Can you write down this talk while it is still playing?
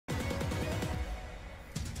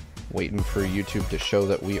Waiting for YouTube to show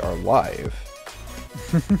that we are live.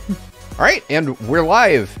 All right, and we're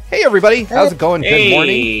live. Hey, everybody. How's it going? Hey. Good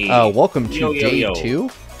morning. Welcome to day 2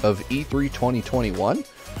 of E3 2021.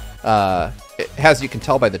 As you can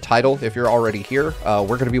tell by the title, if you're already here, we're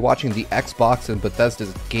going to be watching the Xbox and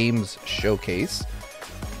Bethesda's Games Showcase.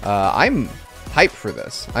 I'm hyped for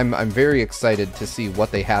this. I'm very excited to see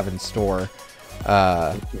what they have in store.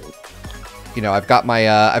 You know, I've got my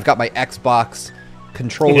Xbox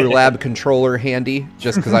Controller Lab controller handy,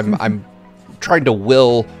 just because I'm trying to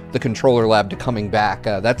will the Controller Lab to coming back.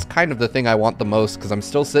 That's kind of the thing I want the most, because I'm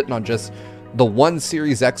still sitting on just the one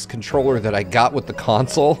Series X controller that I got with the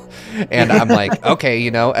console, and I'm like, okay,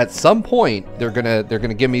 you know, at some point they're gonna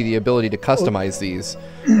give me the ability to customize these,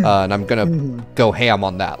 and I'm gonna go ham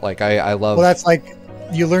on that. Like I love. Well, that's like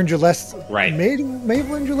you learned your lesson. Right. Maybe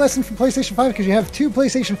learned your lesson from PlayStation 5, because you have 2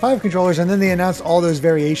 PlayStation 5 controllers, and then they announced all those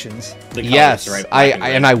variations. Yes, right?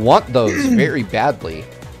 I want those very badly.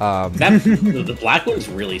 The black one's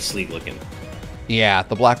really sleek looking. Yeah,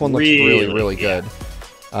 the black one looks really good.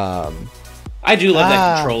 I do love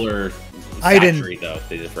that controller factory, though,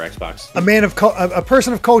 they did for Xbox. A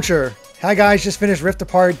person of culture. Hi, guys. Just finished Rift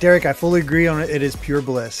Apart. Derek, I fully agree on it. It is pure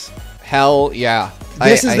bliss. Hell yeah.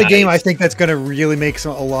 This is the game I think that's going to really make a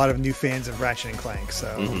lot of new fans of Ratchet & Clank.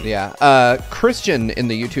 So yeah. Christian in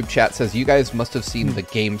the YouTube chat says, you guys must have seen the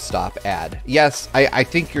GameStop ad. Yes, I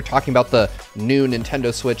think you're talking about the new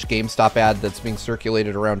Nintendo Switch GameStop ad that's being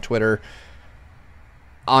circulated around Twitter.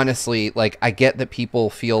 Honestly, like, I get that people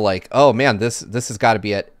feel like, oh man, this has got to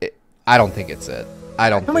be it. I don't think it's it. I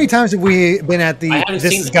don't. How many times have we been at the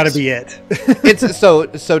this has got to be it? It's so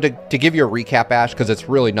to give you a recap, Ash, because it's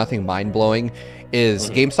really nothing mind blowing. Is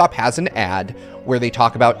GameStop has an ad where they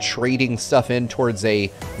talk about trading stuff in towards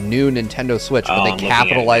a new Nintendo Switch, but they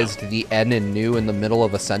capitalized the N in new in the middle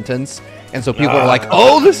of a sentence, and so people are like,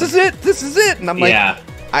 oh, this is it, and I'm like,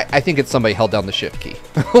 I think it's somebody held down the shift key.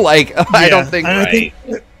 Like, I don't think. And I think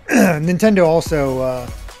Nintendo also,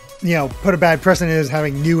 put a bad precedent as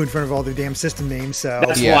having new in front of all their damn system names. So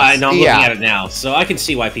that's why I'm looking at it now. So I can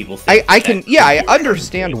see why people think I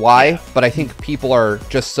understand why, but I think people are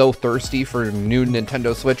just so thirsty for new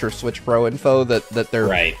Nintendo Switch or Switch Pro info that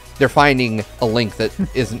they're finding a link that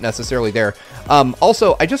isn't necessarily there.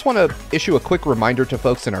 Also, I just want to issue a quick reminder to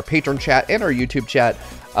folks in our Patreon chat and our YouTube chat.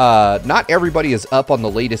 Not everybody is up on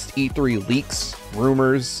the latest E3 leaks,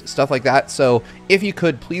 rumors, stuff like that. So if you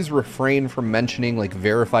could, please refrain from mentioning like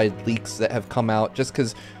verified leaks that have come out, just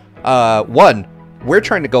because, one, we're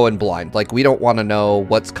trying to go in blind. Like, we don't want to know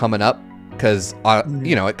what's coming up, because,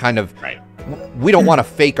 it kind of, we don't want to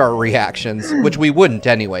fake our reactions, which we wouldn't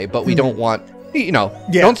anyway, but we don't want,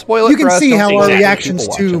 don't spoil it. You can for us. see how our reactions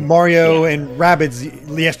to watching. Mario and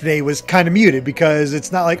Rabbids yesterday was kind of muted, because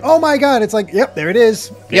it's not like, oh my god, it's like, yep, there it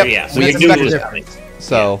is. Yep, yeah. we expected it.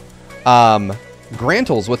 So,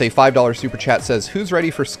 Grantles with a $5 super chat says, who's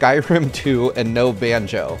ready for Skyrim 2 and no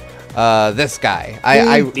Banjo? This guy.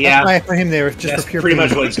 That's why I put him there, just that's for pure pretty pain.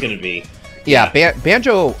 much what it's going to be. Yeah,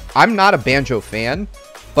 Banjo, I'm not a Banjo fan,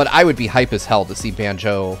 but I would be hype as hell to see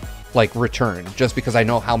Banjo like return, just because I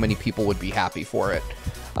know how many people would be happy for it.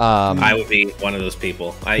 I would be one of those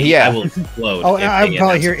people. I will explode. I would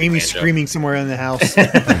probably hear Amy screaming somewhere in the house.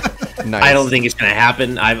 Nice. I don't think it's going to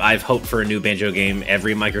happen. I've hoped for a new Banjo game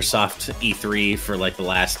every Microsoft E3 for like the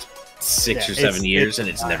last 6 or 7 years, and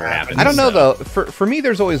it's never happened. I don't know though. For me,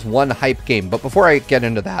 there's always one hype game. But before I get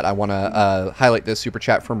into that, I want to highlight this super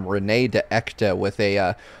chat from Renee de Ecta with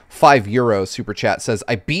a €5 super chat. Says,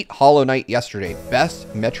 I beat Hollow Knight yesterday. Best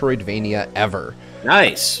Metroidvania ever.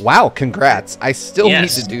 Nice. Wow, congrats. I still need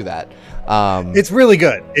to do that. It's really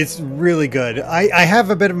good. It's really good. I have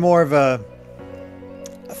a bit more of a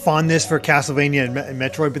fondness for Castlevania and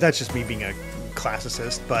Metroid, but that's just me being a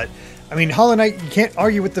classicist. But I mean, Hollow Knight, you can't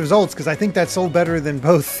argue with the results, because I think that sold better than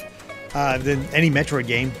both than any Metroid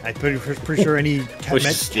game. I'm pretty sure any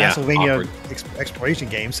Castlevania exploration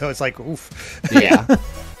game. So it's like, oof. Yeah.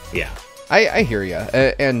 Yeah. I hear you,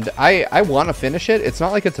 and I want to finish it. It's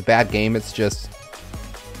not like it's a bad game. It's just,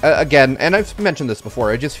 again, and I've mentioned this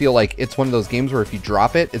before, I just feel like it's one of those games where if you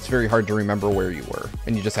drop it, it's very hard to remember where you were,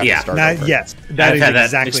 and you just have to start over. Yes, I've had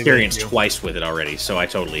that experience twice with it already, so I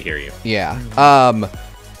totally hear you. Yeah.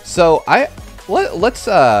 So let's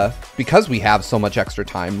because we have so much extra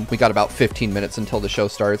time, we got about 15 minutes until the show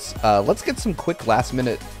starts. Let's get some quick last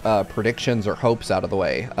minute predictions or hopes out of the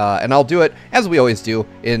way, and I'll do it as we always do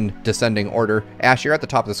in descending order. Ash, you're at the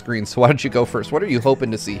top of the screen, so why don't you go first? What are you hoping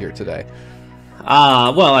to see here today?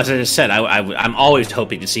 Well, as I just said, I'm always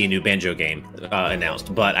hoping to see a new Banjo game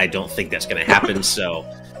announced, but I don't think that's going to happen. So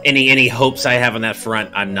any hopes I have on that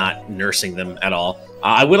front, I'm not nursing them at all.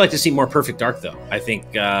 I would like to see more Perfect Dark, though. I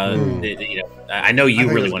think, I know you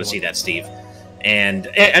really want to see that, Steve. And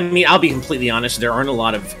I mean, I'll be completely honest. There aren't a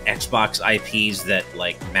lot of Xbox IPs that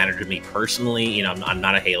like matter to me personally. You know, I'm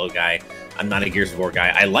not a Halo guy. I'm not a Gears of War guy.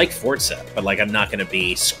 I like Forza, but like I'm not going to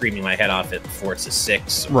be screaming my head off at Forza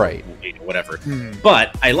 6 or right, whatever.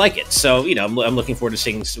 But I like it, so you know, I'm looking forward to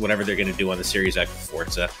seeing whatever they're going to do on the Series X with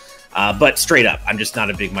Forza. But straight up, I'm just not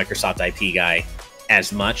a big Microsoft IP guy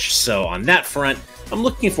as much. So on that front, I'm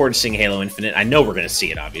looking forward to seeing Halo Infinite. I know we're going to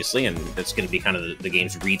see it, obviously, and that's going to be kind of the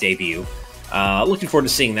game's re-debut. Looking forward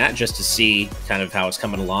to seeing that, just to see kind of how it's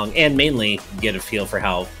coming along, and mainly get a feel for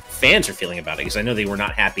how fans are feeling about it, because I know they were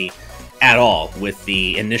not happy at all with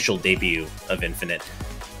the initial debut of Infinite.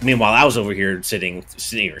 Meanwhile, I was over here sitting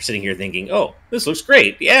here thinking, "Oh, this looks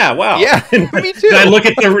great! Yeah, wow, yeah, me too." And I look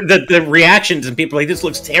at the reactions, and people are like, "This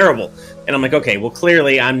looks terrible," and I'm like, "Okay, well,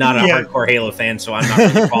 clearly I'm not a hardcore Halo fan, so I'm not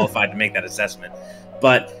really qualified to make that assessment."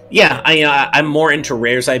 But yeah, I'm more into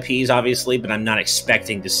Rare's IPs, obviously, but I'm not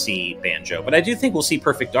expecting to see Banjo. But I do think we'll see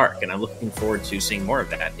Perfect Dark, and I'm looking forward to seeing more of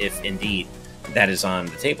that, if indeed that is on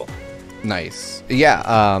the table. Nice. Yeah,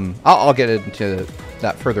 I'll get into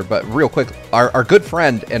that further, but real quick, our good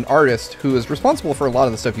friend and artist who is responsible for a lot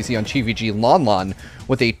of the stuff you see on TVG, Lon,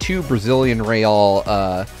 with a 2 Brazilian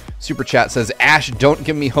Real super chat says, "Ash, don't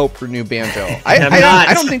give me hope for new Banjo." I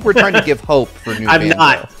don't think we're trying to give hope for new Banjo. I'm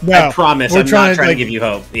not. No, I promise. I'm not trying to give you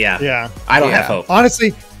hope. Yeah. I don't have hope.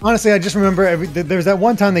 Honestly, I just remember there's that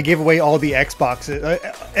one time they gave away all the Xbox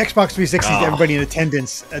 360s to everybody in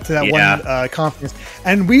attendance to that one conference,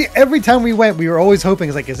 and every time we went, we were always hoping,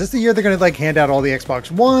 it's like, is this the year they're going to like hand out all the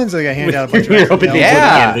Xbox Ones? Or they're going to hand out a bunch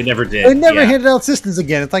of they never did. They never handed out systems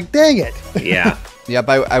again. It's like, dang it. Yeah. Yeah,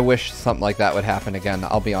 but I wish something like that would happen again.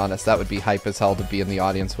 I'll be honest, that would be hype as hell to be in the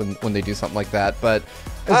audience when they do something like that. But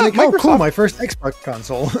it's like, oh, cool, my first Xbox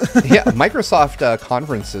console. Yeah, Microsoft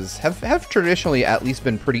conferences have traditionally at least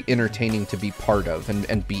been pretty entertaining to be part of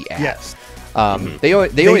and be at. Yes. They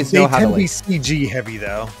always know how to, like, be CG heavy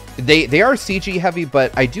though. They are CG heavy,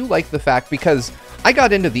 but I do like the fact, because I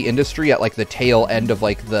got into the industry at like the tail end of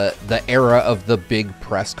like the era of the big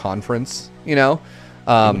press conference, you know.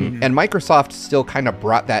 And Microsoft still kind of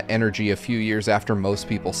brought that energy a few years after most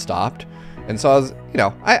people stopped. And so I was,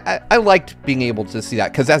 I liked being able to see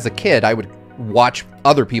that, because as a kid, I would watch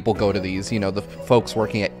other people go to these, the folks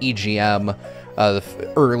working at EGM,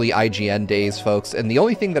 the early IGN days folks. And the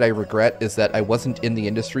only thing that I regret is that I wasn't in the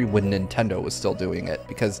industry when Nintendo was still doing it,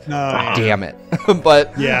 because damn it.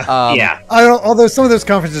 But although some of those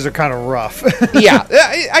conferences are kind of rough. Yeah,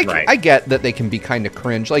 I get that they can be kind of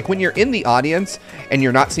cringe. Like when you're in the audience and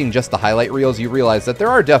you're not seeing just the highlight reels, you realize that there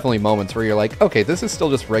are definitely moments where you're like, okay, this is still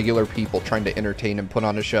just regular people trying to entertain and put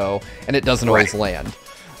on a show, and it doesn't always land.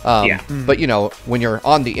 But when you're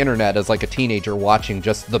on the internet as like a teenager watching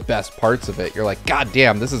just the best parts of it, you're like, God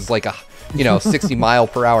damn, this is like a 60 mile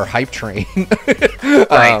per hour hype train.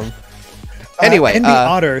 Anyway, Andy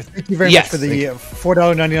Otter, thank you very much for the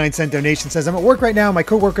 $4.99 donation. Says, I'm at work right now. My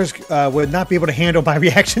coworkers would not be able to handle my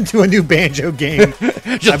reaction to a new Banjo game.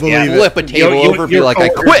 Just flip a table over and be like, I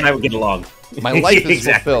quit. I would get along. My life is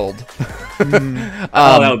fulfilled.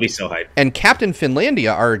 That would be so hype. And Captain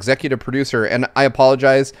Finlandia, our executive producer, and I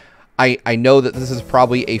apologize, I know that this is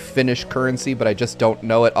probably a Finnish currency, but I just don't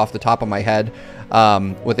know it off the top of my head.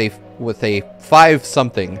 With a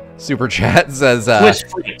 5-something super chat says Swiss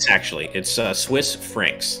francs, actually. It's Swiss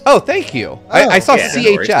francs. Oh, thank you. I saw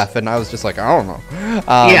CHF and I was just like, I don't know.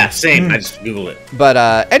 Same. I just Googled it.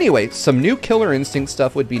 But anyway, some new Killer Instinct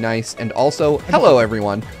stuff would be nice. And also, hello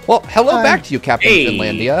everyone. Well, hello back to you, Captain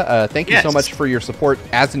Finlandia. Thank you so much for your support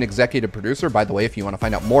as an executive producer. By the way, if you want to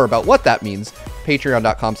find out more about what that means,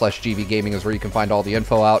 patreon.com/gvgaming is where you can find all the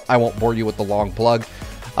info out. I won't bore you with the long plug.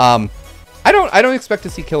 I don't expect to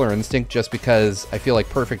see Killer Instinct, just because I feel like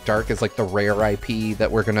Perfect Dark is like the rare IP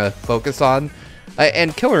that we're gonna focus on,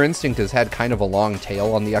 and Killer Instinct has had kind of a long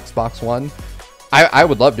tail on the Xbox One. I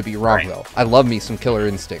would love to be wrong though. I love me some Killer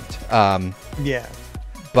Instinct. But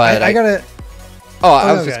I gotta.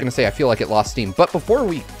 I was just gonna say I feel like it lost steam. But before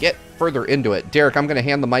we get further into it, Derek, I'm gonna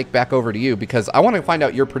hand the mic back over to you, because I want to find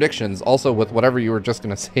out your predictions also with whatever you were just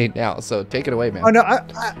gonna say now. So take it away, man. Oh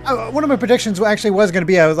no, one of my predictions actually was gonna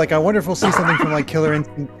be, I was like, I wonder if we'll see something from like Killer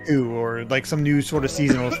Instinct 2 or like some new sort of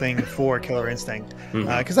seasonal thing for Killer Instinct,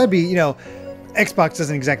 because that'd be, Xbox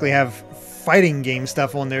doesn't exactly have fighting game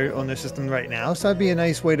stuff on their system right now, so that'd be a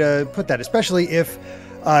nice way to put that, especially if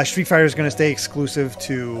Street Fighter is going to stay exclusive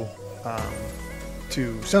to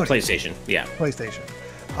Sony. PlayStation.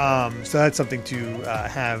 So that's something to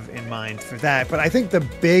have in mind for that. But I think the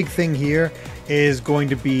big thing here is going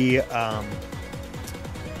to be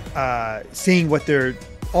seeing what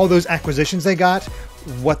all those acquisitions they got,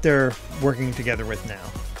 what they're working together with now.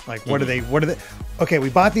 Like, what are they? Okay, we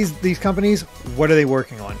bought these companies. What are they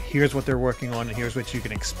working on? Here's what they're working on, and here's what you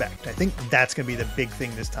can expect. I think that's going to be the big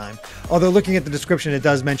thing this time. Although looking at the description, it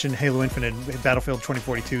does mention Halo Infinite and Battlefield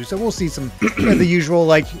 2042, so we'll see some the usual,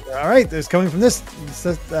 like, all right, there's coming from these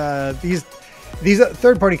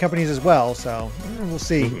third-party companies as well. So we'll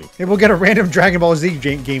see. Maybe we'll get a random Dragon Ball Z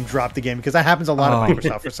game dropped again, because that happens a lot at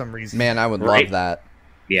Microsoft for some reason. Man, I would love that.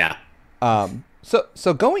 Yeah.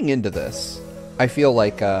 So going into this, I feel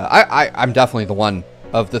like I'm definitely the one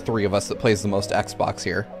of the three of us that plays the most Xbox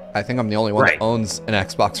here. I think I'm the only one that owns an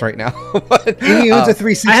Xbox right now. But, he owns a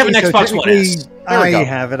 360. I have an Xbox One S. I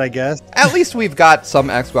have it, I guess. At least we've got some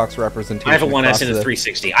Xbox representation. I have a One S and a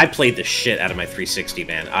 360. I played the shit out of my 360,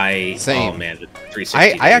 man. Same. Oh man, the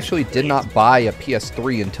 360. I actually did not buy a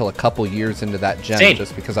PS3 until a couple years into that gen,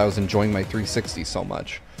 just because I was enjoying my 360 so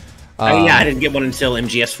much. Yeah, I didn't get one until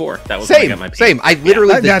MGS4. That was when I got my PS. Same. I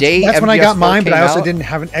literally that's MGS4 when I got mine, but I also out, didn't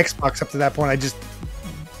have an Xbox up to that point. I just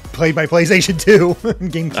played my PlayStation 2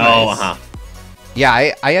 GameCube. Oh,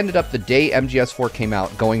 Yeah, I ended up the day MGS4 came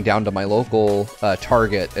out going down to my local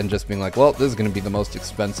Target and just being like, well, this is going to be the most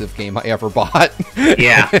expensive game I ever bought.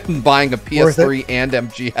 Yeah. And buying a PS3 and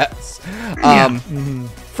MGS.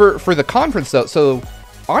 For the conference, though, so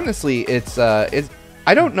honestly, it's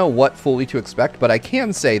I don't know what fully to expect, but I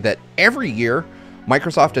can say that every year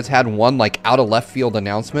Microsoft has had one like out of left field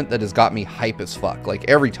announcement that has got me hype as fuck, like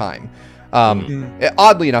every time.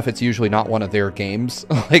 Oddly enough, it's usually not one of their games.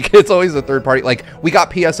 Like, it's always a third party. Like, we got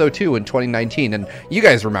PSO2 in 2019, and you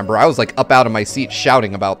guys remember I was like up out of my seat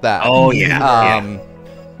shouting about that. Oh yeah.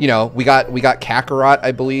 You know, we got Kakarot,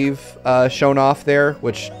 I believe, shown off there,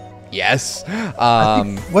 which yes.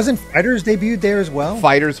 Wasn't Fighters debuted there as well?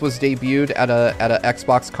 Fighters was debuted at a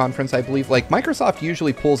Xbox conference, I believe. Like, Microsoft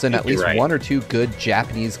usually pulls in at least one or two good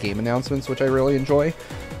Japanese game announcements, which I really enjoy.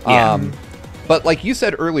 But like you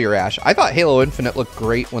said earlier, Ash, I thought Halo Infinite looked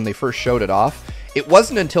great when they first showed it off. It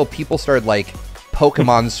wasn't until people started like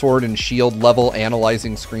Pokemon Sword and Shield level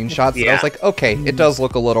analyzing screenshots that I was like, okay, it does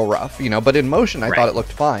look a little rough, you know, but in motion I thought it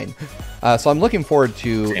looked fine. So I'm looking forward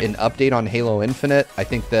to an update on Halo Infinite. I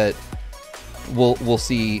think that we'll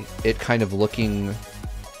see it kind of looking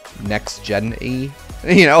next gen-y,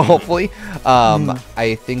 you know, hopefully.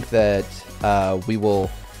 I think that we will,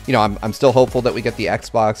 you know, I'm still hopeful that we get the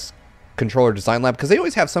Xbox controller design lab, because they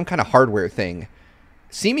always have some kind of hardware thing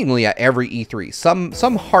seemingly at every E3,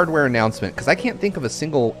 some hardware announcement, because I can't think of a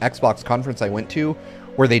single Xbox conference I went to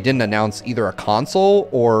where they didn't announce either a console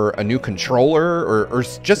or a new controller or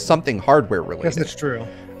just something hardware related. Yes, that's true.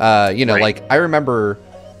 You know, like I remember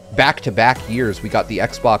back-to-back years we got the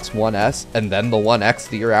Xbox One S and then the One X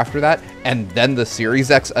the year after that, and then the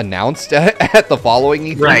Series X announced at the following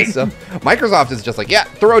E3. So Microsoft is just like, yeah,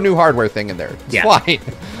 throw a new hardware thing in there. It's fine.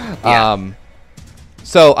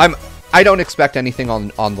 So I don't expect anything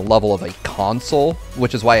on the level of a console,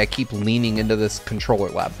 which is why I keep leaning into this controller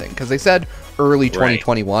lab thing, because they said early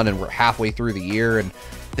 2021 and we're halfway through the year, and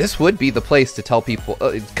this would be the place to tell people,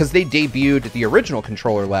 because they debuted the original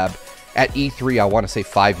controller lab at E3, I want to say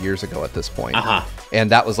 5 years ago at this point.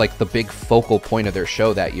 And that was like the big focal point of their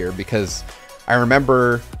show that year, because I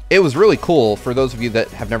remember it was really cool. For those of you that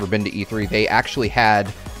have never been to E3, they actually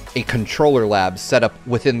had a controller lab set up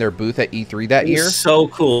within their booth at E3 that year. So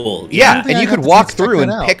cool. Yeah, and you could walk through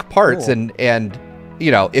and pick parts, and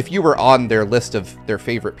you know, if you were on their list of their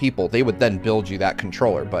favorite people, they would then build you that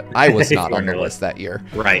controller, but I was not on their list that year.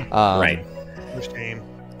 Right. Shame.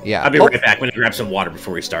 Yeah. I'll be right back. I'm going to grab some water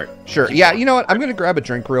before we start. Sure. Yeah, you know what? I'm going to grab a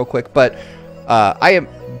drink real quick, but I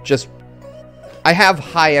have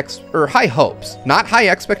high hopes. Not high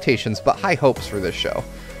expectations, but high hopes for this show.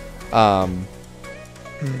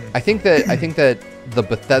 I think that the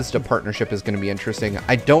Bethesda partnership is going to be interesting.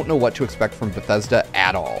 I don't know what to expect from Bethesda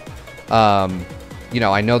at all. You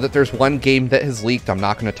know, I know that there's one game that has leaked. I'm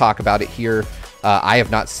not going to talk about it here. I have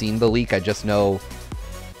not seen the leak. I just know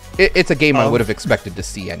it's a game I would have expected to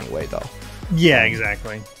see anyway, though. Yeah,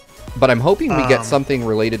 exactly. But I'm hoping we get something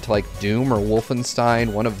related to like Doom or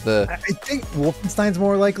Wolfenstein. One of the. I think Wolfenstein's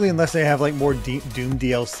more likely, unless they have like more Doom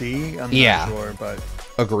DLC. I'm not sure, but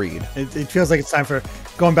agreed. It feels like it's time for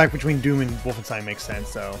going back between Doom and Wolfenstein makes sense.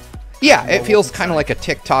 So yeah, it feels kind of like a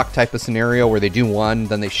TikTok type of scenario where they do one,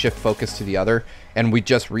 then they shift focus to the other. And we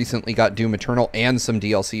just recently got Doom Eternal and some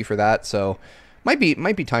DLC for that, so might be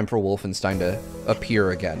time for Wolfenstein to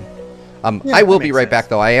appear again. Yeah, I will be right back,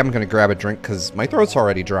 though. I am going to grab a drink because my throat's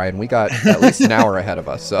already dry, and we got at least an hour ahead of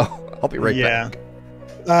us, so I'll be right back.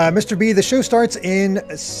 Mr. B, the show starts in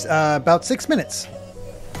about 6 minutes.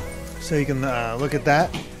 So you can look at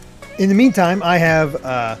that. In the meantime, I have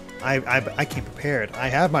I came prepared. I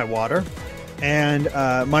have my water, and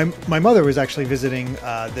my mother was actually visiting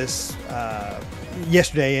this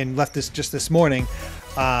yesterday and left this morning.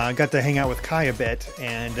 Got to hang out with Kai a bit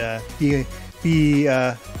and be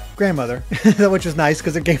grandmother, which was nice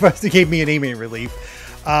because it gave me an aiming relief.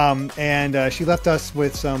 And she left us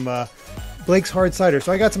with some Blake's hard cider.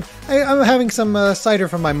 So I got I'm having some cider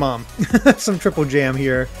from my mom, some triple jam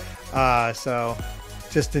here. So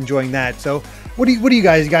just enjoying that. So what do you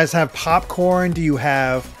guys? You guys have popcorn? Do you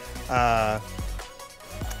have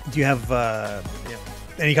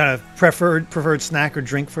any kind of preferred snack or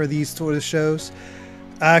drink for these sort of shows?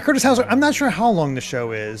 Curtis Hauser, I'm not sure how long the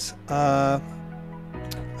show is. I'm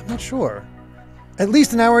not sure. At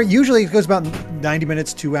least an hour. Usually it goes about 90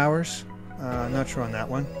 minutes, 2 hours. Not sure on that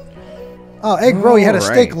one. Oh, Egg Bro, you had a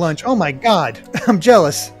steak lunch. Oh my God, I'm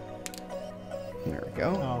jealous. There we go.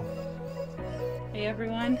 Oh. Hey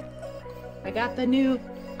everyone, I got the new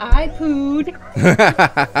iPod.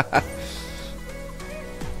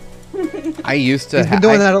 I used to. He's been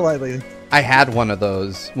doing that a lot lately. I had one of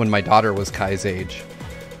those when my daughter was Kai's age,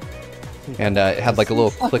 and it had like a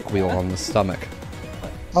little click wheel on the stomach.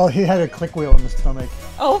 Oh, he had a click wheel in the stomach.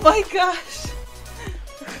 Oh my gosh.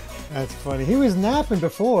 That's funny. He was napping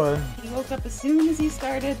before. He woke up as soon as he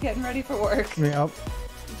started getting ready for work. Yep.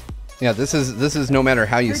 Yeah, this is no matter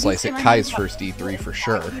how you slice it, Kai's first E3 for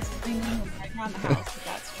sure. Right around the house, if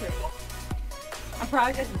that's true. I'm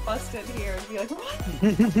probably going to bust in here and be like,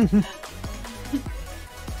 what?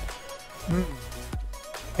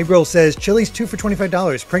 Egg Roll says, Chili's 2 for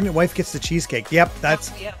 $25. Pregnant wife gets the cheesecake. Yep, that's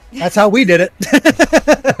how we did it.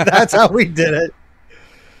 That's how we did it.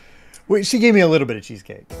 Wait, she gave me a little bit of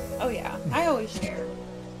cheesecake. Oh yeah, I always share.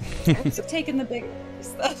 I'm taking the big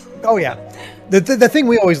stuff. Oh yeah, the thing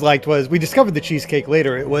we always liked was we discovered the cheesecake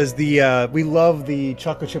later. It was the we love the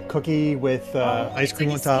chocolate chip cookie with ice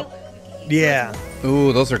cream on top. Yeah.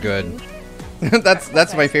 Ooh, those are good.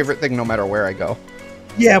 that's my favorite thing, no matter where I go.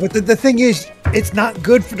 Yeah, but the thing is, it's not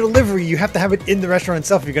good for delivery. You have to have it in the restaurant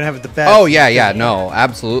itself if you're gonna have it the best. Oh yeah, no,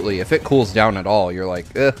 absolutely. If it cools down at all, you're like,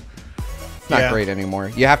 ugh, it's not great anymore.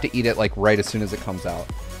 You have to eat it like right as soon as it comes out.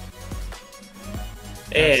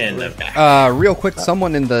 And I'm back. Real quick,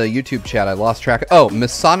 someone in the YouTube chat, I lost track. Oh,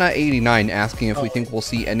 Misana89 asking if we think we'll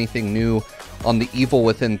see anything new on the Evil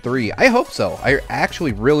Within 3. I hope so. I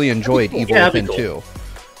actually really enjoyed Evil Within 2.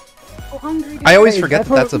 I always forget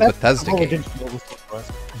that that's a Bethesda game.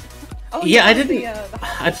 Oh, yeah, I didn't.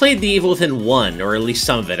 I played the Evil Within 1, or at least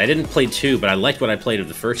some of it. I didn't play 2, but I liked what I played of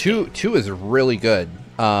the first. 2 is really good.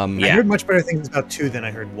 I heard much better things about 2 than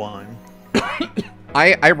I heard 1.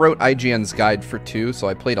 I wrote IGN's guide for 2, so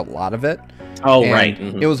I played a lot of it. Oh, right.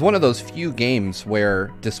 Mm-hmm. It was one of those few games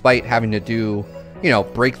where, despite having to do,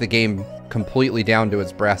 break the game completely down to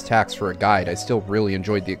its brass tacks for a guide, I still really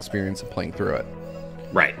enjoyed the experience of playing through it.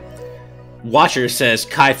 Right. Watcher says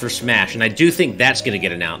Kai for Smash, and I do think that's going to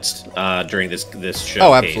get announced during this showcase.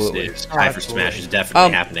 Oh, absolutely. Kai for Smash is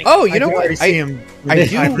definitely happening. Oh, you know what?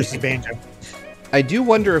 I do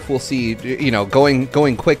wonder if we'll see,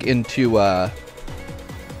 going quick into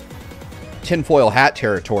tinfoil hat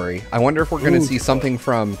territory. I wonder if we're going to see something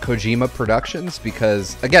from Kojima Productions,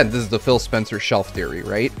 because again, this is the Phil Spencer shelf theory,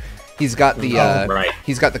 right? He's got the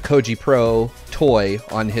he's got the Koji Pro toy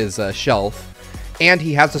on his shelf, and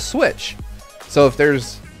he has a Switch. So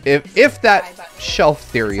if that shelf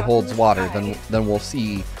theory holds water, then we'll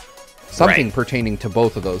see something pertaining to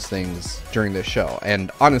both of those things during this show.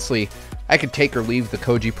 And honestly, I could take or leave the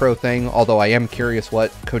Koji Pro thing, although I am curious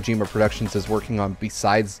what Kojima Productions is working on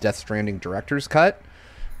besides Death Stranding Director's Cut,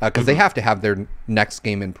 because they have to have their next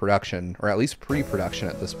game in production, or at least pre-production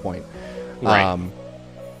at this point. Right.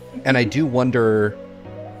 And I do wonder,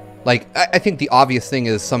 like, I think the obvious thing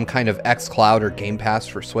is some kind of xCloud or Game Pass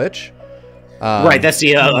for Switch. Right, that's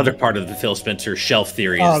the other part of the Phil Spencer shelf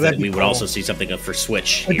theory, is that we would also see something up for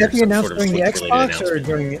Switch. Would that be announced during the Xbox, or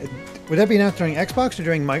during? Would that be announced during Xbox or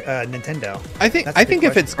during Nintendo? I think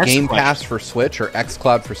if it's Game Pass for Switch or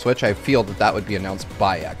xCloud for Switch, I feel that would be announced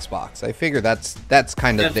by Xbox. I figure that's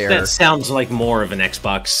kind of their. That sounds like more of an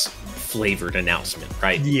Xbox flavored announcement,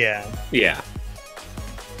 right? Yeah. Yeah.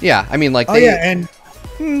 Yeah, I mean, like well,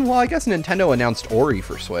 I guess Nintendo announced Ori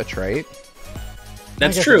for Switch, right?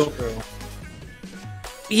 That's true.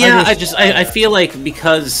 Yeah, I feel like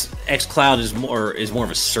because xCloud is more of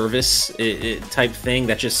a service type thing,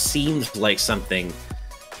 that just seems like something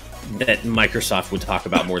that Microsoft would talk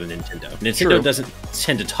about more than Nintendo. Nintendo doesn't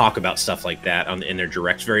tend to talk about stuff like that in their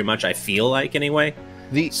directs very much, I feel like, anyway.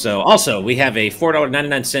 So, also, we have a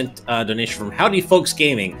 $4.99 donation from Howdy Folks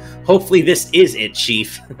Gaming. Hopefully this is it,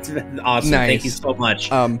 Chief. Awesome. Nice. Thank you so much,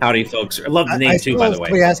 Howdy Folks. I love the name, too, by the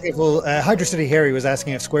way. Asking if Hydra City Harry was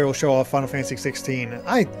asking if Square will show off Final Fantasy 16.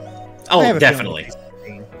 I have definitely.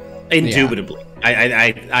 Indubitably.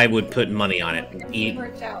 Yeah. I would put money on it.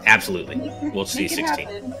 Absolutely. We'll see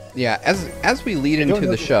 16. Yeah, as we lead into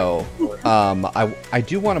the show, I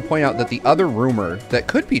do want to point out that the other rumor that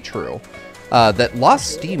could be true, that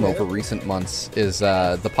lost steam over recent months, is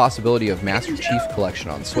the possibility of Master Chief Collection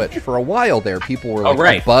on Switch. For a while there, people were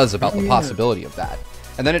like a buzz about the possibility of that.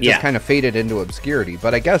 And then it just kind of faded into obscurity.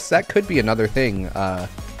 But I guess that could be another thing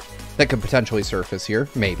that could potentially surface here.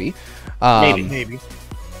 Maybe. Maybe.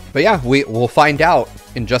 But yeah, we'll find out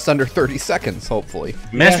in just under 30 seconds, hopefully.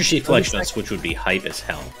 Master Chief Collection on Switch would be hype as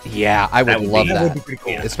hell. Yeah, I would love that. That would be pretty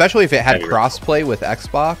cool. Especially if it had crossplay with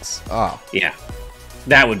Xbox. Oh. Yeah.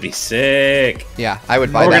 That would be sick. Yeah, I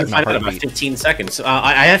would buy that in a heartbeat. About 15 seconds.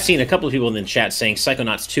 I have seen a couple of people in the chat saying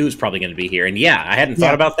Psychonauts 2 is probably going to be here. And yeah, I hadn't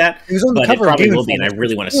thought about that. It was on the cover probably will be, and I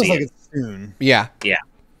really want to see it. Soon. Yeah. Yeah.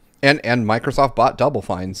 And Microsoft bought Double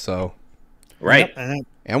Fine, so... Right.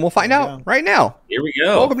 And we'll find out right now. Here we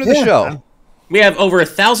go. Welcome to the show. We have over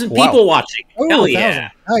 1,000 people watching. Hell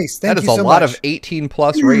yeah. Nice. Thank you so much. That is a lot of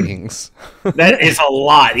 18+ ratings. That is a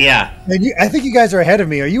lot, yeah. And I think you guys are ahead of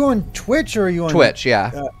me. Are you on Twitch or are you on... Twitch,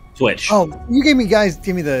 yeah. Twitch. Oh, you gave me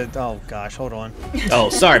the... Oh, gosh, hold on. Oh,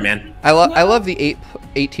 sorry, man. I love the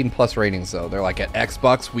 18+ ratings, though. They're like, at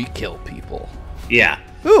Xbox, we kill people. Yeah.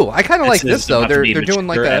 Ooh, I kind of like this, though. They're doing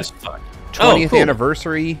like a 20th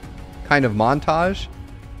anniversary kind of montage.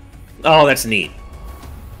 Oh, that's neat.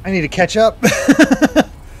 I need to catch up.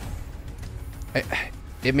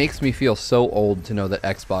 It makes me feel so old to know that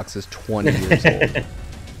Xbox is 20 years old.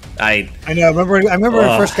 I know. I remember when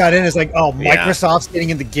I first got in, it's like, oh, Microsoft's getting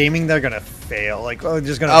into gaming, they're gonna fail. Like, they're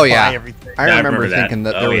just gonna buy everything. I remember thinking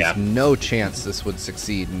that there was no chance this would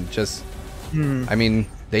succeed, and just, I mean,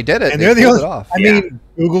 they did it. And they pulled it off. I mean,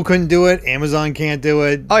 Google couldn't do it. Amazon can't do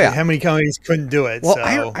it. Oh, yeah. How many companies couldn't do it? Well,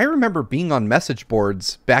 so. I remember being on message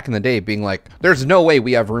boards back in the day being like, there's no way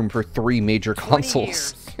we have room for 3 major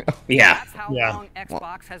consoles. Yeah. That's how long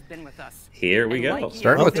Xbox has been with us. Here we go.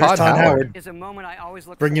 Starting with Todd Howard. Is a moment I always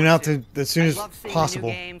look bringing it out to as soon as possible.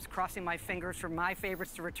 New games, crossing my fingers for my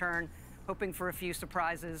favorites to return, hoping for a few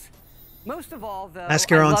surprises. Most of all, though,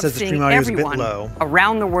 Mascaron says the stream audio is a bit low.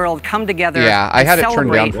 Around the world come together. Yeah, I had it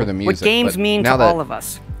turned down for the music. What games mean to all of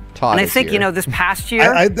us. Todd and I think, this past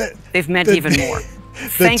year, they've meant even more.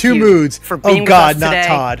 The two moods. For being with us today. Not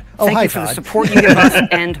Todd. Oh, Thank hi, you for Todd. the support you give us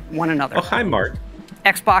and one another. Oh, hi, Mark.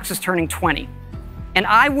 Xbox is turning 20. And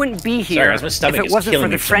I wouldn't be here if it wasn't for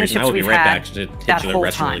the friendships we've had that whole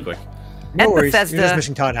time. No worries. Bethesda, You're just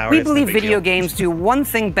missing Todd Howard. we believe video games do one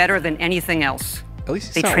thing better than anything else. At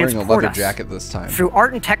least he's not wearing a leather jacket this time. Through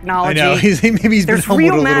art and technology, I know. Maybe he's been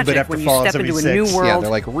humbled a little bit after when you Fallout step into 76. a new world yeah, they're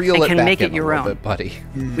like, reel and it can back make it in your a own. little bit, buddy.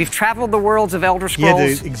 We've traveled the worlds of Elder He had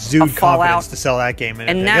Scrolls, to exude of Fallout, confidence to sell that game, and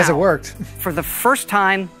I guess it worked. For the first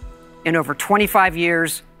time in over 25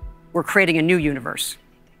 years, we're creating a new universe.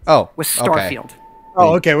 Oh, with Starfield. Okay.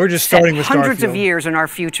 Oh, okay. We're just starting with Starfield. Hundreds of years in our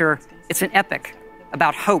future, it's an epic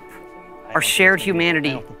about hope, our shared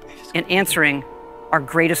humanity, and answering our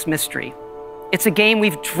greatest mystery. It's a game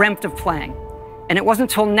we've dreamt of playing, and it wasn't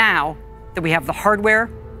until now that we have the hardware,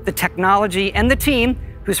 the technology, and the team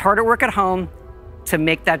who's hard at work at home to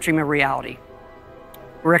make that dream a reality.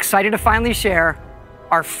 We're excited to finally share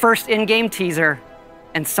our first in-game teaser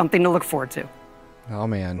and something to look forward to. Oh,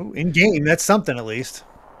 man. Ooh, in-game, that's something at least.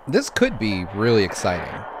 This could be really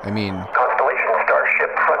exciting. I mean, Constellation Starship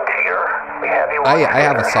Frontier. We have you. I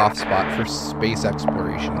have a soft spot for space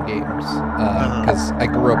exploration games because I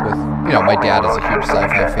grew up with, my dad is a huge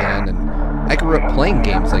sci-fi fan, and I grew up playing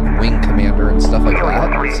games like Wing Commander and stuff like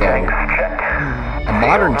that. So a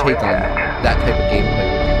modern take on that type of gameplay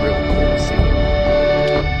would be really cool to see.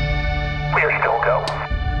 We are still go.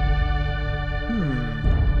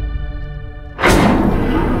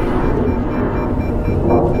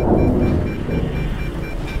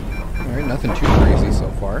 Alright, nothing too crazy so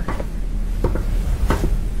far.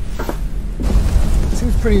 It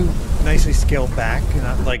seems pretty nicely scaled back,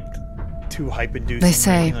 not like too hype-inducing They or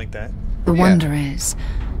say anything like that. The wonder is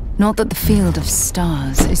not that the field of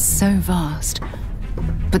stars is so vast,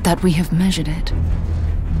 but that we have measured it.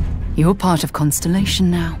 You're part of Constellation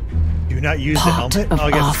now. Do not use Part the helmet? of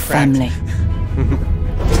I guess our it's cracked. family.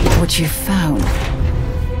 What you've found,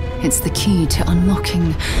 it's the key to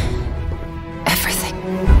unlocking everything.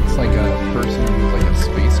 It's like a person with like a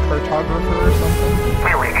space cartoon cartographer or something?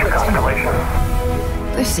 We reach your constellation.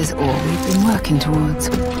 This is all we've been working towards.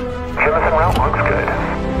 Jemison route looks good.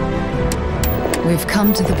 We've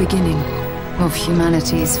come to the beginning of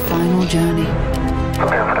humanity's final journey.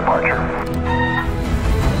 Prepare for departure.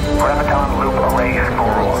 Graviton loop array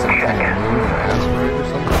full check. Asteroid or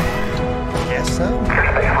something? Yes, so. Your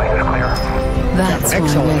space lane is clear. That's why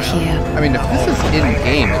we're here. I mean, if this is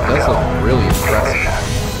in-game, it does look really impressive.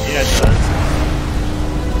 Yeah, it does.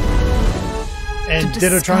 And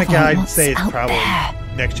Didotronic, I'd say it's probably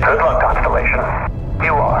next gen. Good luck, constellation.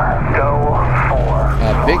 You are go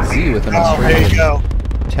for. Big Z with an Oh, there you Australian go.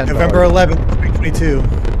 $10. November 11th, 2022.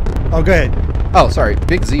 Oh, go ahead. Oh, sorry.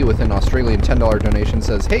 Big Z with an Australian $10 donation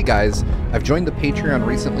says, "Hey guys, I've joined the Patreon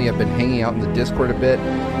recently. I've been hanging out in the Discord a bit.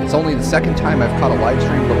 It's only the second time I've caught a live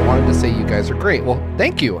stream, but wanted to say you guys are great." Well,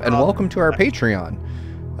 thank you, and welcome to our Patreon.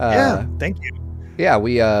 Yeah, thank you. Yeah,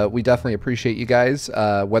 we definitely appreciate you guys.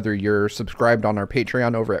 Whether you're subscribed on our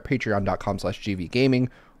Patreon over at patreon.com/gvgaming,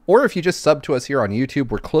 or if you just sub to us here on YouTube,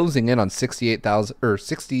 we're closing in on 68,000 or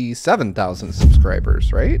 67,000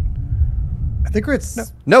 subscribers, right? I think we're at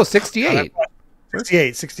No, 68.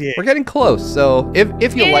 68. We're getting close, so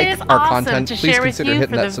if you like our awesome content, to please share with consider you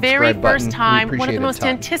hitting for that the very subscribe button. first time We one of appreciate the it a most ton.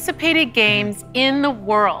 anticipated games in the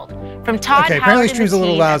world. From Todd Okay, Howard apparently and the stream's a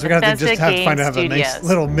little team loud, at so we're gonna have to Bethesda just have to have a Game nice Studios.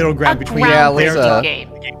 little middle ground between let's, groundbreaking game.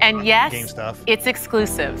 And yes, game stuff. it's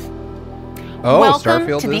exclusive. Oh, Welcome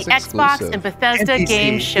Starfield to the is Xbox exclusive. and Bethesda NPC.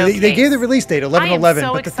 Game Showcase. They gave the release date, 11/11, I am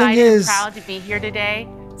so but the thing excited is, and proud to be here today,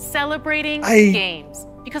 celebrating I- games.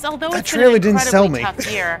 Because although that it's been trailer an didn't sell incredibly me.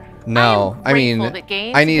 tough year, No, I mean, grateful that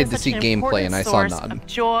games I needed have been to see such an gameplay, and I saw important source none. of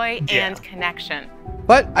joy Yeah. and connection.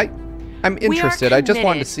 But I'm interested. I just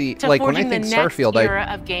wanted to see, committed to like, when I forging think the next Starfield, era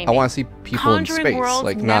of I gaming, want to see people in conjuring space, worlds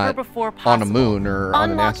like never not before on a possible, moon or on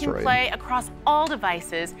an unlocking asteroid. play across all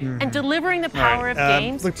devices, and delivering the power Alright, of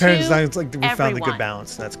games look, to parents, sounds like we found the everyone. good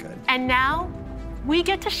balance. That's good. And now, we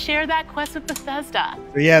get to share that quest with Bethesda.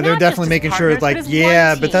 But yeah, they're Not definitely just making as sure, partners, like, but as yeah,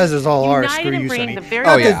 one team, Bethesda's all ours. united Screw in you, bringing Sony. the very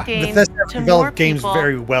Oh, best yeah. games Bethesda to more developed games people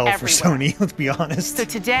very well for everywhere. Sony, let's be honest. So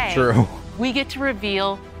today, True. we get to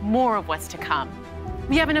reveal more of what's to come.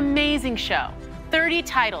 We have an amazing show, 30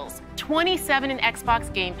 titles, 27 in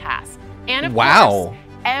Xbox Game Pass, and of Wow. course,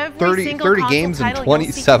 every 30 single 30 console games and title you'll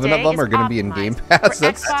see 27 of today them are is going to be in Game optimized Pass. for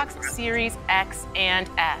That's Xbox Series X and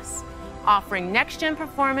S, offering next-gen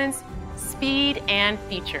performance, speed, and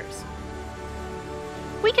features.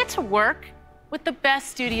 We get to work with the best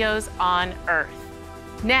studios on Earth.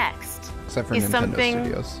 Next except for is Nintendo something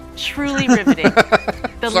Studios. truly riveting.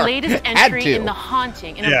 The Sorry, latest had entry to. in the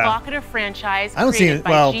haunting and Yeah. evocative franchise I don't see created it. by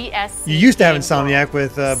Well, GSC you used to have Games Insomniac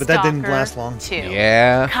with, but that didn't Stalker last long. 2.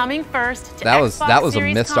 Yeah, Coming first to that was Xbox a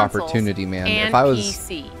Series missed consoles opportunity, man. and If I was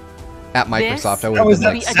PC. at Microsoft, This I would That have was been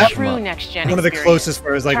will like, be a snap 'em true up. next-gen One of the experience, closest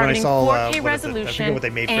was like when I targeting saw 4K what is it? I resolution forget what they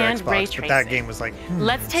made for and Xbox, ray but that tracing. game was like,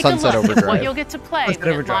 Let's take Sunset a look at Overdrive. what you'll get to play Sunset when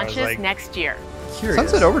it Overdrive was launches like- next year. curious.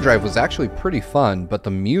 Sunset Overdrive was actually pretty fun, but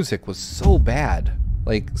the music was so bad.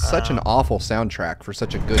 Like, such an awful soundtrack for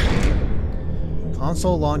such a good game.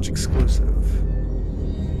 Console launch exclusive.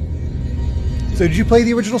 So did you play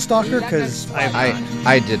the original Stalker? Because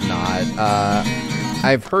I did not.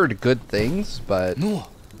 I've heard good things, but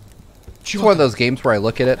it's one of those games where I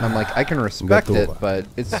look at it and I'm like, I can respect it, but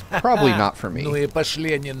it's probably not for me. Ну и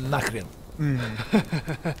пошли они нахрен.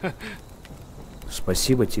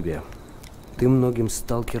 Спасибо тебе. Ты многим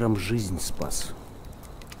сталкерам жизнь спас.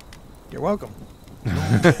 You're welcome.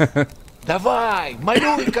 Давай,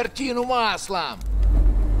 малюй картину маслом.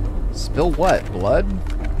 Spill what? Blood?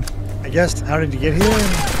 I guess, how did you get here?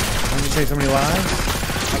 How did you save so many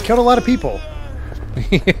lives? I killed a lot of people.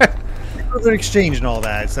 An exchange and all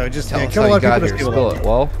that, so just Tell yeah, us kill how a you lot got of here. people. Spill it.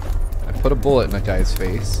 Well, I put a bullet in a guy's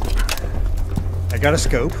face, I got a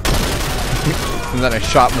scope. and then I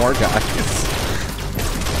shot more guys.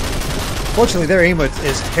 Fortunately, their aim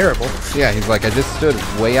is terrible. Yeah, he's like, I just stood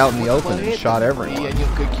way out in the open and shot Я everyone. ни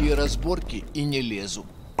в какие разборки и не лезу.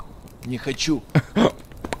 Не хочу.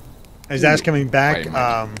 His ass coming back.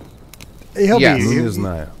 Right, He'll Yes. be. Ну, не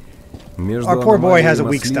знаю. Между Our poor boy аномалией has и a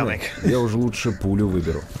weak маслиной stomach. Я уже лучше пулю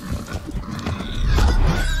выберу.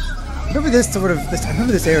 Remember this sort of. I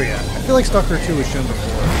remember this area. I feel like Stalker 2 was shown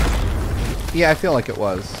before. Yeah, I feel like it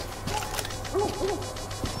was.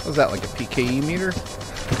 Was that like a PKE meter?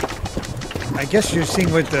 I guess you're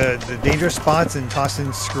seeing what the dangerous spots and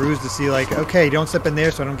tossing screws to see like, okay, don't step in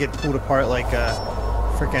there so I don't get pulled apart like a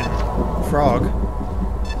freaking frog.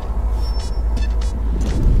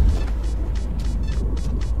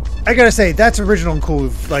 I gotta say, that's original and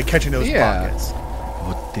cool, like catching those pockets.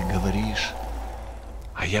 Вот ты говоришь,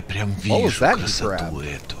 а я прям What was вижу that you красоту grabbed?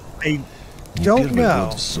 эту. don't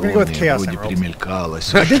know. I'm gonna go with Chaos вроде Emerald.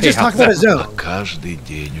 примелькалась, I did just talk about a а zone. каждый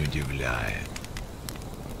день удивляет.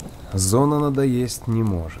 Зона надоесть не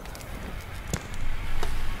может.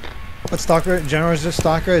 What Stalker? General is just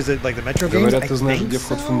Stalker? Is it like the Metro games? Говорят, ты знаешь, где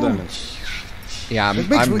вход в фундамент. Yeah, I'm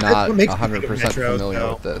not 100% familiar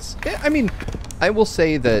with this. I mean, I will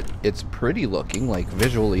say that it's pretty looking. Like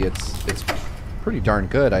visually, it's pretty darn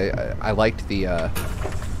good. I liked the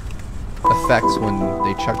effects when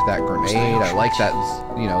they chucked that grenade. I like that,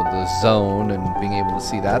 you know, the zone and being able to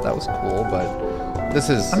see that. That was cool. But this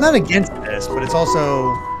is. I'm not against this, but it's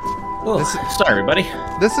also. Well, sorry, everybody.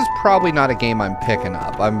 This is probably not a game I'm picking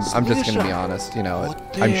up. I'm just gonna be honest. You know,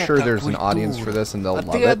 I'm sure there's an audience for this and they'll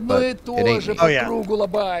love it, but it ain't me. Oh yeah.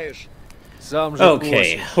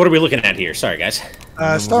 Okay, what are we looking at here? Sorry, guys.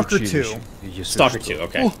 Stalker 2. Stalker 2.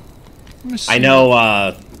 Okay. I know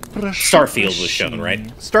Starfield was shown, right?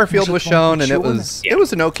 Starfield was shown, and it was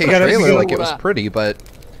an okay trailer. Like it was pretty, but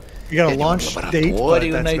you got a launch date, but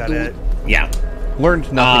that's about it. Yeah.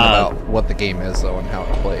 Learned nothing about what the game is, though, and how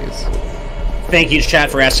it plays. Thank you,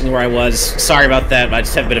 chat, for asking where I was. Sorry about that. I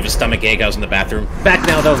just had a bit of a stomach ache. I was in the bathroom. Back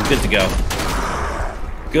now, though. Good to go.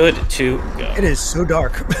 Good to go. It is so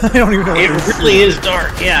dark. I don't even know what it really is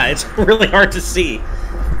dark. Yeah, it's really hard to see.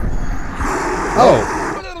 Oh.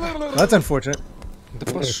 Well, that's unfortunate.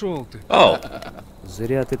 Oh.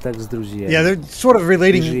 Yeah, they're sort of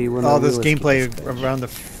relating all this gameplay around the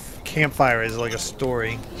campfire as like a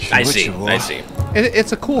story. I see. I see.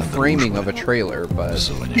 It's a cool framing of a trailer, but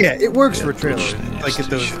yeah, it works for a trailer. Like get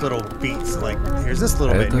those little beats. Like here's this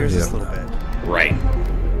little bit. Here's this little bit. Right.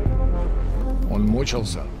 Он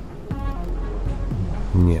мучился?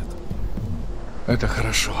 Нет. Это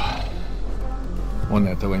хорошо. Он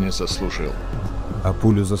этого не заслужил. А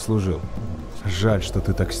пулю заслужил. Жаль, что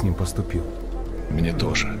ты так с ним поступил. Мне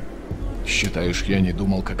тоже. Считаешь, я не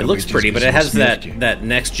думал, как it looks pretty, but it has that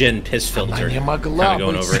next gen piss filter kind of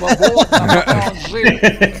going over it.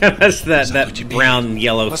 That's that brown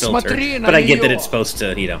yellow filter. But I get that it's supposed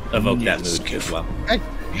to, you know, evoke that mood as well.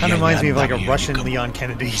 Kind of reminds me of like a Russian Leon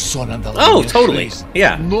Kennedy. Oh, totally.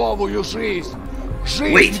 Yeah. Новую жизнь.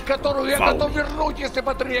 Жизнь, которую я готов вернуть, если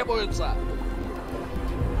потребуется.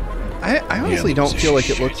 I honestly don't feel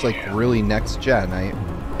like it looks like really next gen. I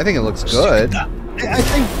think it looks good. I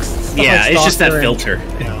think. Yeah, it's just that filter.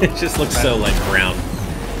 It just looks so like brown.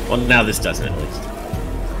 Well, now this doesn't at least.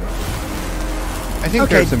 I think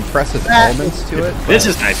there's impressive elements to it. This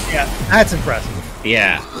is nice. Yeah, that's impressive.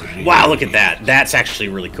 Yeah. Wow, look at that. That's actually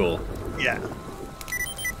really cool. Yeah.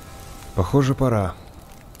 Похоже, пора.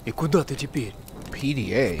 И куда ты теперь?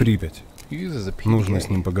 PDA. Припять. He uses a PDA. Нужно с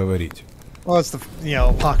ним поговорить. Well, it's the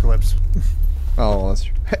apocalypse. Oh, that's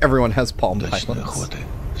true. Everyone has Palm Islands.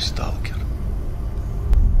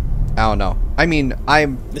 I don't know. I mean,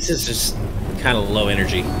 This is just kind of low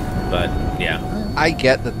energy, but yeah. I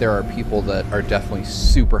get that there are people that are definitely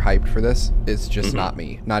super hyped for this. It's just not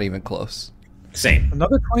me. Not even close. Same.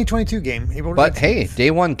 Another 2022 game. But hey,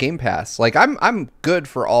 day one Game Pass. Like I'm good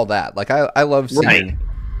for all that. Like I love seeing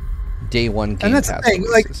day one Game Pass. And that's the thing.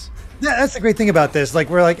 Like that's the great thing about this. Like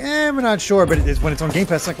we're like, we're not sure, but when it's on Game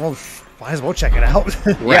Pass, it's like, well, might as well check it out.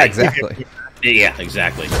 Yeah, exactly. Yeah,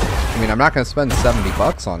 exactly. I mean, I'm not going to spend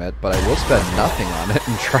 $70 on it, but I will spend nothing on it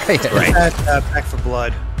and try it. Right. Back for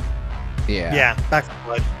Blood. Yeah. Yeah, Back for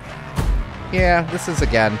Blood. Yeah, this is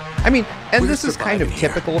again. I mean, and this is kind of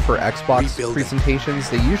typical for Xbox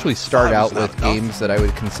presentations. They usually start out with games that I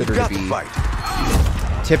would consider to be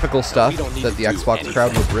typical stuff that the Xbox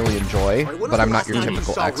crowd would really enjoy, but I'm not your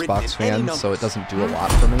typical Xbox fan, so it doesn't do a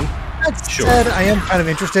lot for me. That said, I am kind of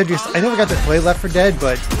interested. I never got to play Left 4 Dead,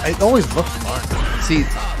 but it always looked fun. See,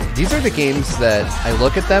 these are the games that I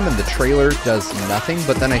look at them and the trailer does nothing,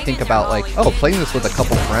 but then I think about like, oh, playing this with a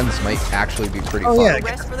couple friends might actually be pretty fun. Oh yeah,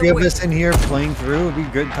 get the three of us in here playing through would be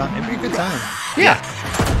good time. It'd be a good time. Yeah,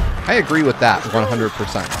 I agree with that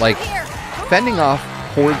 100%. Like, fending off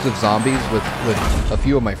hordes of zombies with a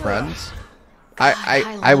few of my friends,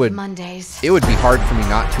 I would. It would be hard for me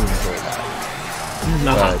not to enjoy that.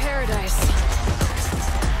 But,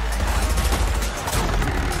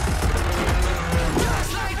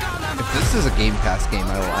 if this is a Game Pass game,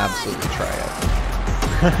 I will absolutely try it.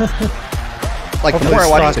 Like, the more I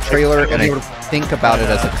watch the trailer and I think about it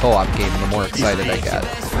as a co-op game, the more excited I get.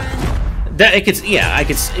 I could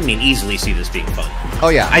easily see this being fun. Oh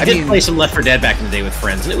yeah, I did play some Left 4 Dead back in the day with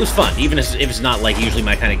friends, and it was fun. Even if it's not like usually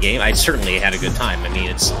my kind of game, I certainly had a good time. I mean,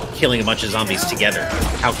 it's killing a bunch of zombies together.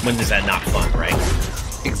 When is that not fun, right?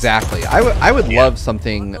 Exactly. I would love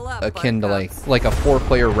something akin to like a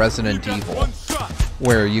 4-player Resident Evil,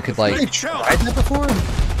 where you could like tried that before?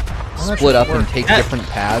 split up and take different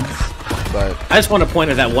paths. but I just want to point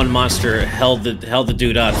out that one monster held the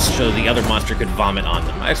dude up so the other monster could vomit on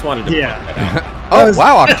them. I just wanted to point that out. Oh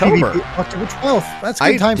wow, October. October 12th. That's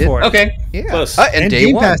a good time for it. Okay. Yeah. Close. And day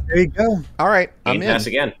Game one. Pass, there you go. All right, I'm Game in. Pass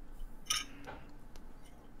again.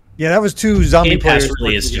 Yeah, that was 2 zombie Game Pass players.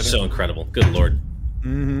 really is just so incredible. Good lord.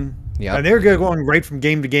 Mm-hmm. Yeah. And they're good going right from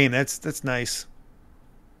game to game. That's nice.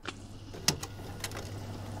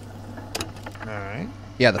 All right.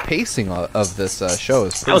 Yeah, the pacing of this show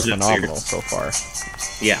is pretty phenomenal so far.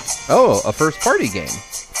 Yeah. Oh, a first party game.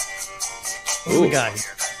 What do we got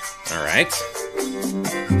here? All right.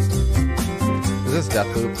 Is this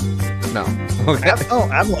Deathloop? No. Okay. Oh,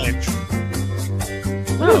 Avalanche.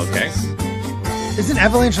 Oh, okay. Isn't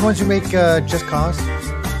Avalanche the ones who make Just Cause?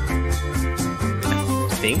 I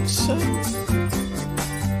think so.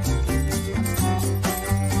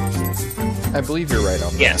 I believe you're right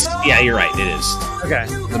on that. Yes. Yeah, you're right. It is. Okay.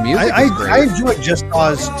 The music is great. I enjoyed Just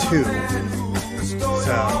Cause 2.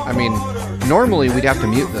 So. I mean, normally we'd have to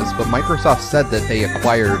mute this, but Microsoft said that they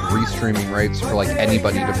acquired restreaming rights for like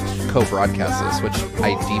anybody to co-broadcast this, which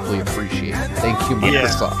I deeply appreciate. Thank you,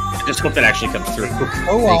 Microsoft. I just hope that actually comes through.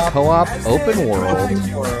 A co-op open world.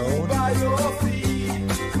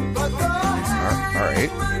 All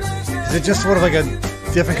right. Is it just sort of like a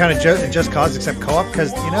different kind of Just Cause except co-op?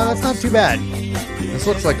 Because, you know, that's not too bad. This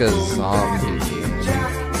looks like a zombie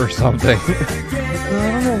or something.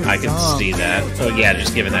 I can see that. Oh yeah,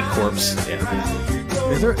 just giving that corpse.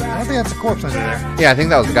 Yeah. Is there? I don't think that's a corpse under there. Yeah, I think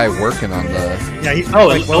that was the guy working on the. Yeah. It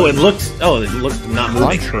looked not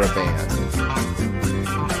moving. Contraband.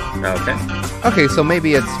 Okay. Okay, so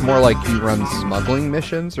maybe it's more like you run smuggling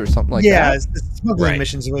missions or something like that. Yeah, it's smuggling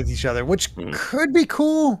missions with each other, which could be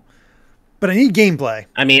cool. But I need gameplay.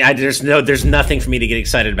 I mean, there's nothing for me to get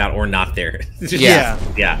excited about or not there. Yeah.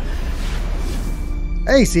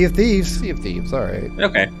 Hey, Sea of Thieves. Sea of Thieves, all right.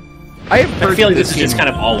 Okay. I feel like this is just kind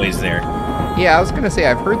of always there. Yeah, I was gonna say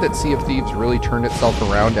I've heard that Sea of Thieves really turned itself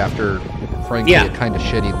around after, frankly, a kind of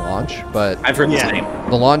shitty launch. But I've heard the same.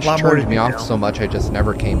 The launch turned me off so much I just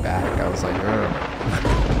never came back. I was like, ugh.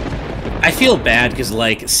 I feel bad because,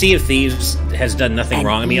 like, Sea of Thieves has done nothing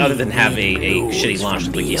wrong. I mean, other than have a shitty launch,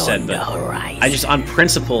 like you said. But I just, on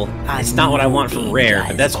principle, it's not what I want from Rare.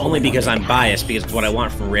 But that's only because I'm biased, because what I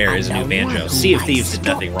want from Rare is a new Banjo. Sea of Thieves did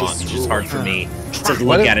nothing wrong. It's just hard for me to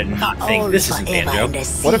look at it and not think, this isn't Banjo.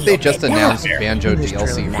 What if they just announced Banjo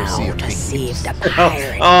DLC for Sea of Thieves?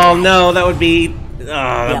 Oh, no, that would be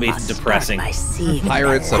depressing.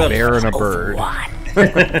 Pirates, a bear, and a bird.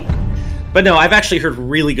 But no, I've actually heard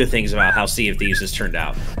really good things about how Sea of Thieves has turned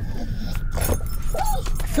out.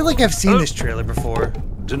 I feel like I've seen this trailer before.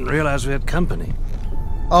 Didn't realize we had company.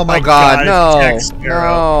 Oh my God, no.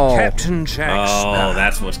 Captain Jack Sparrow. Oh,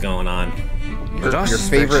 that's what's going on. Your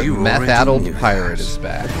favorite meth-addled pirate is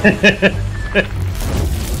back.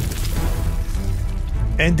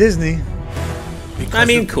 And Disney. I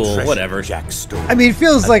mean, cool, whatever. I mean, it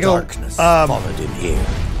feels like a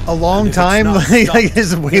long time. Like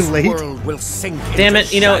it's way late. Damn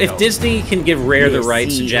it! You know, if Disney can give Rare the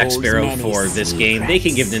rights to Jack Sparrow for this game, they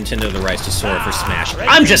can give Nintendo the rights to Sora for Smash.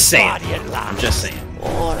 I'm just saying. I'm just saying.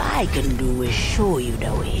 All I can do is show you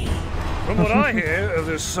the way. From what I hear of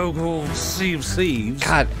this so-called Sea of Thieves...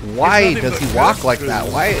 God, why does he walk like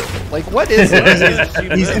that? Why? Like, what is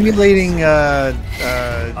it? He's emulating, a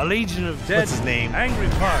legion of dead, what's his name? Angry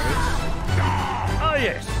pirates. Ah,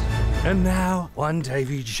 yes. And now, one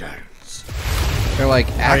Davy Jones. They're like,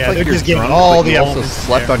 act like you're just getting drunk, all but the you also elements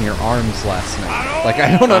slept on your arms last night. Like,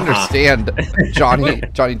 I don't understand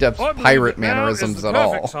Johnny Depp's pirate mannerisms at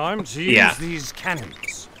all. Time to use these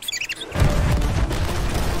cannons.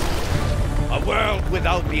 A world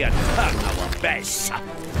without the attack of a base. I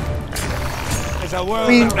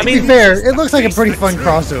mean, to be fair, it looks like a pretty fun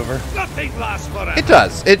crossover. Nothing lasts forever. It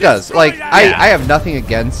does. It does. Like, I have nothing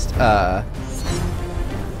against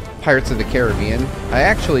Pirates of the Caribbean. I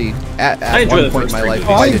actually, at one point in my life,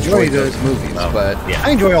 quite enjoyed those movies. But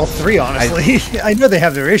I enjoy all three, honestly. I know they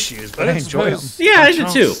have their issues, but I enjoy them. Yeah, I do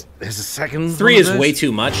too. There's a second. 3 is way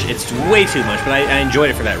too much. It's way too much, but I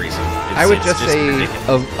enjoyed it for that reason. I would just say,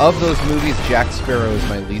 of those movies, Jack Sparrow is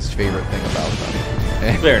my least favorite thing about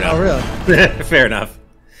them. Fair enough. Oh, really? Fair enough.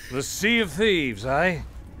 The Sea of Thieves, eh?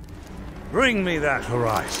 Bring me that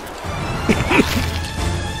horizon.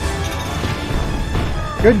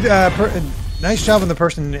 Good, nice job on the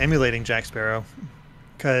person emulating Jack Sparrow.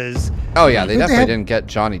 Because oh yeah, they definitely didn't get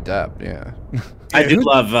Johnny Depp. Yeah, I do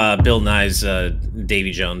love Bill Nye's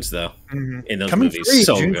Davy Jones though in those coming movies. Free,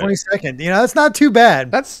 So June good. 22nd. You know, that's not too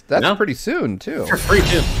bad. That's pretty soon too. For free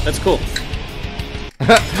too. That's cool.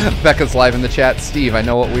 Becca's live in the chat. Steve, I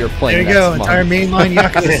know what we are playing. There you go. Next Entire month. mainline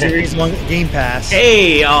Yakuza series on Game Pass.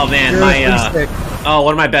 Hey, oh man, my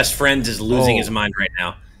one of my best friends is losing his mind right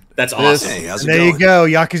now. That's awesome. Hey, there you go.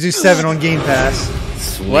 Yakuza 7 on Game Pass.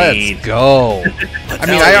 Sweet. Let's go. I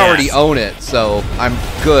mean, I already own it, so I'm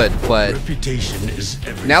good, but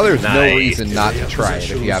now there's no reason not to try it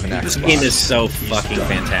if you have an Xbox. This game is so fucking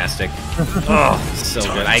fantastic. Oh, so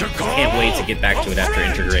good. I can't wait to get back to it after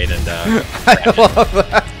Integrate and I love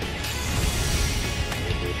that.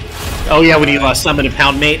 Oh yeah, when you summon a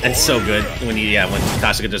pound mate, that's so good. When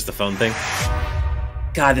Kasuga does the phone thing.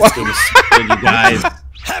 God, this game is so good, you guys.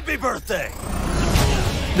 Happy birthday!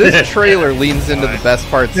 This trailer leans into the best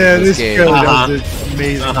parts of this game. Does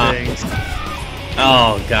amazing things.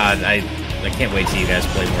 Oh god, I can't wait till you guys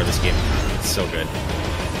play more of this game. It's so good.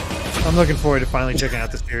 I'm looking forward to finally checking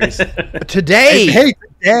out the series. Today! Hey,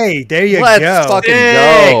 today! There you go. Let's fucking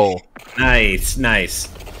go. Nice, nice.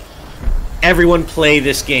 Everyone play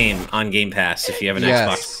this game on Game Pass if you have an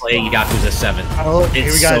Xbox. Play Yakuza 7.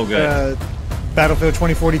 It's so good. Battlefield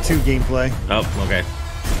 2042 gameplay. Oh, okay.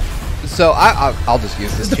 So I'll just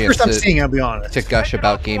use this chance first I'm seeing, I'll be honest. to gush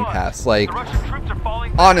about Game Pass. Like,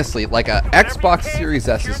 honestly, like a Xbox Series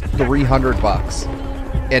S is $300,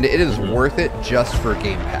 and it is worth it just for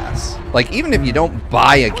Game Pass. Like, even if you don't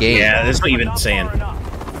buy a game. Yeah, that's what you've been saying.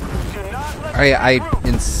 I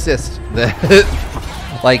insist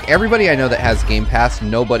that, like, everybody I know that has Game Pass,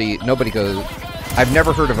 nobody goes. I've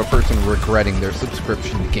never heard of a person regretting their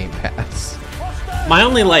subscription to Game Pass.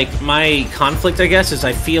 My conflict, I guess, is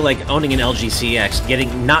I feel like owning an LG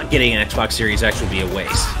CX, not getting an Xbox Series X would be a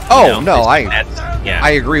waste. Oh no,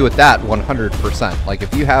 I agree with that 100%. Like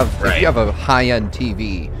if you have a high-end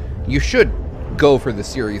TV, you should go for the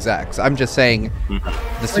Series X. I'm just saying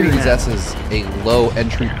the Series S is a low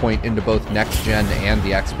entry point into both next gen and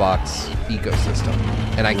the Xbox ecosystem,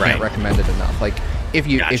 and I can't recommend it enough. Like if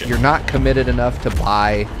you're not committed enough to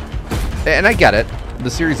buy, and I get it,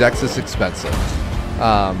 the Series X is expensive.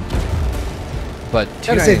 But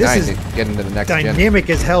 $299 to get into the next gen. Dynamic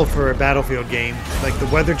as hell for a Battlefield game. Like the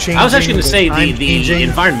weather changing. I was actually going to say the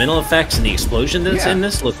environmental effects and the explosion that's in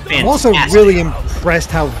this look fantastic. I'm also really impressed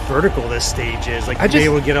how vertical this stage is. Like to be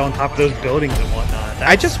able to get on top of those buildings and whatnot.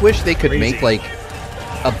 I just wish they could make like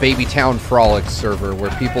a Baby Town Frolic server where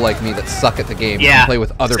people like me that suck at the game can play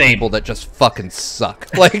with other people that just fucking suck.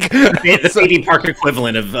 Like the Baby Park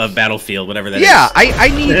equivalent of Battlefield, whatever that is. Yeah, I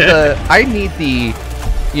need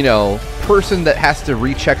the person that has to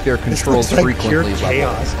recheck their controls frequently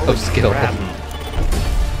level of skill.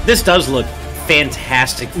 This does look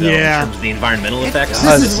fantastic though in terms of the environmental effects.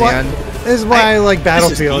 This is why I like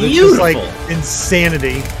Battlefield. It's just like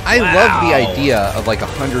insanity. I love the idea of like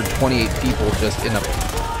 128 people just in a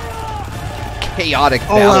chaotic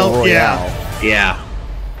battle royale. Yeah.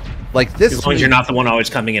 Like this, as long as you're not the one always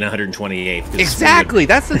coming in 128. Exactly,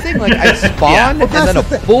 that's the thing. Like I spawn and then a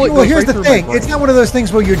bullet. Well, here's the thing: it's not one of those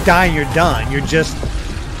things where you die and you're done. You're just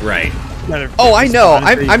Oh, I know.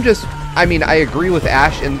 I'm just. I mean, I agree with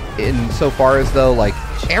Ash in so far as though like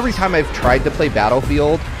every time I've tried to play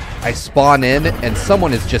Battlefield, I spawn in and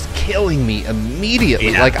someone is just killing me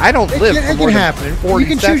immediately. Like I don't live for more than 40 seconds. You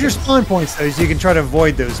can choose your spawn points though, so you can try to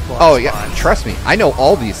avoid those spawns. Oh yeah, trust me, I know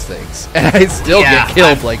all these things, and I still get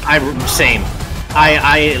killed. Same.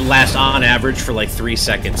 I last on average for like 3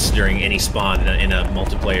 seconds during any spawn in a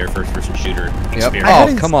multiplayer first-person shooter experience.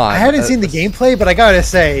 Oh come on! I hadn't seen the gameplay, but I gotta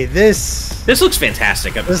say this looks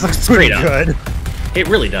fantastic. This looks pretty good. It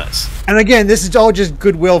really does. And again, this is all just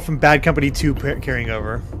goodwill from Bad Company 2 carrying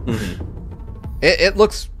over. It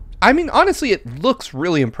looks. I mean, honestly, it looks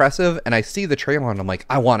really impressive, and I see the trailer and I'm like,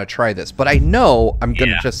 I want to try this, but I know I'm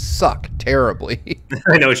gonna just suck terribly.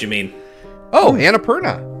 I know what you mean. Oh,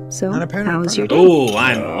 Annapurna. So, how's your day? Oh,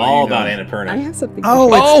 I'm all about Annapurna. I have something.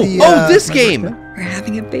 This game. We're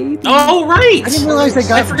having a baby. Oh, right. I didn't realize they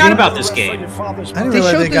got. I forgot about this game. I didn't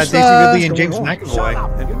realize they got Daisy Ridley and James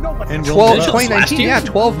McAvoy. And 2019, yeah,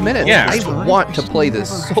 12 minutes. Yeah. I want to play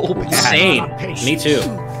this so bad. Same. Me too.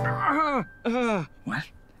 What?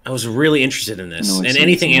 I was really interested in this, and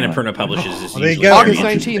anything Annapurna publishes is usually August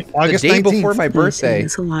 19th, the day before my birthday.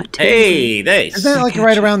 Hey, thanks. Isn't that like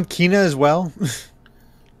right around Kina as well?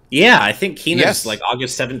 Yeah, I think Kina's like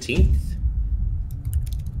August 17th.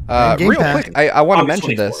 Real quick, I want to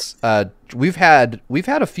mention this. We've had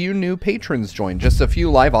a few new patrons join, just a few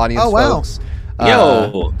live audience folks.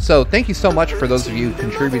 Yo! So thank you so much for those of you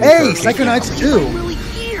contributing. Hey, Psychonauts 2.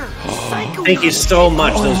 Thank you so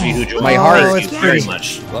much, those of you who joined. My heart. Thank you very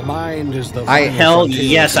much. The mind is the hell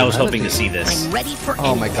yes, I was hoping to see this.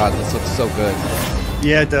 Oh my god, this looks so good.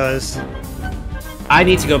 Yeah, it does. I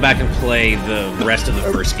need to go back and play the rest of the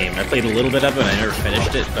first game. I played a little bit of it, I never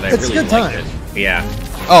finished it, but I It's a really good liked time. it.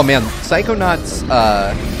 Yeah. Oh man, Psychonauts.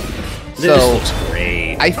 This So looks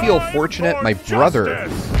great. I feel fortunate. My brother,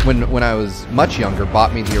 when I was much younger,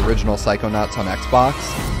 bought me the original Psychonauts on Xbox,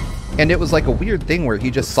 and it was like a weird thing where he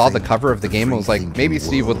just saw the cover of the game and was like, maybe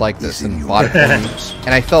Steve would like this, and bought it for me.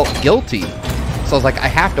 And I felt guilty, so I was like, I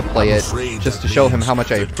have to play it just to show him how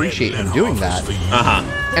much I appreciate him doing that.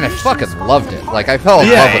 And I fucking loved it. Like I fell in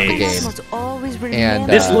love with the game. And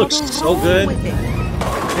this looks so good.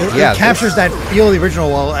 It captures that feel of the original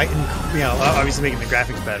while, obviously making the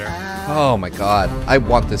graphics better. Oh my god, I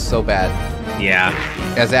want this so bad. Yeah.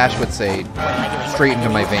 As Ash would say, straight into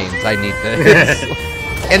my veins. I need this.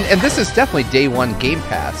 and this is definitely day one Game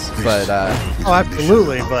Pass, but oh,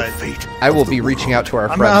 absolutely. But I will be reaching out to our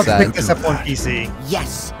I'm friends. gonna have to pick this up on PC.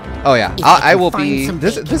 Yes. Oh yeah, I will be.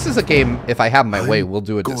 This is a game. If I have my way, we'll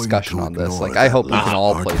do a discussion on this. Like I hope we can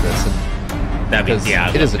all play this. That'd be, yeah,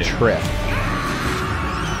 it is a trip.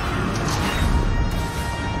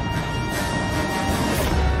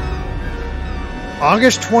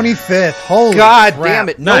 August 25th. Holy God crap. damn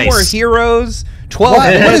it! No more Heroes. 12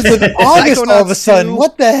 What is with August all of a sudden? 2.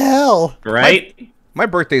 What the hell? Right? My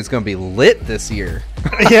birthday is going to be lit this year.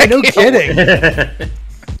 Yeah, no kidding.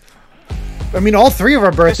 I mean, all three of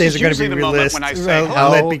our birthdays are going to be lit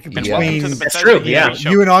between That's true, yeah.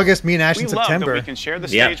 You in August, me and Ash in We love September. that we can share the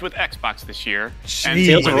stage with Xbox this year. And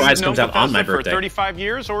Tales of whether Arise you've comes known out on my Bethesda birthday. For 35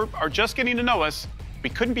 years or are just getting to know us, we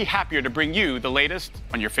couldn't be happier to bring you the latest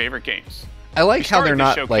on your favorite games. I like We how they're started this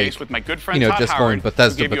not showcase like, with my good friend just Todd going Howard,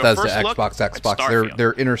 Bethesda, who gave you a Bethesda, first look Xbox, at Xbox.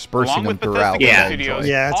 They're interspersing Along them with throughout. Bethesda Studios,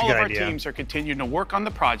 Yeah, that's a all good of our idea. teams are continuing to work on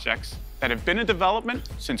the projects that have been in development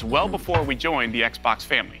since well before we joined the Xbox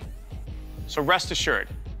family. So rest assured,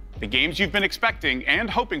 the games you've been expecting and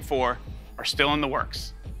hoping for are still in the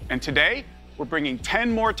works. And today, we're bringing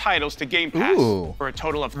 10 more titles to Game Pass for a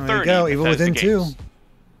total of 30 There you go, even Bethesda within games. 2.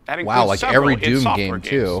 That includes Wow, like several every id Doom Software game, games,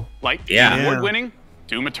 too. like Yeah. the award-winning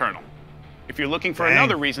Doom Eternal. If you're looking for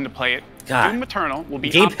another reason to play it, God. Doom Eternal will be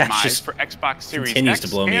Game Pass optimized just for Xbox Series continues X to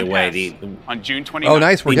blow me and away. S on June 29th. Oh,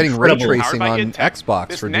 nice. We're getting ray Incredible. tracing Powered by on Intech, Xbox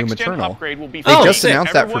this for Doom next-gen Eternal. upgrade will be They free just to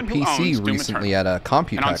announced that for everyone who owns PC Doom recently Eternal. at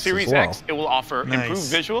Computex And on Series as well. X, it will offer Nice. improved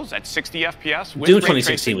visuals at 60 FPS with Doom ray 2016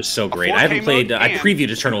 tracing, was so a great. 4K I haven't played. mode, I and previewed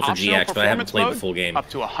Eternal for optional GX, but I haven't performance played the mode full game. Up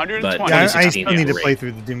to But 120 Yeah, I 2016 still need to great. play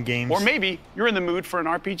through the Doom games. Or maybe you're in the mood for an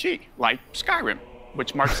RPG, like Skyrim,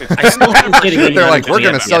 which marks its I still haven't played it. They're like, we're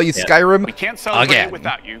Yeah, going to sell you yeah. Skyrim We can't celebrate again. it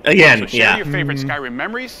without you. Again, So share yeah. your favorite Skyrim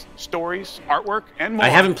memories, stories, artwork, and more. I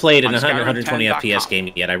haven't played an on 120 FPS Skyrim10.com.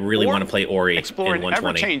 game yet. I really Or want to play Ori in explore an 120.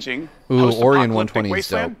 ever-changing Ooh, Ori in post-apocalyptic 120 is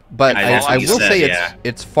wasteland. dope. But That's I what you will said, say yeah.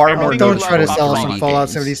 it's far more Don't noticeable try to than sell us 3D on Fallout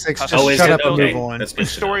games. 76. Just Oh, is shut it? up and Okay. move on. That's good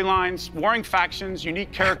to know. Storylines, warring factions,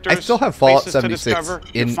 unique characters. I still have Fallout places to 76 discover.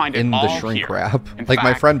 You'll in find it the all shrink here. wrap. In Like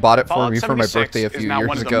my fact, friend bought it for Fallout me for my 76 birthday a is few now years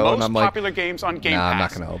one of the ago, and most I'm like, popular games on Game nah, I'm not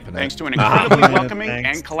Pass, going to open it. thanks to an incredibly Yeah, welcoming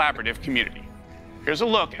thanks. and collaborative community. Here's a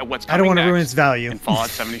look at what's I don't coming want to next ruin its value. in Fallout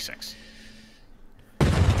 76.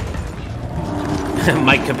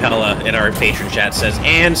 Mike Capella in our patron chat says,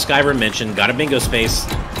 and Skyrim mentioned, got a bingo space.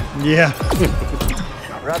 Yeah.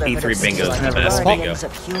 P3 bingo is the best bingo.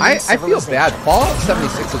 I feel bad. Fallout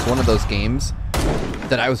 76 is one of those games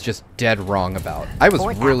that I was just dead wrong about. I was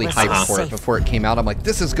really hyped for it before it came out. I'm like,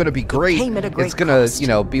 this is going to be great. It's going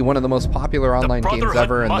to, be one of the most popular online games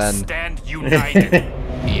ever. And then,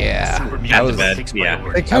 yeah, that was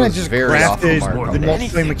yeah. They kind of just very off the grafted mark the on that.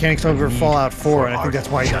 multiplayer mechanics over Fallout 4, and I think that's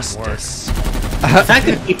why it didn't work. The fact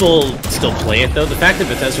that people still play it, though, the fact that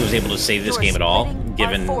Bethesda was able to save this game at all,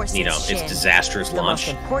 given its disastrous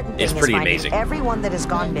launch, is pretty amazing. Everyone that has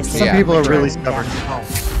gone missing. Some people are really stubborn.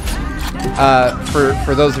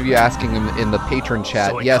 For those of you asking in the patron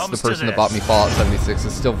chat, yes, the person that bought me Fallout 76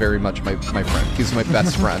 is still very much my friend. He's my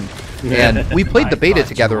best friend. And we played the beta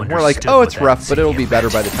together, and we're like, oh, it's rough, but it'll be better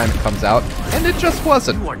by the time it comes out. And it just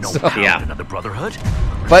wasn't. So, Yeah.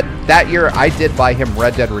 but that year, I did buy him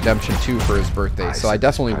Red Dead Redemption 2 for his birthday, so I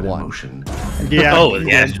definitely won. Yeah. Oh,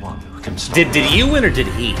 yeah. Did you win or did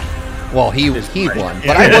he? Well, he won,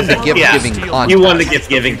 but I won the gift-giving contest. You won the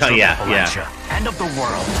gift-giving contest, yeah. End of the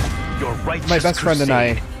world. Your My best friend and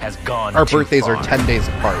I, our birthdays are 10 days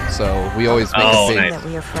apart, so we always make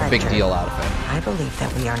a big deal out of it. I believe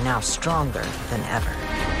that we are now stronger than ever.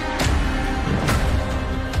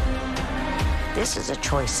 This is a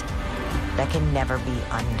choice that can never be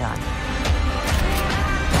undone.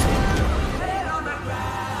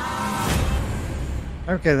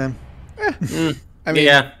 Okay, then. I mean,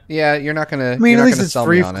 yeah, you're not gonna. I mean, you're at not least gonna it's sell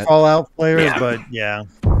free me for on it. Fallout players, but yeah.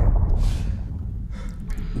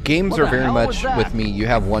 games are very much with me. You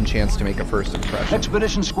have one chance to make a first impression.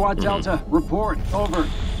 Expedition Squad Delta, report. Over.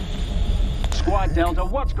 Squad Delta,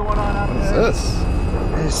 what's going on out there? What is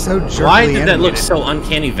this? It's so jerkily Why did that animated. look so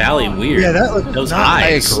Uncanny Valley weird? Yeah, that looked those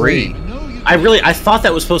nice. eyes. I agree. I thought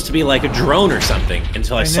that was supposed to be like a drone or something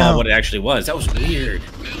until I saw what it actually was. That was weird.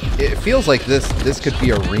 It feels like this could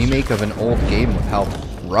be a remake of an old game with how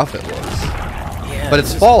rough it looks. Yeah, but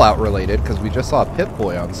it's Fallout related because we just saw a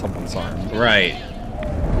Pip-Boy on someone's arm. Right.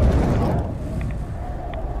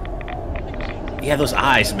 Yeah, those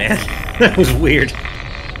eyes, man. That was weird.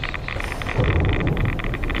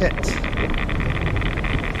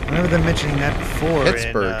 I remember them mentioning that before.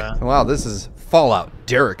 Pittsburgh. Wow, this is Fallout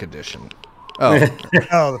Derek edition. Oh.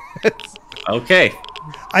 Oh. Okay.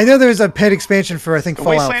 I know there's a pet expansion for, I think, The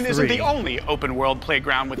Fallout Wasteland 3. isn't the only open-world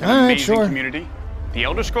playground with an All right, amazing sure. community. The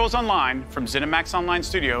Elder Scrolls Online from ZeniMax Online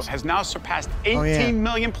Studios has now surpassed 18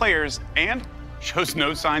 million players and shows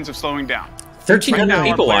no signs of slowing down. 1,300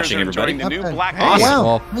 people watching, everybody. The new Black Awesome.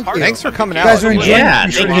 Wow. Well, thanks for coming You out. guys are enjoying Yeah,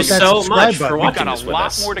 you should thank you hit that so subscribe much for button. watching We've got this a with lot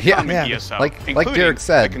us. more to Yeah, come in ESO, like Derek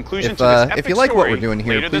said, including if you like what we're doing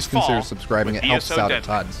here, please consider subscribing. It helps us out a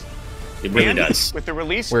ton. It really does. With the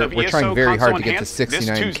release We're of ESO trying very hard to Console get to Enhanced this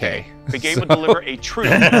 69K. Tuesday, the game will deliver a true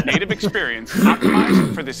native experience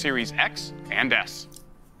optimized for the Series X and S.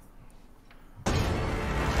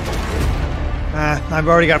 I've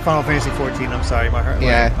already got Final Fantasy 14. I'm sorry, my heart.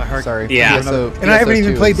 Yeah, my heart. sorry. Yeah. And I haven't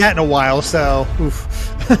even played that in a while, so oof.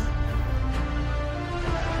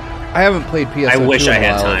 I haven't played PSO2 I wish in a I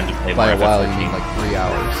had while. time to play By a more while, you FF14. mean like 3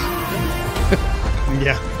 hours.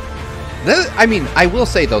 Yeah. I mean, I will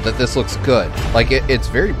say though that this looks good. Like it's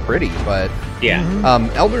very pretty, but yeah.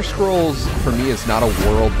 Elder Scrolls for me is not a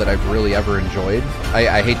world that I've really ever enjoyed.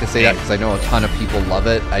 I hate to say that because I know a ton of people love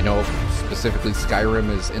it. I know specifically Skyrim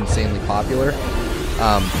is insanely popular.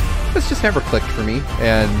 It's just never clicked for me,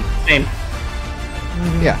 and Same.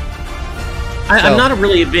 yeah. I'm not a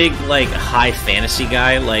really big like high fantasy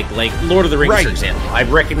guy, like Lord of the Rings, Right. for example. I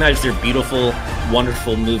recognize they're beautiful,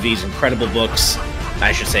 wonderful movies, incredible books.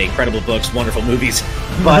 I should say incredible books, wonderful movies.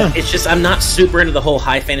 But it's just I'm not super into the whole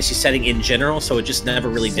high fantasy setting in general, so it just never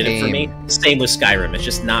really did it for me. Same with Skyrim. It's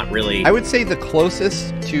just not really. I would say the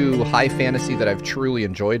closest to high fantasy that I've truly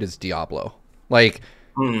enjoyed is Diablo. Like,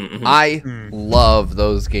 I love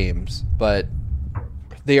those games, but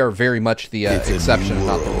they are very much the exception and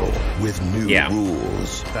not the rule. With new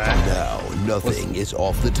rules. Now nothing is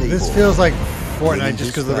off the table. This feels like Fortnite just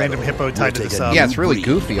because of the random hippo tied to the sub. Yeah, it's really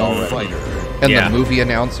goofy already. And the movie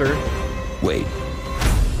announcer. Wait.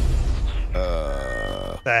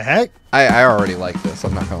 The heck? I already like this,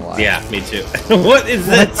 I'm not gonna lie. Yeah, me too. What is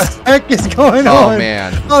this? What the heck is going on? Oh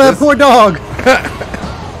man. Oh, that poor dog.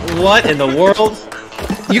 What in the world?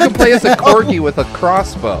 You can play as a corgi with a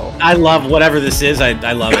crossbow. I love whatever this is. I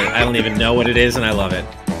love it. I don't even know what it is, and I love it.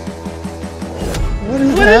 What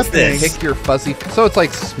is What is happening? this? Pick your fuzzy. So it's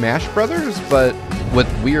like Smash Brothers, but with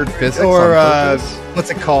weird physics Or on purpose. what's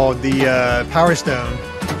it called? The Power Stone.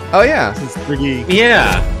 Oh yeah. It's 3D.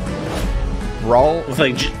 Yeah. Raw. With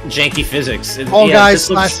like janky physics. All yeah, Guys this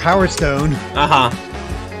looks- / Power Stone.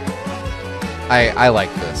 I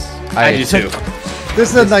like this. I do too.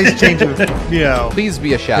 This is a nice change of, Please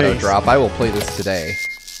be a shadow pace. drop. I will play this today.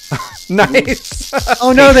 Nice.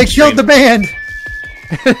 Oh no, they killed the band.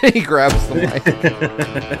 He grabs the mic.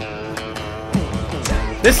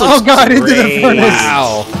 This looks God, into the great. furnace.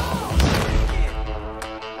 Wow.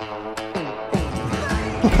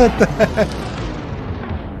 What the heck?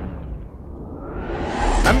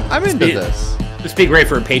 I'm into this. This would be great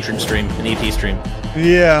for a patron stream, an EP stream.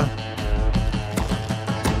 Yeah.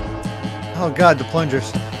 Oh god, the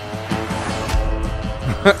plungers.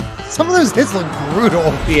 Some of those hits look brutal.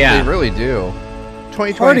 Yeah. They really do.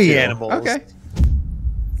 2022. Party animals. Okay.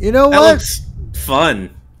 You know That what? looks fun.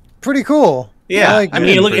 Pretty cool. Yeah. like I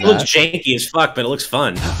mean, for it looks that. janky as fuck, but it looks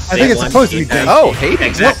fun. I think it's supposed to be janky. Oh, Hades.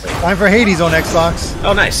 Exactly. Time for Hades on Xbox.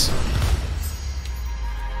 Oh, nice.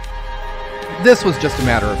 This was just a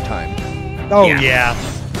matter of time. Oh Yeah. yeah.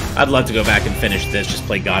 I'd love to go back and finish this, just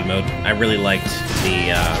play God mode. I really liked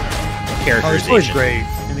the Oh, the characterization. story's great.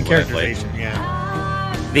 And the What I played. characterization, yeah.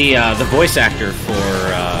 The voice actor for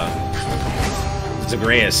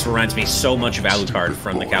Zagreus reminds me so much of Alucard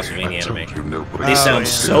from the Castlevania anime. They sound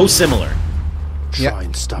so similar. Yeah.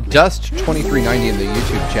 Dust2390 in the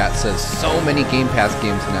YouTube chat says so many Game Pass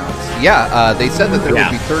games announced. Yeah, they said that there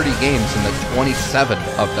would be 30 games and that 27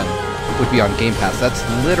 of them would be on Game Pass. That's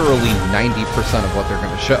literally 90% of what they're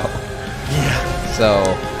going to show. Yeah. So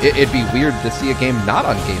it'd be weird to see a game not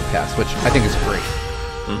on Game Pass, which I think is great.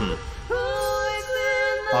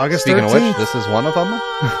 August 13th. Speaking of which, this is one of them.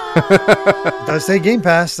 It does say Game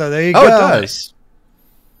Pass, so there you go. Oh, it does.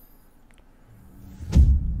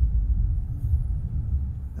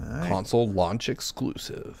 Right. Console launch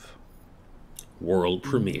exclusive. World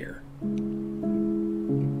premiere.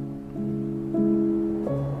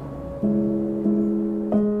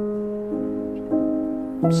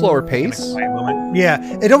 Slower pace. Yeah,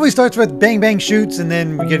 it always starts with bang bang shoots, and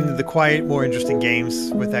then we get into the quiet, more interesting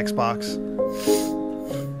games with Xbox.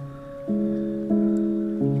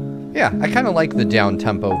 Yeah, I kind of like the down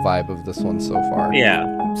tempo vibe of this one so far. Yeah,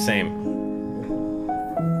 same.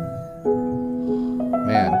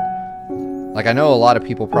 Man, like I know a lot of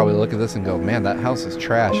people probably look at this and go, "Man, that house is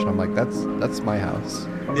trash," and I'm like, "That's my house."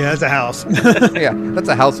 Yeah, that's a house. Yeah, that's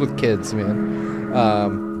a house with kids,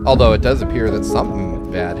 man. Although it does appear that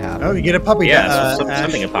something bad happened. Oh, you get a puppy. Yeah,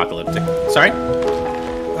 something apocalyptic. Sorry?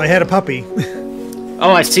 I had a puppy.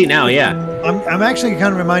 Oh, I see now, yeah. I'm actually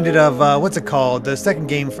kind of reminded of, what's it called? The second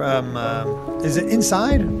game from, is it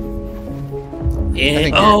Inside?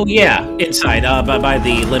 Oh, yeah, Inside, by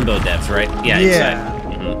the Limbo devs, right? Yeah, Inside.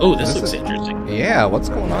 Mm-hmm. Oh, this looks interesting. Yeah, what's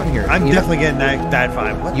going on here? I'm definitely getting that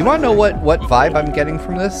vibe. You want to know what vibe I'm getting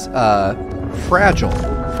from this? Fragile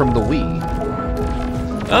from the Wii.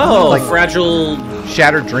 Oh, like Fragile...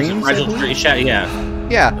 Shattered Dreams? Fragile Dreams, yeah.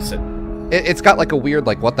 Yeah. It's got like a weird,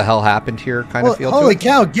 like, what the hell happened here kind of feel to it. Holy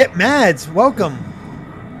cow, Get Mads, welcome.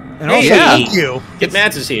 And also, yeah. thank you. Get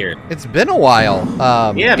Mads is here. It's been a while.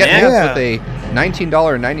 Yeah, Get man. Mads with a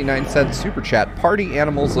 $19.99 super chat. Party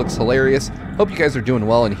Animals looks hilarious. Hope you guys are doing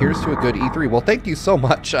well, and here's to a good E3. Well, thank you so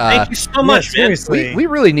much. Thank you so much, man. Seriously. We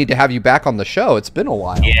really need to have you back on the show. It's been a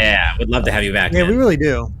while. Yeah, would love to have you back, Yeah, man. we really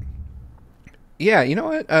do. Yeah, you know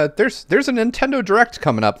what? There's a Nintendo Direct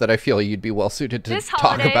coming up that I feel you'd be well suited to This talk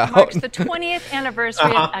holiday about. marks the 20th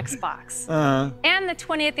anniversary of Xbox and the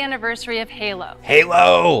 20th anniversary of Halo.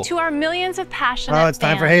 Halo! To our millions of passionate it's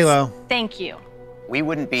time for fans, Halo. Thank you. We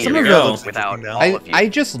wouldn't be Some here of it looks without all of you. I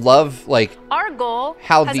just love like Our goal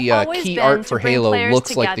how has the always key been art to for bring Halo players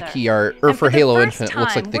looks like the together. key art, or And for the Halo first Infinite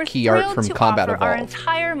looks like time, the we're key art thrilled from to Combat offer our Evolved.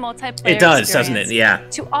 entire multiplayer It does, doesn't it?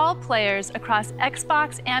 experience Yeah. To all players across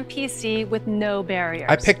Xbox and PC with no barriers.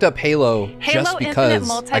 I picked up Halo just because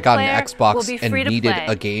Infinite I got an Multiplayer will Xbox be and free to needed play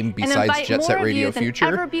a game and besides invite Jet Set more of Radio you than Future.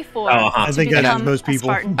 ever before I think to that has become most a people.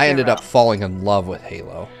 Spartan I ended hero. up falling in love with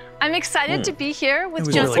Halo. I'm excited to be here with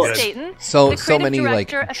was Joseph really good. Staten, So the so creative many like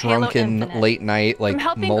director of Halo drunken Infinite. late night like From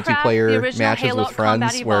helping craft the multiplayer original matches Halo with friends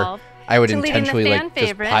Combat where Evolved I would to leading the intentionally fan like just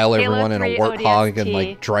favorite pile Halo everyone in a 3 warthog and ODST.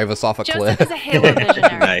 like drive us off a Joseph cliff. is a Halo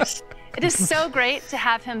visionary. Nice. It is so great to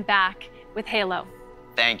have him back with Halo.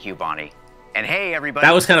 Thank you, Bonnie. And hey, everybody.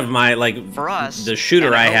 That was kind of my, like, For us, the shooter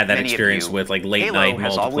and I I hope had that many of experience you, with, like, late Halo night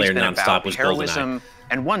has always multiplayer been nonstop about was heroism GoldenEye.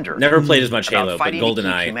 and wonder. Never played as much about Halo, but fighting to keep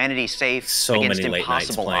GoldenEye, humanity safe so against many late nights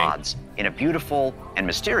impossible playing. odds in a beautiful and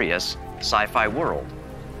mysterious sci-fi world.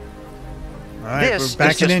 All right, This we're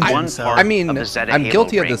back is just in one engine, so. part I mean, of the Zeta I'm Halo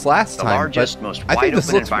guilty of ring, this last the time, largest, but most I think this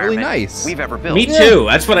wide-open looks really environment nice. we've ever built. Me too.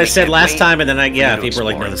 That's what I We said can't last wait time, and then for you to people were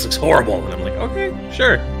like, explore no, it. this looks horrible. And I'm like, okay,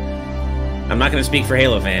 sure. I'm not going to speak for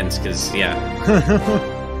Halo fans, because, yeah.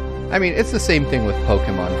 I mean, it's the same thing with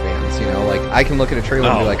Pokemon fans, you know? Like, I can look at a trailer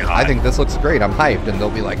and be Oh, like, God. I think this looks great, I'm hyped, and they'll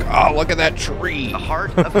be like, oh, look at that tree. The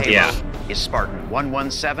heart of Halo Yeah. is Spartan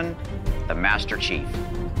 117, the Master Chief.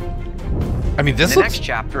 I mean, this In the looks... next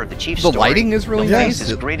chapter of the Chief's The story, lighting is really he'll face nice. his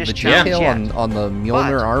The greatest detail challenge yet. on the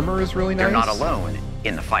Mjolnir But armor is really nice. They're not alone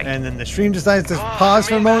in the fight. And then the stream decides to pause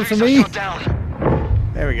for a moment for me.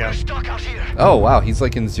 There we go. Oh, wow, he's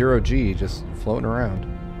like in 0G, just floating around.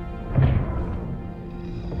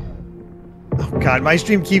 Oh God, my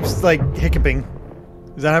stream keeps like hiccuping.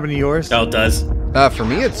 Does that happen to yours? Oh, it does. For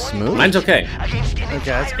me, it's smooth. Mine's okay. Okay,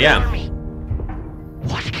 that's cool. Yeah.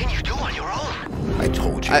 I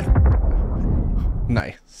told you.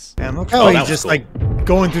 Nice. And look how Oh, that he's was just cool. like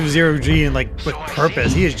going through 0G and like with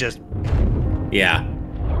purpose. He is just, Yeah.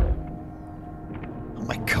 oh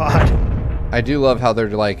my God. I do love how they're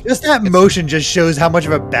like... Just that motion just shows how much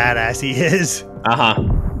of a badass he is. Uh-huh.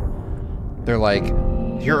 They're like,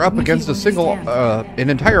 you're up against a single, an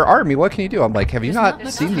entire army. What can you do? I'm like, have you not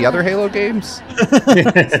seen the other Halo games?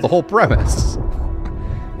 It's the whole premise.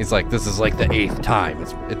 He's like, this is like the 8th time.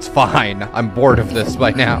 It's fine. I'm bored of this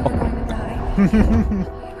by now.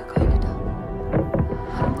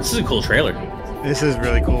 This is a cool trailer. This is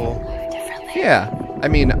really cool. Yeah. I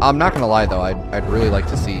mean, I'm not gonna lie though. I'd really like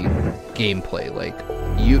to see gameplay. Like,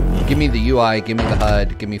 you give me the UI, give me the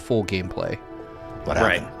HUD, give me full gameplay. What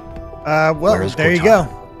Right. happened? Well, there you go.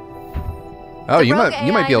 Oh, you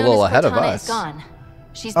might be a little ahead of us.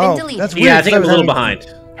 She's been deleted. That's weird. Yeah, I think I'm a little having-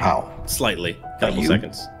 behind. How? Slightly. Couple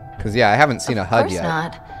seconds. Because, yeah, I haven't seen a HUD yet.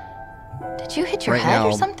 Not. Did you hit your Right head now,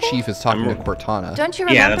 or something? Chief is talking to Cortana. Don't you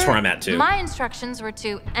remember? Yeah, that's where I'm at, too. My instructions were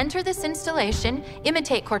to enter this installation,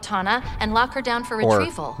 imitate Cortana, and lock her down for Or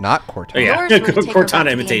retrieval. not Cortana. Oh, yeah. Yours were to take her back Cortana to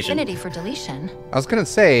the imitation. Infinity for deletion. I was going to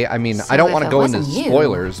say, I mean, So I don't if want to it go into wasn't you-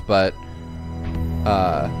 spoilers, but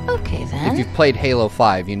Okay, then. if you've played Halo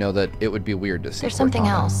 5, you know that it would be weird to see There's something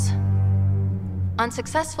Cortana. else. On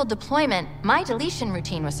successful deployment, my deletion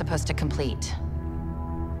routine was supposed to complete.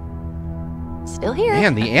 Still here.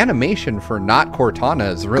 Man, the animation for not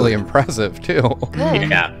Cortana is really impressive, too. Good.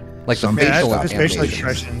 Yeah. Like the facial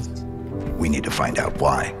animations. We need to find out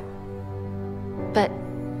why. But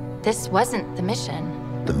this wasn't the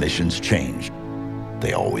mission. The missions changed.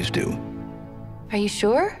 They always do. Are you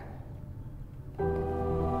sure?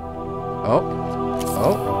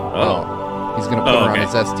 Oh. He's going to put her on his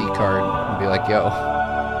SD card and be like, yo.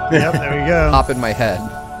 Yep, there we go. Pop in my head.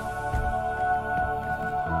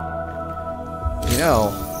 You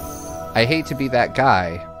know, I hate to be that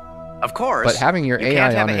guy. Of course. But having your you AI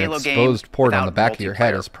can't have on a an Halo game exposed port on the back of your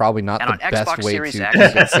head multiplayer. is probably not And the on best Xbox way Series to X, keep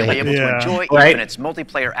it you'll be safe. able to enjoy Right. Infinite's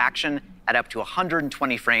multiplayer action at up to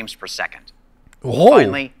 120 frames per second. Whoa.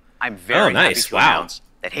 Finally, I'm very happy nice. to Wow. announce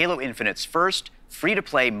that Halo Infinite's first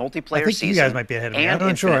free-to-play multiplayer I think season you guys might be ahead of me. and I'm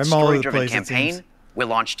not sure. Infinite's I'm all over the story-driven place, it campaign seems. will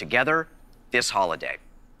launch together this holiday.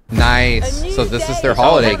 Nice. So this is their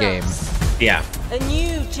holiday game. Yeah. A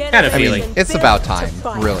new Kind of I feeling. mean, it's about time,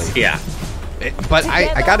 really. Yeah. But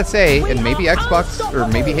I gotta say, and maybe Xbox or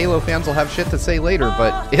maybe Halo fans will have shit to say later,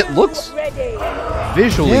 but it looks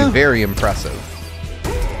visually very impressive.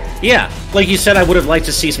 Yeah, like you said, I would have liked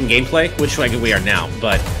to see some gameplay, which we are now.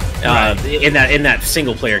 But in that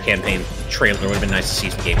single player campaign trailer, it would have been nice to see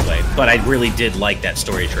some gameplay. But I really did like that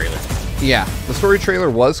story trailer. Yeah, the story trailer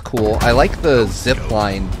was cool. I like the zip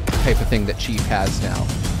line type of thing that Chief has now.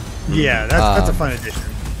 Yeah, that's a fun addition.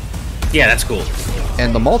 Yeah, that's cool.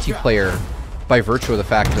 And the multiplayer, by virtue of the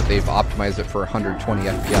fact that they've optimized it for 120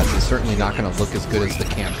 FPS, is certainly not going to look as good as the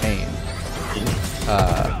campaign.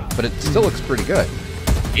 But it still looks pretty good.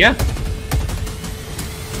 Yeah.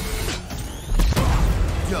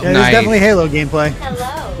 Yeah, there's definitely Halo gameplay.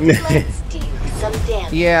 Hello. Let's do some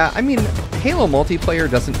damage. Yeah, I mean, Halo multiplayer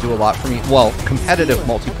doesn't do a lot for me. Well, competitive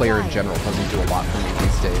multiplayer in general doesn't do a lot for me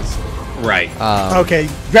these days. Right. Okay,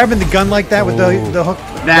 grabbing the gun like that with the hook.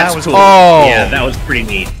 That's that was cool. Oh. Yeah, that was pretty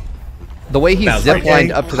neat. The way he That was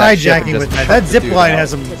ziplined up to that ship hijacking and with just that. chucked That the dude zip line out. has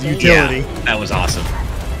some utility. Yeah, that was awesome.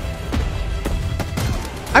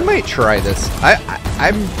 I might try this.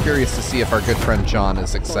 I'm curious to see if our good friend John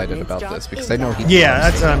is excited about this, because I know he. Yeah,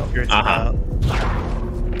 loves that's what Halo. I'm curious about.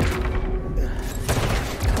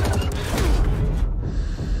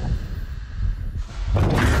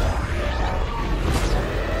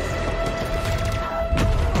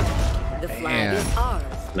 Man.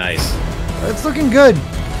 Nice. It's looking good.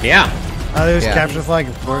 Yeah. There's Yeah. capture the flag,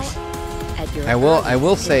 of course. I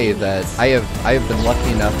will say that I have been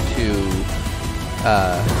lucky enough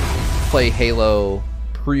to play Halo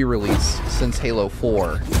pre-release since Halo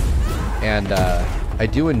 4, and I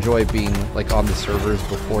do enjoy being like on the servers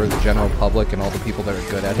before the general public and all the people that are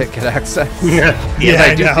good at it get access. Yeah,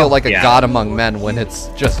 I do feel like a Yeah. god among men when it's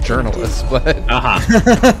just journalists, but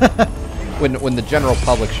when the general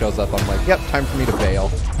public shows up, I'm like, yep, time for me to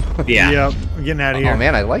bail. Yeah. Yep, I'm getting out of here. Oh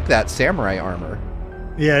man, I like that samurai armor.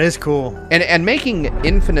 Yeah, it is cool. And making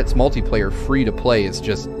Infinite's multiplayer free to play is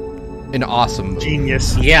just an awesome move.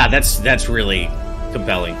 Genius. Yeah, that's really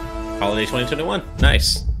compelling. Holiday 2021.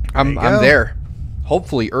 Nice. I'm there.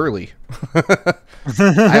 Hopefully early.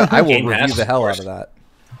 I will Game review Pass, the hell of out course. of that.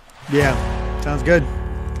 Yeah, sounds good.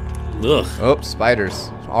 Ugh. Oh, spiders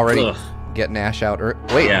already Ugh. getting Ash out.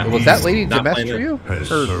 Wait, Yeah. was that Lady Not playing Demestria?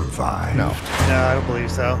 Has Or- survived. No, No, I don't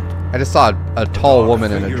believe so. I just saw a tall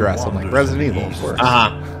woman in a dress. I'm like, Resident Evil, of course.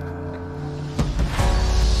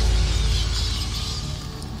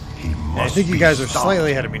 I think you guys are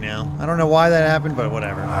slightly ahead of me now. I don't know why that happened, but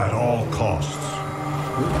whatever. At all costs.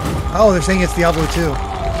 Oh, they're saying it's Diablo 2.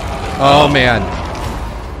 Oh man.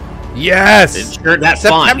 Yes. Sure, that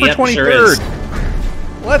font. September Yep, 23rd. sure is.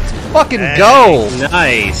 Let's fucking go.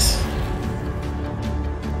 Nice.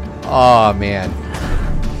 Oh man.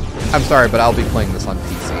 I'm sorry, but I'll be playing this on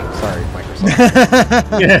PC. Sorry,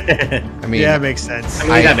 Microsoft. I mean, Yeah, it makes sense.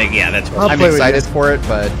 I mean, that's what I'm excited for it,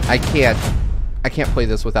 but I can't play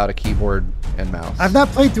this without a keyboard and mouse. I've not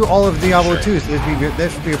played through all of Diablo 2, so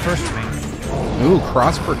this should be a first for me. Ooh,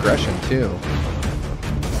 cross progression too.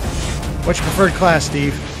 What's your preferred class,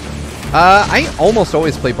 Steve? I almost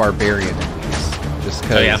always play Barbarian in these, just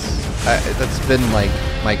because Oh, yeah. that's been like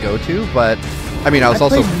my go-to. But I mean, I was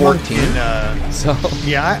also played Monk 14, in, so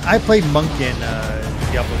yeah, I played Monk in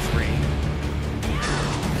Diablo 3.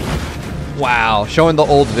 Wow, showing the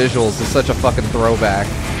old visuals is such a fucking throwback.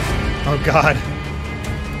 Oh god.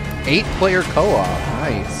 8-player co-op,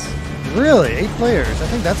 nice. Really? 8 players? I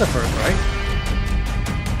think that's a first, right?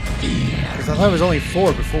 Because I thought it was only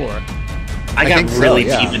 4 before. I got really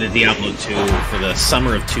so, yeah. deep into Diablo 2 for the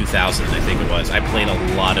summer of 2000, I think it was. I played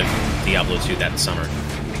a lot of Diablo 2 that summer.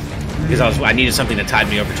 Because I needed something that tied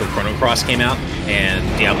me over till Chrono Cross came out, and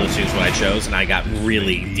Diablo 2 is what I chose, and I got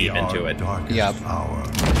really deep into it. Yep. Hour,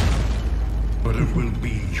 but it will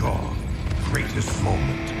be your greatest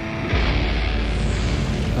moment.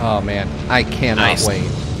 Oh man, I cannot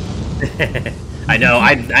wait. I know.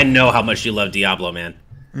 I know how much you love Diablo, man.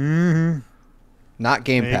 Mm-hmm. Not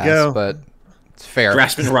Game Pass, but it's fair.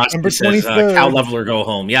 Graspin Rossi says, cow level or go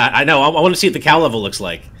home. Yeah, I know. I want to see what the cow level looks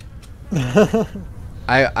like.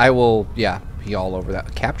 I will, yeah, be all over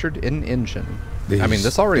that. Captured in engine. I mean,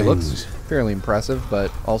 this already looks fairly impressive,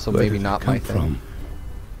 but also maybe not my thing.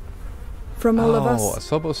 From all of us. Oh,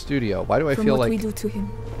 Asobo Studio. Why do I feel what like we do to him.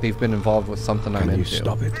 they've been involved with something I'm into?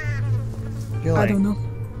 Stop it. I don't know.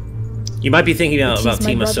 You might be thinking about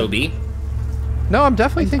Team Asobi. No, I'm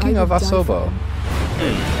definitely thinking of Asobo.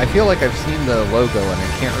 I feel like I've seen the logo and I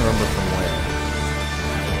can't remember from where.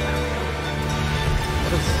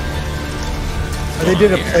 Oh, they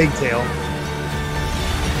did a Plague Tale,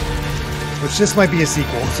 which this might be a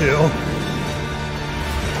sequel to.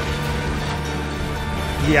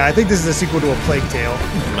 Yeah, I think this is a sequel to a Plague Tale.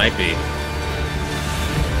 It might be.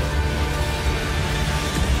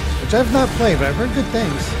 Which I've not played, but I've heard good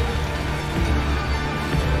things.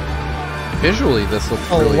 Visually, this looks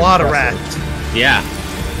a really lot impressive. of rats. Yeah.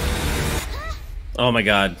 Oh my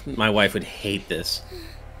god, my wife would hate this.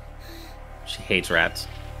 She hates rats.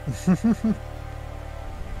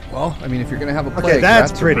 Well, I mean, if you're gonna have a plague,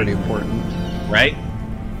 that's rats are pretty important, right?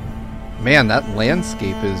 Man, that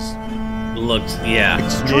landscape is looks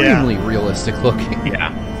extremely realistic looking.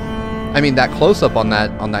 Yeah. I mean, that close up on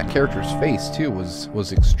that character's face too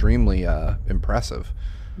was extremely impressive.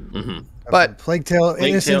 Mm-hmm. But Plague Tale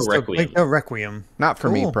Innocence, Requiem. Plague Tale Requiem. Not for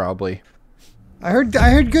me, probably. I heard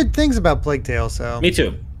good things about Plague Tale, so. Me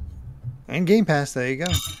too. And Game Pass, there you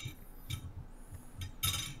go.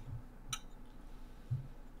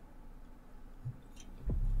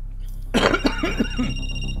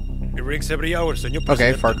 It rigs every hour, señor.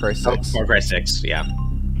 Okay, Far Cry 6. Far Cry 6, yeah.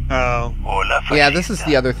 Oh. Yeah, this is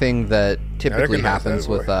the other thing that typically happens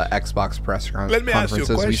with Xbox press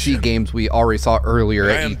conferences. We see games we already saw earlier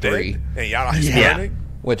at E3. Yeah.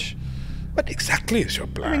 Which, what exactly is your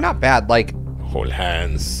plan? I mean, not bad. Like, hold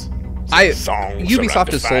hands.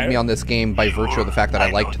 Ubisoft has sold me on this game by virtue of the fact that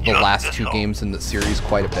I liked the last 2 games in the series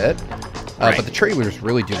quite a bit. But the trailers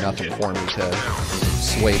really do nothing for me to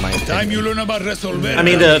sway my opinion. I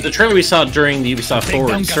mean, the trailer we saw during the Ubisoft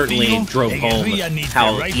Forward certainly drove home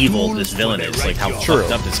how evil this villain is, like how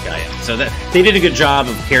fucked up this guy is. So that they did a good job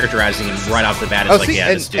of characterizing him right off the bat. It's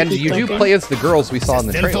this dude. And you do play as the girls we saw in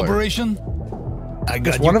the trailer.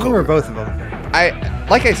 Just one of them or both of them?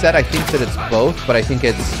 Like I said, I think that it's both, but I think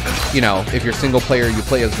it's, you know, if you're single player, you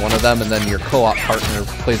play as one of them, and then your co-op partner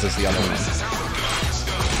plays as the other one.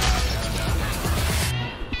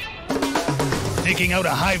 Taking out a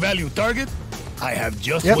high-value target? I have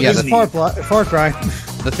just what you need. Far Cry.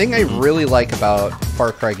 The thing I really like about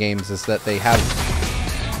Far Cry games is that they have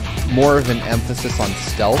more of an emphasis on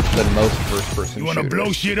stealth than most first-person shooters. You want to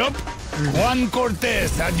blow shit up? Juan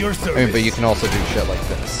Cortez at your service. I mean, but you can also do shit like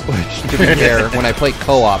this, which, to be fair, when I play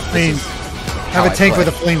co-op, have a tank with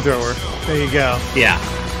a flamethrower. There you go. Yeah.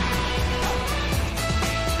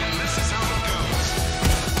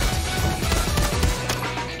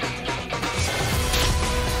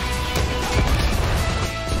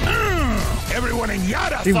 Everyone in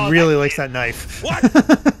Yara. He really likes that knife. What?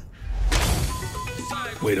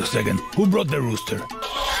 Wait a second. Who brought the rooster?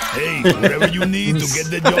 Hey, whatever you need to get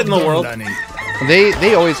the job in the done, world. Danny.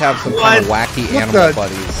 They always have some kind of wacky animal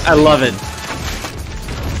buddies. I love it.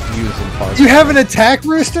 Using Far Do you have an attack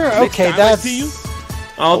rooster? Okay, that's.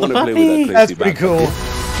 Oh, the puppy. That's pretty cool.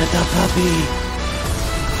 The puppy.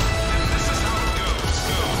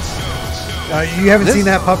 You haven't seen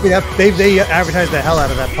that puppy? They advertised the hell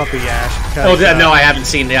out of that puppy, Ash. Oh, no, I haven't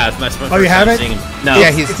seen. Yeah, it's my first you haven't? time seeing him. No.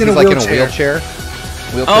 Yeah, he's like in a wheelchair.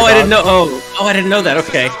 Oh, I didn't know. Oh, I didn't know that.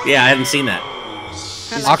 Okay, yeah, I hadn't seen that.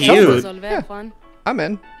 He's cute. Yeah. I'm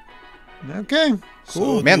in. Okay,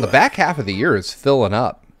 cool. Man, the back half of the year is filling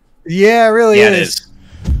up. Yeah, it really is. It is.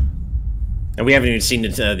 And we haven't even seen the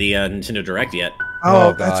Nintendo Direct yet.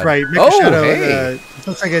 Oh, that's right. Make Shadow. Hey.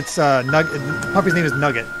 Looks like it's Nugget. Puppy's name is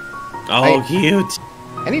Nugget. Oh, cute.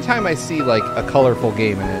 Anytime I see like a colorful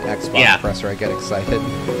game in an Xbox compressor, I get excited.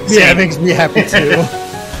 Yeah, it makes me happy too.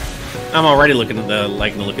 I'm already liking the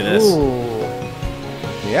look of this. Ooh.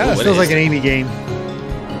 Yeah, this feels like an Amy game.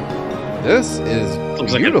 This is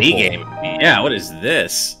looks beautiful. like a B game. Yeah, what is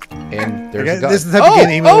this? And there's a this is the type of game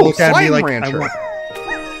Amy will look at me like, Rancher.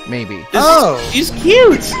 Maybe. He's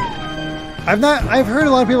cute. I've heard a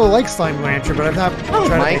lot of people like Slime Rancher, but I've not tried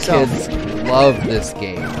My it myself. kids love this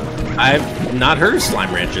game. I've not heard of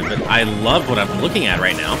Slime Rancher, but I love what I'm looking at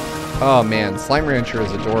right now. Oh man, Slime Rancher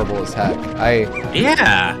is adorable as heck.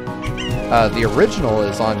 The original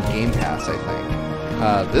is on Game Pass, I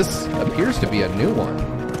think. This appears to be a new one.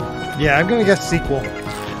 Yeah, I'm gonna guess sequel.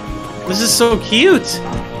 This is so cute.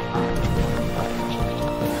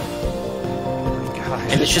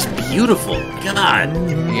 And it's just beautiful. God.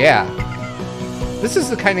 Yeah. This is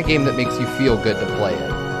the kind of game that makes you feel good to play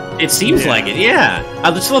it. It seems like it, yeah.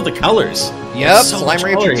 I just love the colors. Yep, so Slime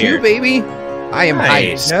Rancher 2, baby. I am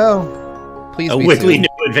hyped. No. Please a be weekly soon.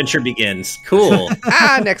 new adventure begins. Cool.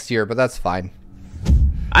 Next year, but that's fine.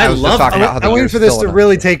 I was love just talking about how the I'm waiting year's for this to filling up.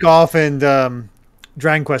 really take off and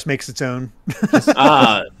Dragon Quest makes its own.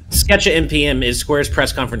 Sketch at NPM is Square's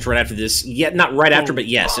press conference right after this. Yet not right after, but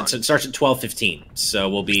yes, it starts at 12:15. So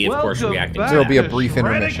we'll be, of course, reacting. There'll be a brief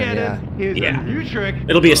intermission. Yeah.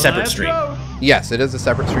 It'll be a separate stream. Yes, it is a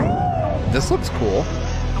separate stream. This looks cool.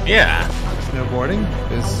 Yeah. Snowboarding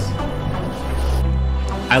is.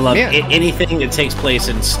 I love anything that takes place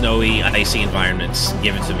in snowy, icy environments.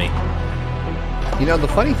 Give it to me. You know, the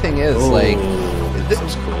funny thing is, this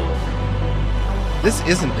is cool. This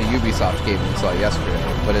isn't the Ubisoft game we saw yesterday,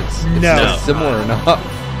 but it's similar enough.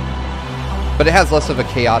 But it has less of a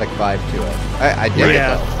chaotic vibe to it. I dig it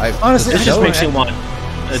though. Honestly, this just makes me want a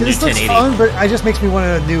new this looks 1080. fun, but it just makes me want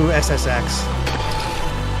a new SSX.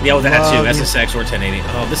 Yeah, well, that too. SSX or 1080.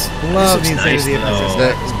 Oh, this looks nice,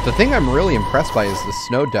 though. The thing I'm really impressed by is the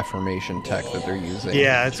snow deformation tech that they're using.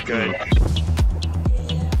 Yeah, it's good.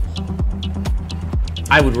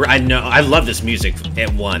 I love this music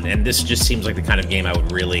at 1, and this just seems like the kind of game I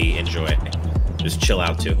would really enjoy. Just chill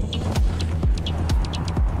out to.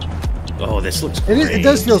 Oh, this looks great. It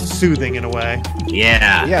does feel soothing in a way.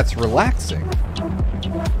 Yeah. Yeah, it's relaxing.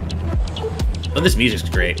 Oh, this music's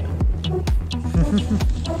great.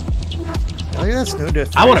 Oh, yeah, snow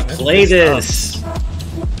deformation. I want to play this.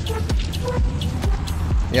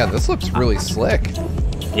 Yeah, this looks really slick.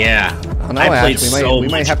 Yeah. Oh, no, we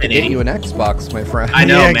might have to get you an Xbox, my friend. I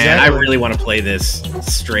know, Yeah, man. exactly. I really want to play this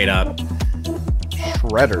straight up.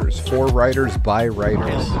 Shredders, for writers by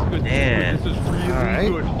writers. Man. This is really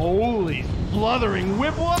good. Holy bluthering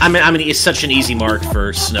whipple. I mean, it's such an easy mark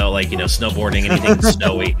for snow, snowboarding, anything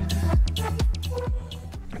snowy.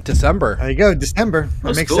 December. There you go, December.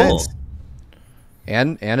 That makes sense.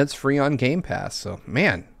 And it's free on Game Pass. So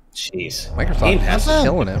man, jeez, Microsoft is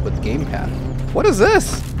killing it with Game Pass. What is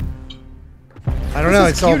this? I don't know.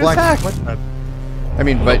 It's all black. What the? I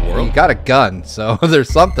mean, but you got a gun, so there's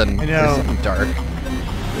something. I know. There's something dark.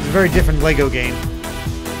 It's a very different Lego game.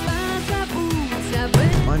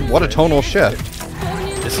 What a tonal shift.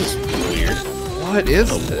 This is weird. What is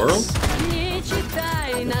the this? world?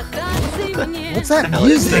 What's that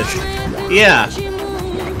music? Yeah.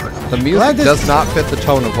 The music does not fit the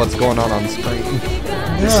tone of what's going on screen.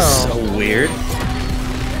 This is so weird.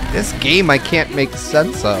 This game I can't make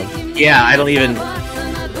sense of. Yeah, I don't even. What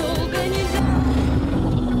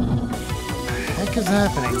the heck is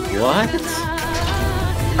happening? What?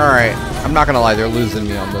 Alright, I'm not gonna lie, they're losing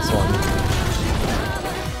me on this one.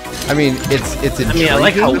 I mean, it's intriguing. I mean, I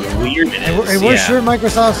like how weird it is. And we're sure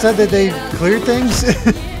Microsoft said that they cleared things?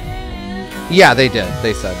 Yeah, they did.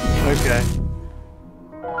 They said. Okay.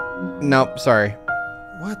 Nope, sorry.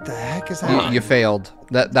 What the heck is happening? You failed.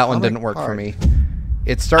 That one didn't work for me.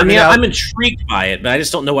 It started out... I'm intrigued by it, but I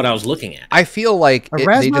just don't know what I was looking at. I feel like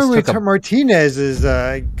they just took a... Martinez is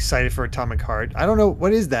excited for Atomic Heart. I don't know.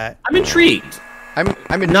 What is that? I'm intrigued. I'm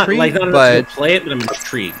intrigued, not enough to play it, but I'm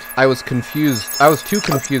intrigued. I was confused. I was too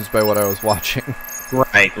confused by what I was watching.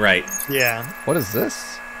 Right. Yeah. What is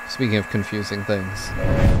this? Speaking of confusing things.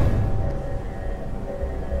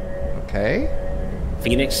 Okay.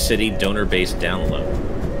 Phoenix City donor-based download.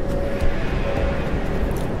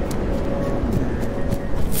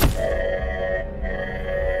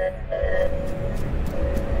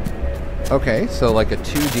 Okay, so like a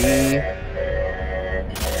 2D...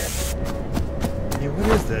 Yeah,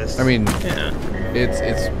 what is this? I mean,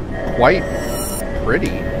 it's quite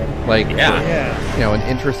pretty. Like, you know, an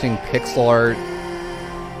interesting pixel art.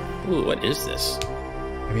 Ooh, what is this?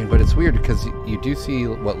 I mean, but it's weird because you do see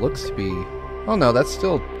what looks to be... Oh no, that's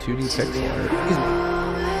still 2D pixel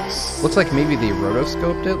art. Looks like maybe they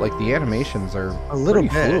rotoscoped it. Like the animations are a little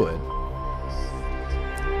pretty bit fluid.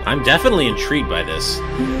 I'm definitely intrigued by this.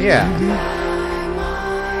 Yeah.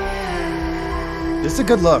 This is a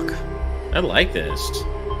good look. I like this.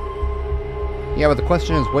 Yeah, but the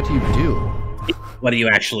question is, what do you do? What do you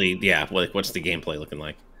actually? Yeah, what's the gameplay looking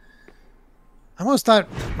like? I almost thought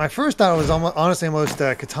my first thought was honestly almost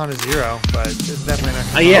Katana Zero, but it's definitely not.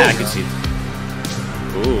 Oh yeah, I can see.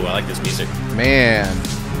 Ooh, I like this music. Man.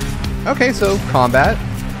 Okay, so combat.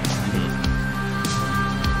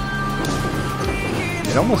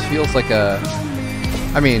 It almost feels like a.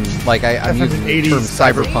 I mean, like I'm using the term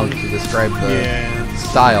cyberpunk to describe the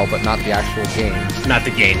style, but not the actual game. Not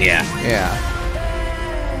the game, yeah. Yeah.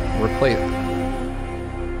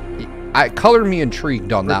 Color me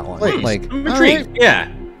intrigued on that one. Like, I'm intrigued.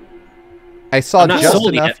 Yeah. I saw just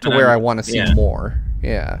enough to where I want to see more.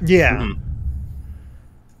 Yeah. Yeah. Mm-hmm.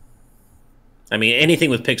 I mean, anything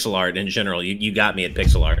with pixel art in general, you got me at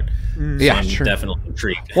pixel art. So Yeah, I'm sure. definitely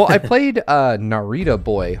intrigued. Well, I played Narita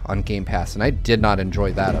Boy on Game Pass, and I did not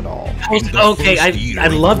enjoy that at all. Okay, I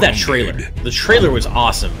love that trailer. The trailer was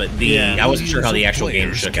awesome, but I wasn't sure how the actual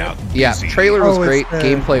game shook out. Yeah, trailer was great.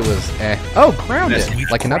 Gameplay was eh. Oh, Grounded,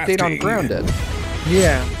 like an update on Grounded.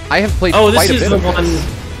 Yeah, I have played quite a bit of this.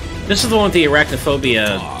 This is the one with the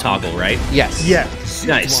arachnophobia toggle, right? Yes. Yeah.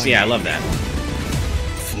 Nice. Yeah, I love that.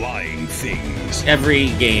 Flying things.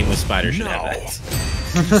 Every game with spiders should have that.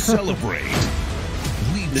 Celebrate.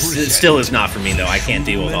 This still is not for me, though. I can't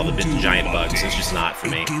deal with all the big giant bugs. It's just not for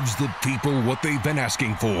me. It gives the people what they've been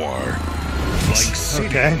asking for. Like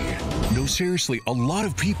sitting. No, seriously, a lot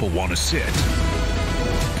of people want to sit.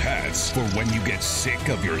 Pets for when you get sick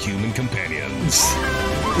of your human companions.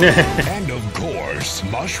 And of course,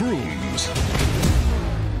 mushrooms.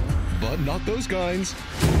 But not those kinds.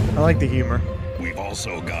 I like the humor. We've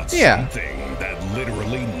also got something that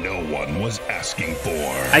literally no one was asking for.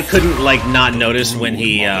 I couldn't not notice when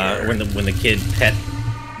he when the kid pet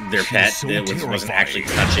their pet. It wasn't actually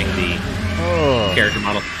touching the character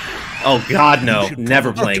model. Oh God, no!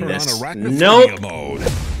 Never playing this. Nope.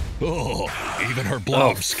 Oh, even her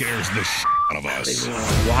blob scares the shit out of us.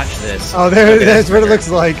 Watch this. Oh, that's what it looks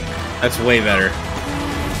like. That's way better.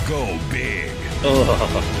 Go big.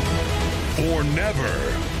 Or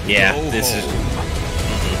never. Yeah, this is.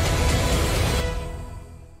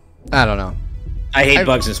 I don't know. I hate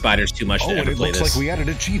bugs and spiders too much to ever it play looks this. like we added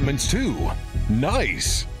achievements too.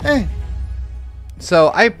 Nice.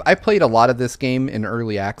 So I played a lot of this game in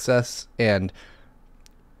early access, and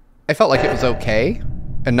I felt like it was okay,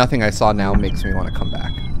 and nothing I saw now makes me want to come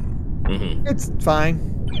back. Mm-hmm. It's fine.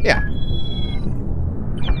 Yeah.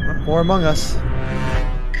 More Among Us.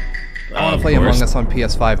 I want to play Among Us on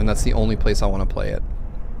PS5, and that's the only place I want to play it.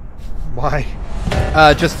 Why?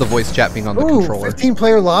 Just the voice chat being on the controller.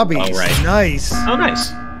 15-player lobbies. Oh, right. Nice. Oh,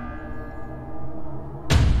 nice.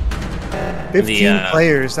 15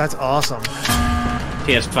 players. That's awesome.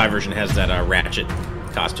 PS5 version has that Ratchet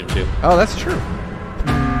costume too. Oh, that's true.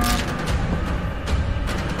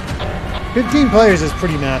 15 players is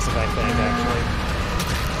pretty massive, I think,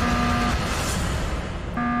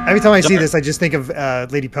 actually. Every time I see this, I just think of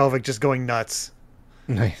Lady Pelvic just going nuts.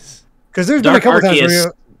 Nice. Because there's been a couple times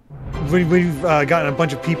where we've gotten a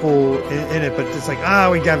bunch of people in it, but it's like,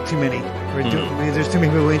 we have too many. There's too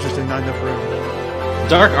many people interested, not enough room.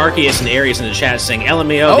 Dark Arceus and Aries in the chat saying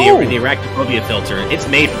LMAO, the arachnophobia filter. It's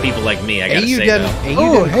made for people like me, I gotta say, though. Hey,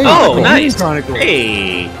 nice. Chronicle.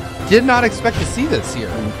 Hey. Did not expect to see this here.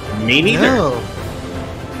 Me neither. No.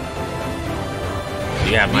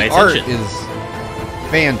 You have my art attention. is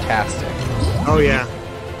fantastic. Oh, yeah.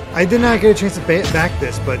 I did not get a chance to back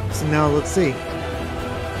this, but so now let's see.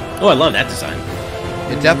 Oh, I love that design.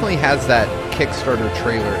 It definitely has that Kickstarter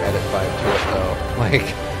trailer edit vibe to it, though.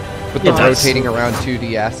 Like, with the rotating around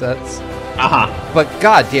 2D assets. But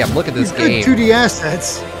goddamn, look at this game. 2D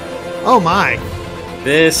assets. Oh my.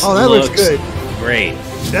 This that looks good. Great.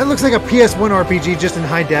 That looks like a PS1 RPG just in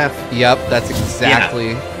high def. Yep, that's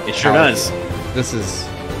exactly. It sure does. This is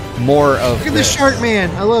more of. Look at the Shark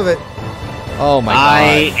Man. I love it. Oh my god. I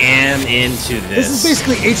am into this. This is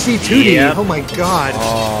basically HD 2D. Yep. Oh my god.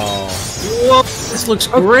 Oh. Whoa, this looks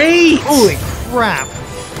great. Holy crap.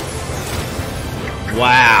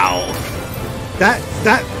 Wow. That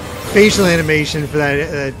facial animation for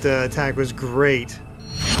that attack was great.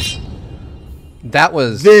 That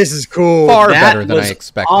was. This is cool. Far better than I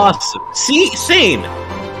expected. Awesome. See, same.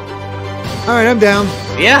 All right, I'm down.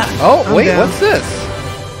 Yeah. Oh, I'm wait, down. what's this?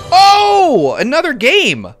 Oh, another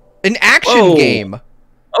game. An action game.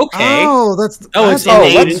 Okay. Oh, that's it's in let's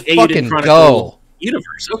Aiden fucking Chronicle go.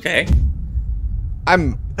 universe. Okay.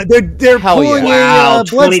 They're pulling wow, a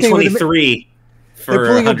Bloodstain. 2023. They're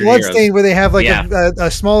pulling a Bloodstain where they have like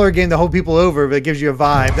a smaller game to hold people over, but it gives you a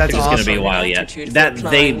vibe. That's awesome. It's going to be a while yet.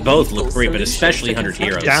 They both look great, but especially 100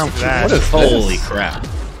 Heroes. Down for that. What is Holy crap.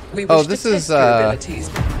 Oh, this is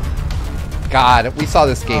God, we saw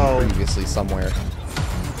this game previously somewhere.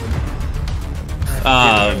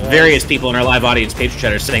 Various people in our live audience page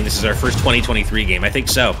chat are saying this is our first 2023 game. I think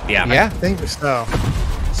so. Yeah. I think so.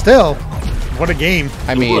 Still, what a game!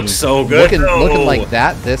 I mean, looks so good. Looking like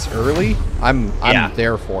that this early, I'm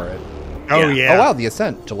there for it. Oh yeah. Oh wow, The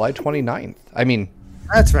Ascent, July 29th. I mean,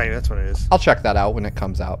 that's right. That's what it is. I'll check that out when it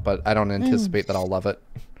comes out, but I don't anticipate that I'll love it.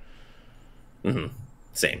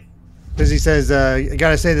 Same. Because he says, I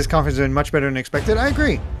gotta say, this conference has been much better than expected. I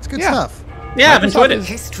agree. It's good stuff. Yeah, I've enjoyed it.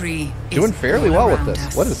 History doing fairly well with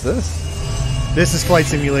this. What is this? This is Flight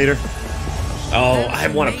Simulator. Oh, I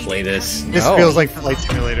want to play this. This feels like Flight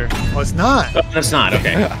Simulator. Oh, it's not. Oh, that's not.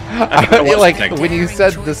 Okay. Like when you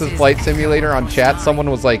said this is Flight Simulator on chat, someone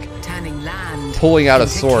was like pulling out a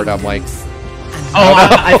sword. I'm like,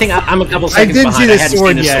 I think I'm a couple seconds behind. I hadn't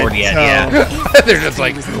seen the sword yet. Yeah. They're just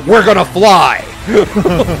like, we're gonna fly.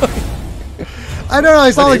 I don't know.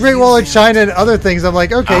 I saw the Great Wall of China and other things. I'm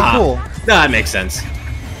like, okay, cool. No, that makes sense.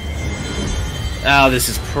 Oh, this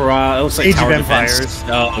is it looks like Age Tower of Defense. Empires.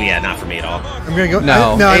 Oh yeah, not for me at all. I'm gonna go.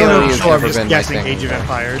 No, I don't know. AOE Sure, I'm has just never been guessing my thing. Age of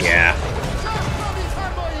Empires. Yeah.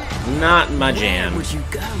 Not my jam. Would you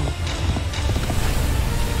go?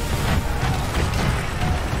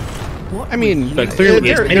 I mean, but clearly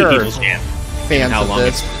it's many there are people's jam. fans How of long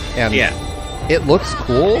this, and it looks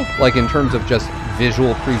cool, like in terms of just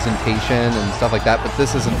visual presentation and stuff like that. But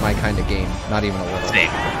this isn't my kind of game, not even a little. Same.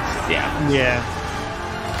 Yeah. Yeah.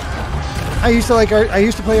 I used to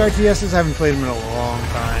play RTSs. I haven't played them in a long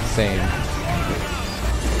time. Same.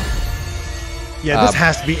 Yeah, this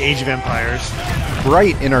has to be Age of Empires.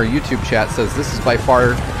 Bright in our YouTube chat says this is by far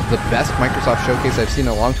the best Microsoft showcase I've seen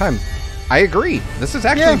in a long time. I agree. This is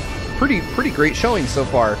actually pretty great showing so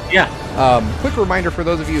far. Yeah. Quick reminder for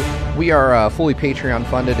those of you, we are fully Patreon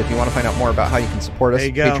funded. If you want to find out more about how you can support us,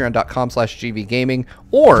 patreon.com/GVGaming.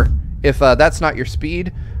 Or if that's not your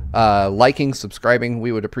speed, liking, subscribing,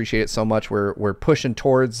 we would appreciate it so much. We're pushing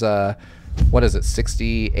towards what is it,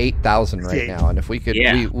 68,000 right now, and if we could,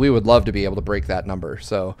 we would love to be able to break that number.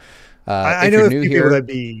 So I if know you're a new few here, people that'd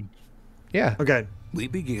be okay. We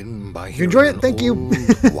begin by if you enjoy it, thank you.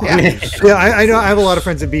 I know I have a lot of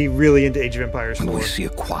friends that'd be really into Age of Empires 4. We see a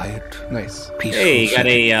quiet, nice. Hey, got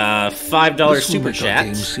a $5 super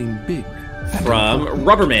chat from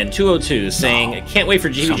Rubberman202 saying, "Can't wait for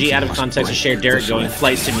GVG out of context to share Derek going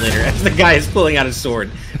Flight Simulator as the guy is pulling out his sword."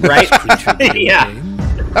 Right? Yeah.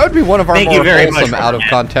 That would be one of our more wholesome out of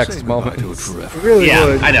context moments. It really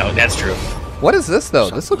would. I know, that's true. What is this though?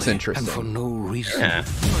 This looks interesting. And for no reason. Yeah.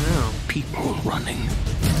 People running.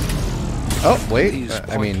 Oh wait,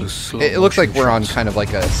 I mean, it looks like we're on kind of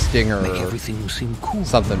like a stinger or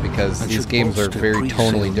something, because these games are very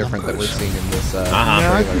tonally different that we're seeing in this.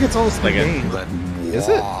 Yeah, I think it's all the same game. Is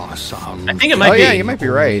it? I think it might be. Oh yeah, you might be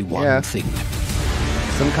right. Yeah.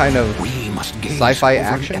 Some kind of sci-fi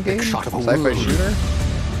action game, sci-fi shooter.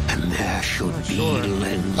 And there should be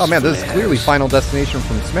oh man, this is clearly Final Destination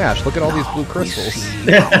from Smash. Look at all these blue crystals.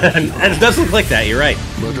 It does look like that, you're right.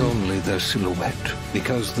 But only their silhouette,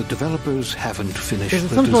 because the developers haven't finished There's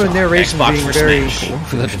the some sort of design. narration being very...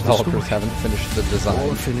 The developers haven't finished the design.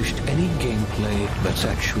 Or finished any gameplay that's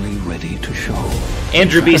actually ready to show.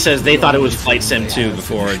 Andrew B says they thought it was Flight Sim 2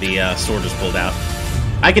 before the sword was pulled out.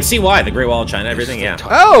 I can see why. The Great Wall of China, everything, yeah.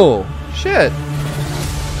 Oh, shit.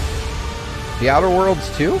 The Outer Worlds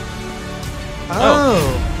 2?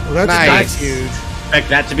 Oh, well, that's huge. Expect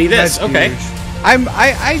that to be this. That's okay. huge.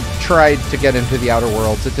 I tried to get into the Outer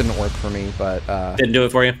Worlds. It didn't work for me, but didn't do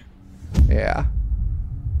it for you. Yeah.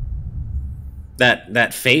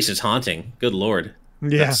 That face is haunting. Good lord.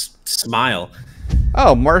 Yeah. That smile.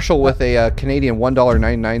 Oh, Marshall with a Canadian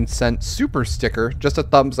 $1.99 super sticker. Just a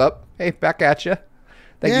thumbs up. Hey, back at you.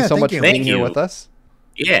 Thank you so much for being here with us.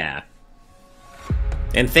 Yeah.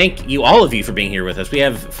 And thank you, all of you, for being here with us. We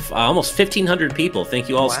have almost 1,500 people. Thank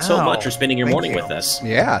you all so much for spending your morning with us.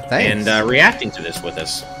 Yeah, thanks. And reacting to this with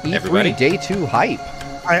us, everybody. Day 2 hype.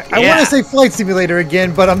 I want to say Flight Simulator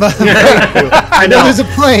again, but I'm not. I know there's a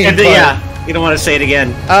plane. Yeah, you don't want to say it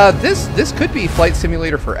again. This could be Flight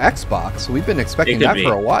Simulator for Xbox. We've been expecting that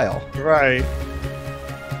for a while. Right.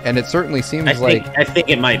 And it certainly seems I think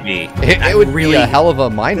it might be. It would really be a hell of a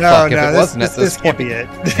mindfuck if it wasn't at this point. Can't be it.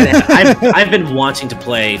 I've been wanting to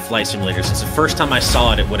play Flight Simulator since the first time I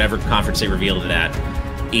saw it at whatever conference they revealed it at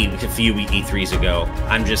a few E3s ago.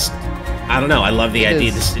 I don't know. I love the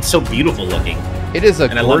idea. It's so beautiful looking. It is a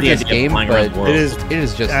And I love the gorgeous idea of game, flying but around the world. it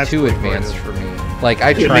is just too absolutely advanced for me. Like,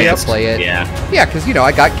 I tried to play it. Yeah, because, you know,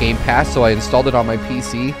 I got Game Pass, so I installed it on my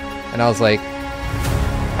PC, and I was like,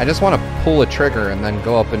 I just want to pull a trigger and then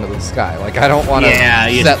go up into the sky. Like, I don't want to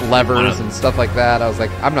set levers and stuff like that. I was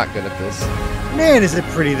like, I'm not good at this. Man, is it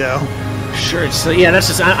pretty, though. Sure. So, yeah, that's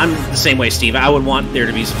just... I'm the same way, Steve. I would want there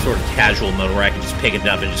to be some sort of casual mode where I can just pick it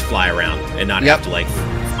up and just fly around and not have to, like,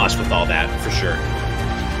 fuss with all that, for sure.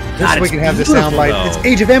 Just so we can have the soundbite. It's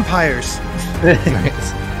Age of Empires.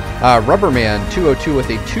 Nice. Rubberman202 with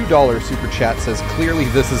a $2 super chat says, clearly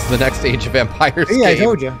this is the next Age of Empires game. Yeah, I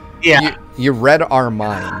told you. Yeah. You read our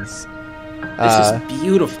minds. This is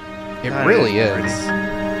beautiful. It really is.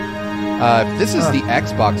 This is the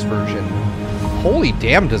Xbox version. Holy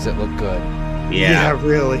damn, does it look good. Yeah,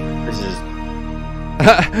 really. This is...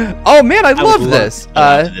 oh man, I love this.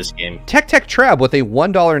 This game. Tech Trab with a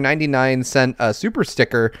 $1.99 super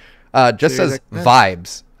sticker just says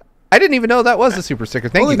vibes. I didn't even know that was a super sticker.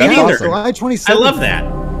 Thank you. That's awesome. July 27th. I love that.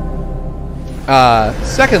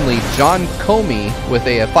 Secondly, John Comey with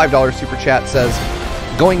a $5 super chat says,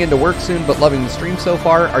 going into work soon, but loving the stream so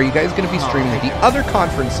far. Are you guys going to be streaming the other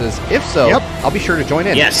conferences? If so, I'll be sure to join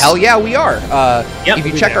in. Yes. Hell yeah, we are. If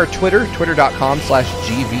you check our Twitter,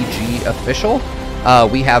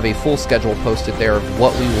 twitter.com/GVGofficial, we have a full schedule posted there of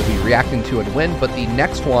what we will be reacting to and when. But the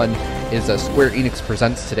next one is Square Enix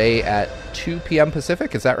Presents today at 2 p.m.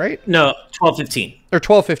 Pacific. Is that right? No, 12:15. Or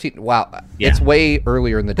 12:15. Wow. Yeah. It's way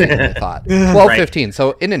earlier in the day than I thought. 12:15.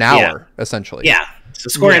 So in an hour, essentially. Yeah. So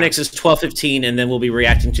Square Enix is 12:15, and then we'll be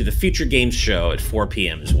reacting to the Future Games show at 4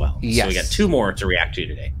 p.m. as well. Yes. So we got 2 more to react to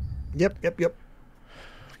today. Yep.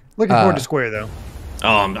 Looking forward to Square, though.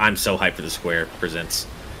 Oh, I'm so hyped for the Square Presents.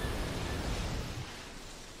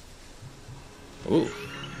 Ooh.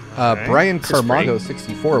 Brian Carmago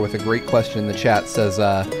 64 with a great question in the chat says,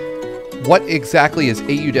 what exactly is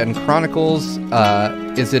Eiyuden Chronicles?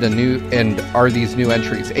 Is it a new, and are these new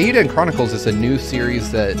entries? Eiyuden Chronicles is a new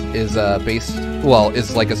series that is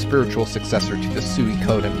is like a spiritual successor to the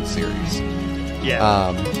Suikoden series.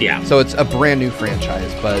 Yeah. So it's a brand new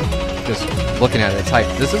franchise, but just looking at it, it's hype.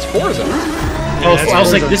 This is Forza. I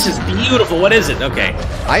was like, this is beautiful. What is it? Okay.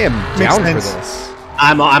 I am down for this.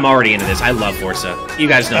 I'm already into this. I love Forza. You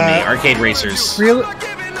guys know me. Arcade racers.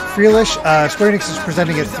 Freelish, Square Enix is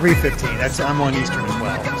presenting at 3:15. I'm on Eastern as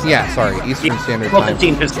well. So. Yeah, sorry, Eastern Standard Time.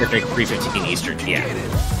 12:15 Pacific, 3:15 Eastern. Yeah.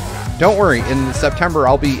 Don't worry, in September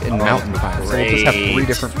I'll be in Mountain Time, so we'll just have 3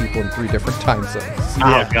 different people in 3 different time zones.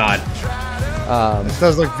 Oh God. This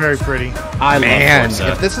does look very pretty. I love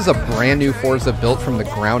Forza. If this is a brand new Forza built from the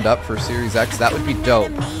ground up for Series X, that would be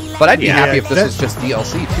dope. But I'd be happy if this was just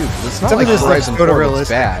DLC too, because it's not like Horizon 4 looks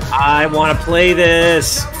bad. I want to play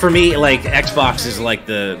this. For me, like, Xbox is like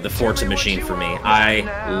the Forza machine for me. I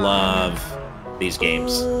love these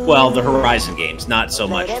games. Well, the Horizon games, not so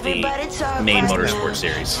much the main Motorsport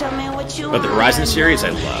series. But the Horizon series, I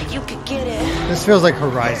love. This feels like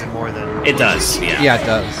Horizon more than... It does, yeah. Yeah, it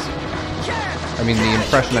does. I mean, the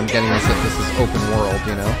impression I'm getting is that this is open world,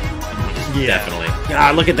 you know? Yeah. Definitely.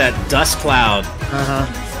 God, look at that dust cloud.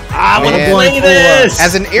 I want to play this!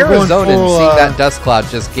 As an Arizonan, seeing that dust cloud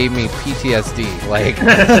just gave me PTSD. Like,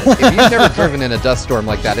 if you've never driven in a dust storm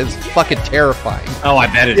like that, it's fucking terrifying. Oh, I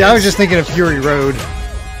bet it is. Yeah, I was just thinking of Fury Road.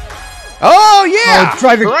 Oh, yeah!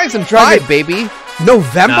 Horizon 5, baby!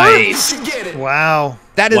 November? Nice. Wow.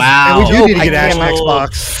 That is And we do need to get Ash on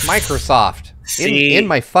Xbox. Microsoft. In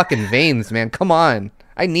my fucking veins, man. Come on.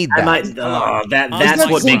 I need that. That's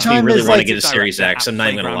what makes me really want to get a Series X. I'm not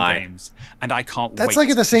even going to lie. And I can't That's wait like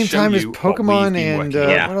at the same to show time as you what Pokemon we've been and working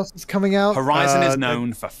on. what else is coming out? Horizon is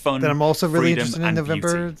known for fun, that I'm also really freedom, interested in and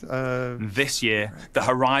November. beauty. This year, the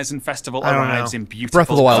Horizon Festival I don't arrives know. in beautiful Breath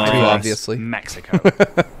of the Wild 2, diverse obviously. Mexico.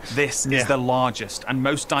 This is the largest and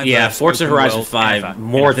most diverse. Yeah, Forza open Horizon world 5, ever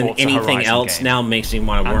more in a than Forza anything Horizon else, game. now makes me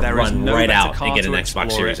want to And there is run no right better out car and get an to Xbox explore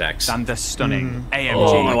Series it X. than the stunning AMG.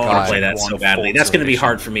 Oh, I want to play that Forza so badly. That's going to be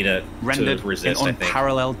hard for me to rendered resist, in I think.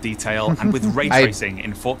 unparalleled detail and with ray tracing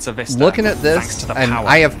in Forza Vista. Looking at thanks this, to the and power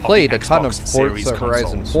I have played a the ton of Xbox Series Forza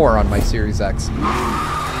Horizon consoles. 4 on my Series X.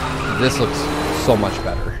 This looks so much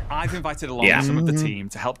better. I've invited along some of the team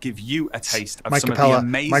to help give you a taste of Mike some Capella, of the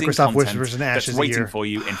amazing Microsoft content Whispers and that's Ashes waiting here. for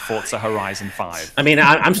you in Forza Horizon 5. I mean,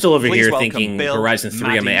 I'm still over Please here welcome thinking Bill, Horizon 3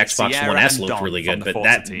 on my Maddie, Xbox Sierra, One S and looked Don really from good, the but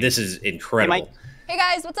Forza team. this is incredible. Hey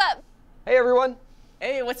guys, what's up? Hey everyone.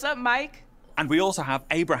 Hey, what's up, Mike? And we also have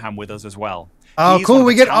Abraham with us as well. Oh, He's cool, one of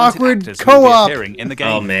we the get talented awkward actors who will be co-op. appearing in the game.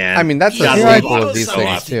 Oh man, I mean, that's a Yeah, staple I of these so things,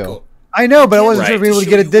 happy. too. I know, but I wasn't sure if we were able to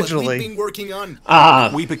get it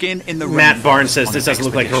digitally. We begin in the Matt Barnes says this doesn't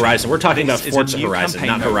look like Horizon. We're talking about Forza Horizon,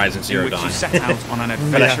 not Horizon Zero Dawn.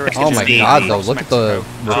 Oh my god, though! Look at the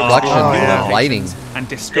reflection and the lighting.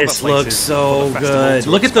 This looks so good.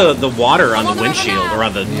 Look at the water on the windshield, or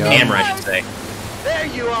on the camera, I should say. There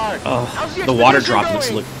you are. Oh, the water drop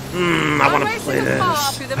looks. I want to play this.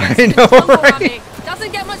 I know, right?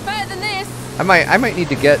 Doesn't get much better than this. I might need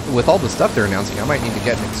to get, with all the stuff they're announcing, I might need to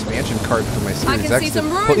get an expansion card for my Series X to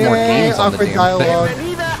put more games on the damn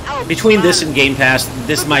thing. Between this and Game Pass,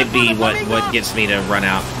 this might be what gets me to run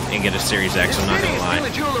out and get a Series X, I'm not gonna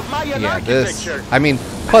lie. Yeah, this, I mean,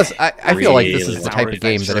 plus, I feel like this is the type of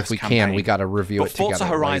game that if we can, we gotta review it together. Forza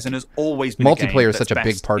Horizon has always been multiplayer is such a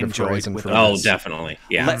big part of Horizon for me. Oh, definitely,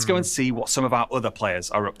 yeah. Let's go and see what some of our other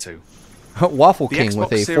players are up to. Waffle King with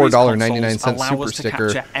a $4.99 super sticker,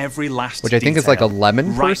 which I think is like a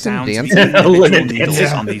lemon person dancing.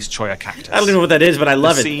 On these choya cactus. I don't even know what that is, but I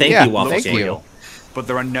love it. Thank you, Waffle King. Real, but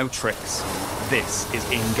there are no tricks. This is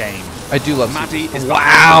in game. I do love. Maddie is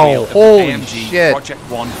holy AMG shit! Project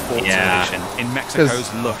 1 Forza Edition in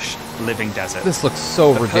Mexico's lush living desert. This looks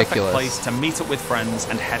so the ridiculous. Perfect place to meet up with friends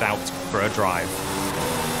and head out for a drive.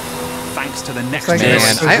 Thanks to the next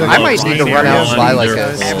generation. I might need to run out and buy like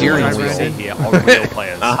a steering wheel. Here are real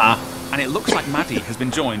players. And it looks like Maddie has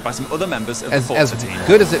been joined by some other members of the Forza team. As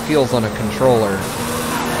good as it feels on a controller,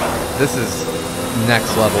 this is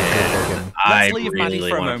next level good looking. Let's leave Maddie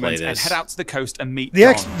for a moment and head out to the coast and meet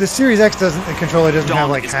the Series X doesn't, the controller doesn't have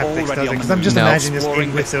like haptics, does it? Because I'm just imagining this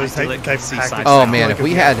game with those type of haptics. Oh man, if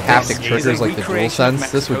we had haptic triggers like the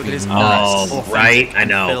DualSense, this would be nuts. Oh, right, I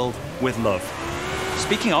know. Filled with love.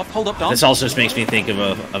 Speaking of, hold up, Don. This also just makes me think of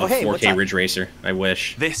a 4K Ridge Racer. I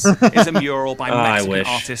wish. This is a mural by Mexican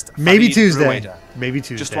artist. Maybe Tuesday. Maybe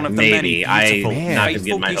Tuesday. Just one of the many beautiful,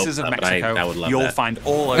 faithful pieces of Mexico I would love you'll that. find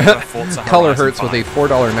all over Forza Color Horizon Hurts 5. with a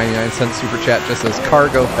 $4.99 super chat just says car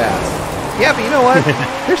go fast. Yeah, but you know what?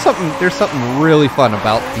 there's something really fun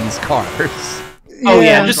about these cars. Oh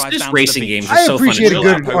yeah, just racing games are so fun. I appreciate a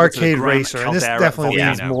good arcade racer, and this definitely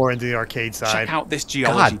leans more into the arcade side. Check out this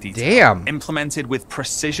geology detail, implemented with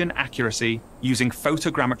precision accuracy using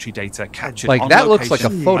photogrammetry data captured like on that location looks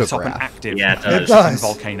like a photograph. atop an active it does.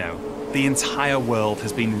 volcano. The entire world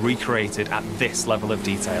has been recreated at this level of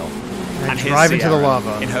detail. And here's drive into the Sierra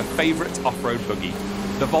lava in her favorite off-road buggy.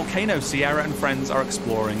 The volcano Sierra and friends are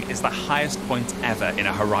exploring is the highest point ever in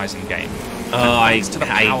a Horizon game. Oh, I just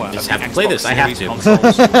have to play this. I have to.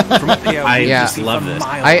 I just love this.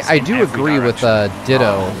 I do agree with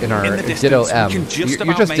Ditto in our Ditto M. You're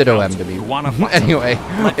just Ditto M to me. Anyway,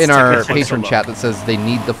 in our patron chat that says they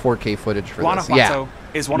need the 4K footage for this. Yeah.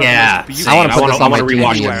 Is one of the most I want to put this on my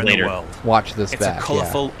rewatch TV it later. Watch this it's back. It's a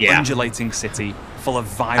colorful, undulating city full of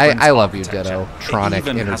vibrant I love you, Ditto. Tronic it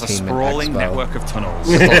even Entertainment has a sprawling Expo. network of tunnels.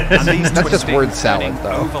 And these that's just word salad,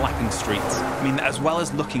 though. Overlapping streets mean that as well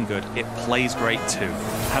as looking good, it plays great too.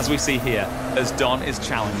 As we see here, as Don is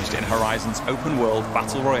challenged in Horizon's open world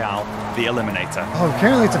battle royale, The Eliminator. Oh,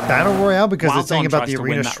 apparently it's a battle royale because While it's saying Don about the tries to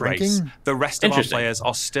arena win that shrinking. Race, the rest of our players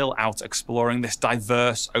are still out exploring this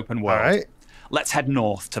diverse open world. All right. Let's head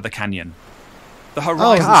north to the canyon. The Oh,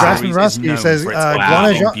 Horizon Jasmine series is Rusky known says for its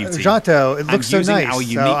Guanajuato. It looks so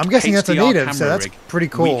nice. So I'm guessing that's a native, so that's pretty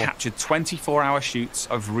cool. We captured 24-hour shoots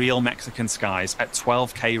of real Mexican skies at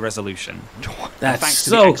 12K resolution. That's Thanks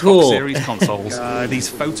so to the Xbox cool. Series consoles, these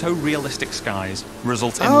photorealistic skies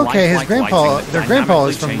result in okay, his lifelike grandpa, lighting that their grandpa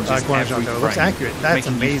is dynamically from changes Guanajuato. every It looks frame, accurate. That's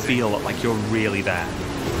making amazing. you feel like you're really there.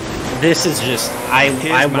 This is just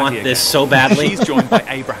I want this so badly. She's joined by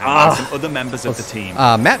Abraham and some other members of the team.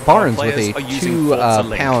 Matt Barnes with a Players are using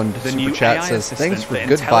 £2 the super new chat AI says, thanks for assistant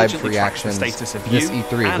good that vibes intelligently tracks the reactions status of this you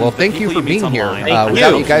E3. and Well, the thank you people for you meet being here. online.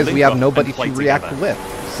 Without you guys, Link we have up nobody and to play react together.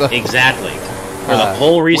 with. So, Exactly. You're the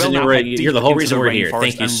whole reason you're the whole reason we're here.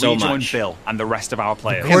 Thank you so much. Bill and the rest of our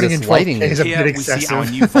players. Recording in 4K is a Here bit we see excessive. our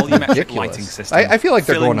new volumetric lighting system. I feel like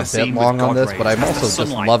they're filling going a the bit scene long with on this, God but I'm rays as also the just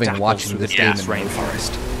sunlight loving dapples watching through this the game dense in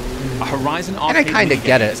rainforest. A Horizon And I kind of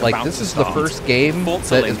get it. Like, this is the first game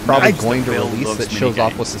that is probably going to release that shows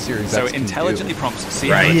off what the Series so X can intelligently do. prompts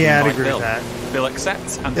Sierra to Yeah, I'd invite agree Bill. with that. Bill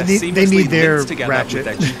accepts and They they're need- they seamlessly need their linked together ratchet. with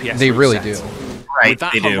their GPS They really reset. do. Right, With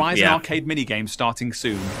that they do, Horizon yeah. arcade minigame starting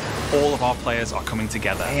soon, all of our players are coming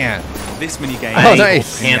together. Man. This minigame Oh,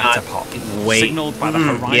 nice. Cannot wait. Signaled by the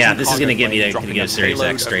Horizon yeah, this is cargo going to get me plane to dropping get a Series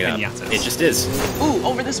payload X of straight up. pinatas. It just is. Ooh,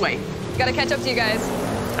 over this way. Gotta catch up to you guys.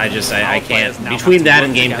 I can't. Between that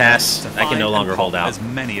and Game Pass, I can no longer hold out. As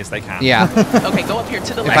many as they can. Yeah. Okay, go up here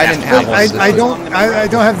to the left. If I didn't have one, I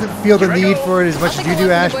don't have to feel the need for it as much as you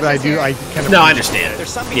do, Ash, but I do. I kind of. No, I understand. There's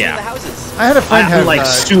something in the houses. I had a friend have like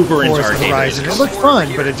super into Forza Horizon. It looked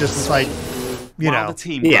fun, but it just was like, you know. The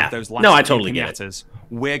team those last no, I totally get it.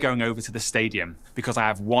 We're going over to the stadium because I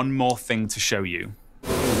have one more thing to show you.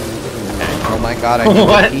 Oh my god, I need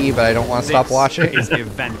to pee, but I don't want to stop watching. This is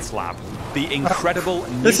Event Lab. The incredible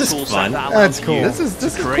this new is tool fun. set that That's allows cool. you This is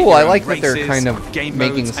to create cool. your I own like that they're races, kind of game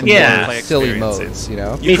making modes, some and more gameplay silly experiences. modes, you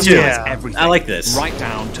know? You Me can too. customize everything, I like this. right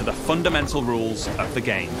down to the fundamental rules of the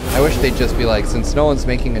game. I wish they'd just be like, since no one's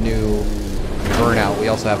making a new Burnout, we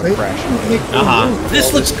also have a Crash.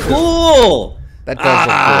 This looks cool. That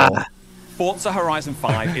does look cool. Forza Horizon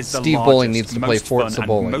 5 is the Steve largest, Bowling needs to play most Forza fun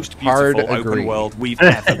Bowling. and most Hard beautiful agree. open world we've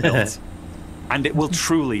ever built. And it will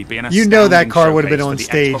truly be an You know that astounding car would have been showcase on for the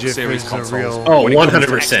stage Xbox if Series it was a consoles real. Oh, when it comes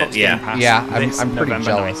to 100%, Xbox yeah. Game Pass Yeah, this I'm pretty November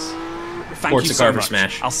jealous. 9th. Thank Forza you so Carver much.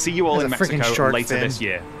 Smash. I'll see you all in That's a freaking Mexico shark later fin. this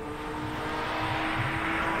year.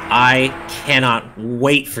 I cannot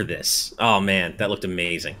wait for this. Oh man, that looked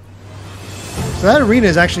amazing. So that arena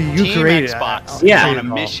is actually you Team created. Xbox Yeah. is on a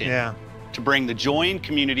mission Yeah. to bring the joy and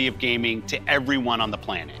community of gaming to everyone on the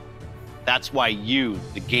planet. That's why you,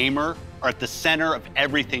 the gamer, are at the center of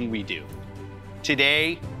everything we do.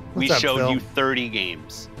 Today, we What's up, showed Phil? you 30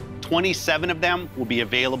 games. 27 of them will be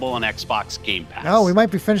available on Xbox Game Pass. Oh, we might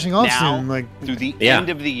be finishing off Now, soon. Like, through the Yeah. end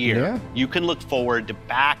of the year, Yeah. you can look forward to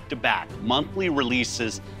back-to-back monthly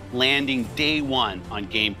releases landing day one on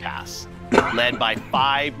Game Pass, led by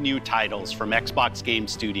 5 new titles from Xbox Game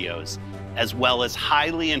Studios, as well as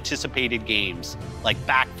highly anticipated games like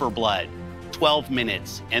Back 4 Blood, 12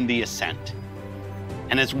 Minutes, and The Ascent.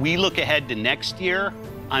 And as we look ahead to next year,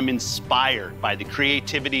 I'm inspired by the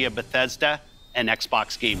creativity of Bethesda and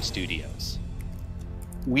Xbox Game Studios.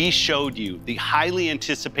 We showed you the highly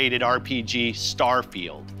anticipated RPG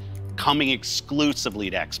Starfield coming exclusively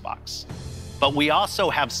to Xbox. But we also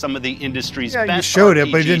have some of the industry's Yeah, you best showed it,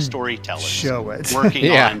 RPG but you didn't storytellers show it. working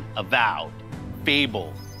Yeah. on Avowed,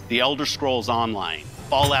 Fable, The Elder Scrolls Online,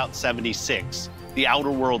 Fallout 76, The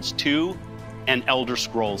Outer Worlds 2, and Elder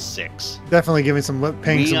Scrolls 6. definitely giving some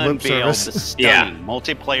paying We some lip unveiled service. the stunning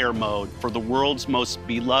multiplayer mode for the world's most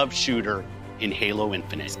beloved shooter in Halo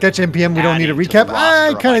Infinite. Sketch NPM, we don't need a Adding to the recap. I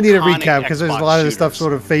roster kind of need a iconic recap because there's a Xbox lot of the stuff shooters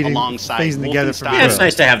sort of fading alongside together from Wolfenstein, Yeah, it's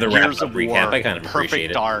nice to have the Gears wrap-up of recap. War, I kind of appreciate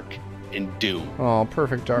Perfect it. Dark, and Doom. Oh,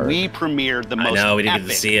 Perfect Dark. We premiered the I most know, we didn't get to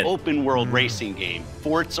epic see it. open-world racing game,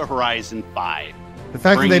 Forza Horizon 5. The fact that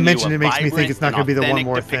they bringing you mentioned a it makes me think vibrant it's not and going to be the one authentic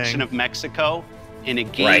more depiction thing. of Mexico in a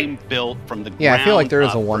game Right. built from the Yeah, I feel like there is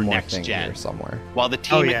a ground up one for more next thing gen. here somewhere. While the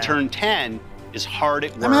team yeah. at Turn 10 is hard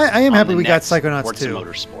at I work. mean, I am on happy the we got next Psychonauts Forza 2.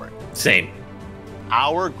 Motorsport. Same.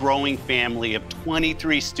 Our growing family of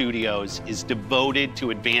 23 studios is devoted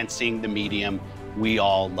to advancing the medium we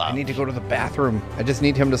all love. I need to go to the bathroom. I just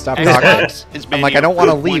need him to stop Xbox talking. has been I'm like, I here don't want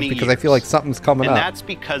to for leave 20 because I feel like something's coming and up. that's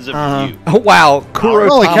because of you. Oh, wow,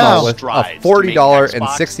 Holy Kurotama cow. with a Strides to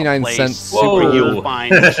 $40.69 make Xbox a place super where you'll you.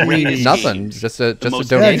 find the greatest Nothing, games, just the a most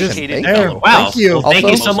donation. dedicated Thank There. you. Wow. Thank you. Thank you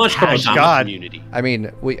Also- so much, Gosh, Kurotama. God. community. I mean,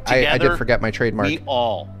 I did Together, forget my trademark. We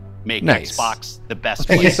all make Nice. Xbox the best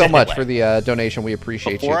Thank you place so to much play. for the donation. We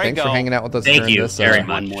appreciate Before you. I Thanks go, for hanging out with us thank during you this. very One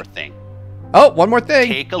much. more thing. Oh, one more thing.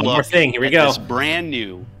 Take a One look more thing. Here we at go. this brand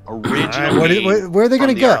new original All right, game where are they from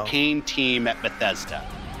gonna the go? Arcane team at Bethesda,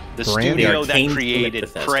 the Brand new. studio The that Arcane team at created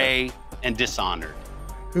Bethesda. Prey and Dishonored.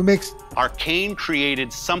 Who makes? Arcane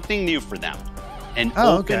created something new for them, an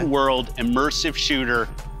Oh, okay. open-world immersive shooter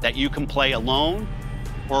that you can play alone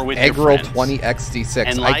or with Egg your roll friends. 20XD6.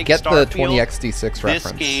 And I like get the Starfield, 20XD6 this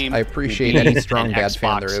reference. game I appreciate will be any strong an bad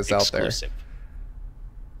fan there Xbox is out there. exclusive.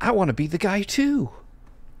 I want to be the guy too.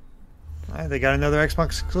 All right, they got another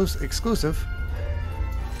Xbox exclusive.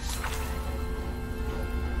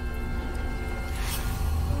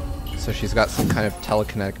 So she's got some kind of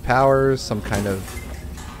telekinetic powers, some kind of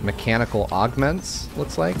mechanical augments,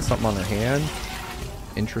 looks like. Something on her hand.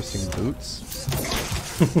 Interesting boots.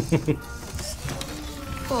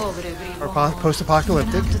 Or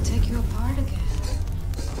post-apocalyptic. To take you apart again.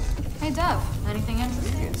 Hey, Dev, anything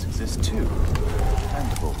interesting? Aliens exist too.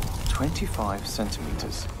 Mandible, 25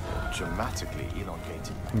 centimeters, dramatically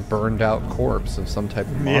elongated. Burned out corpse of some type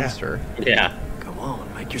of Yeah. monster. Yeah. Go on,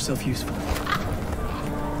 make yourself useful.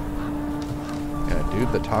 And a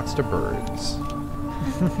dude that talks to birds.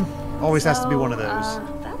 Always has to be one of those.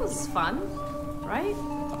 That was fun, right?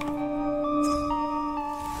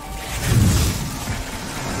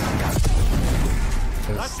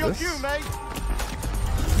 That's your cue, mate.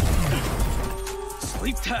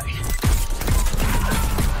 Sleep tight.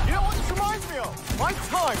 Yep. that what this reminds me of? My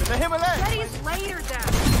time in the Himalayas. Ready's later, Dad.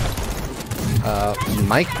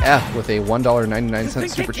 Mike F with a $1.99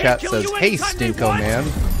 super chat says, "Hey, Stinko man."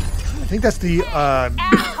 I think that's the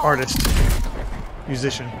artist,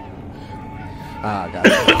 musician.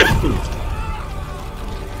 Gotcha.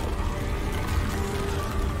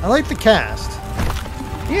 I like the cast.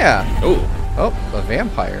 Yeah. Oh, a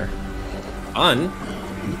vampire. Fun.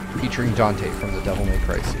 Featuring Dante from the Devil May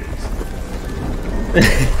Cry series.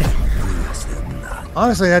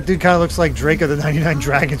 Honestly, that dude kind of looks like Drake of the 99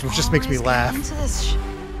 Dragons, which just makes me laugh.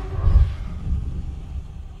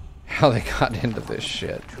 How they got into this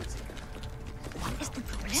shit.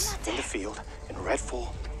 In the field in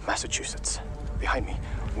Redfall, Massachusetts. Behind me,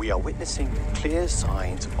 we are witnessing clear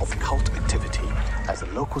signs of cult activity as the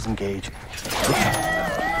locals engage.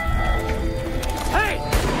 Hey!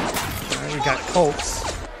 We got cults.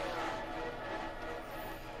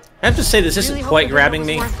 I have to say, this isn't quite grabbing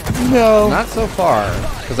me. No. Not so far,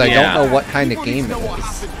 because I don't know what kind of game it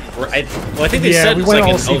is. Well, I think they said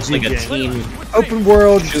it's like a team... Open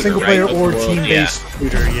world, shooter, single player, right? or team-based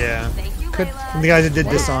shooter, yeah. From the guys that did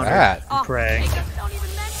Dishonored and Prey.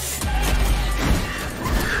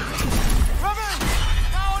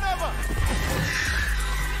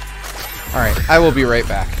 Alright, I will be right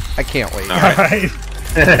back. I can't wait. Alright.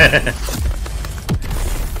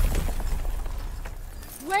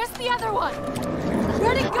 Where's the other one?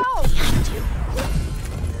 Where'd it go?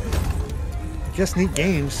 Just neat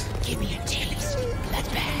games. Give me a taste.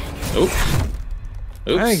 Bloodbath. Oops.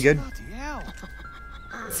 That ain't good.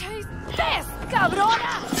 Taste this,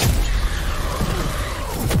 cabrona!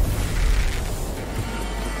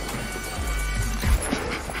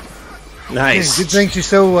 Nice. Yeah, good thing she's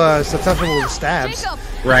so susceptible to stabs.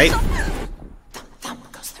 Right?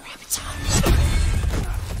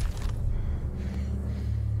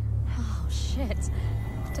 Oh shit.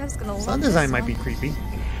 Dev's gonna love Sound design might be creepy.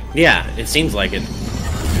 Yeah, it seems like it.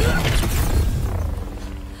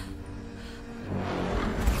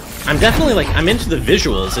 I'm definitely like, I'm into the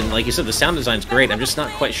visuals, and like you said, the sound design's great. I'm just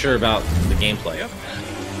not quite sure about the gameplay.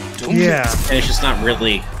 Yeah. And it's just not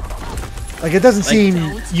really... Like, it doesn't seem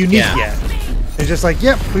unique yeah. yet. It's just like,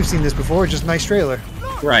 yep, we've seen this before, just a nice trailer.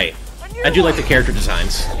 Right. I do like the character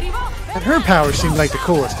designs. And her powers seem like the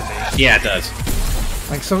coolest to me. Yeah, it does.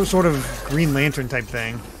 Like some sort of Green Lantern type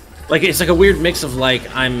thing. Like, it's like a weird mix of like,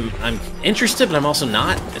 I'm interested, but I'm also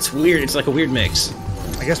not. It's weird. It's like a weird mix.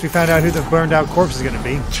 I guess we found out who the burned out corpse is going to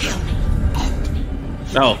be.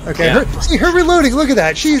 Oh, okay. Yeah. See her reloading. Look at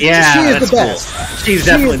that. She is the best. Cool. She's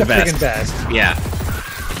definitely the best. Freaking best. Yeah.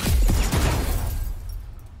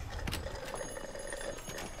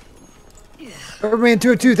 Rubberman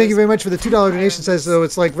 202, thank you very much for the $2 donation. Says so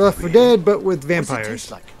it's like Left 4 Dead, but with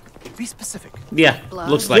vampires. Be specific. Yeah,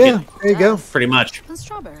 looks like it. There you go. Pretty much. And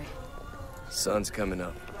strawberry. Sun's coming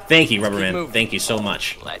up. Thank you, Rubberman. Thank you so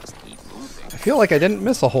much. Let's keep moving. I feel like I didn't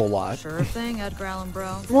miss a whole lot. Sure thing, Edgar Allan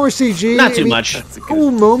Bro. More CG. Not too much. Cool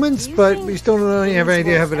moments, but we still don't have any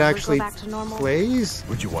idea how it actually plays.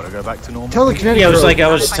 Would you want to go back to normal? Telekinetic. Yeah, it was growth. like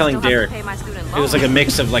I was telling Derek. It was like a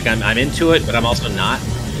mix of like I'm into it, but I'm also not.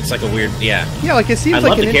 It's like a weird, yeah. Yeah, like it seems I like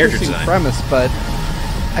love an the character interesting design. premise, but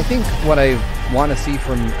I think what I want to see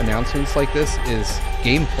from announcements like this is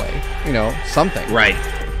gameplay. You know, something. Right.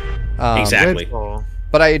 Exactly.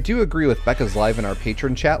 But I do agree with Becca's Live in our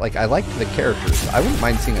patron chat. Like, I liked the characters. I wouldn't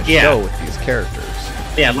mind seeing a show with these characters.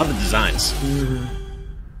 Yeah, I love the designs. Mm-hmm.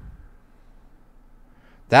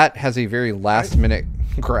 That has a very last-minute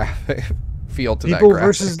graphic feel to People that graphic.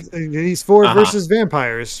 versus these four versus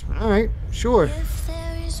vampires. All right, sure.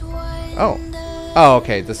 Oh,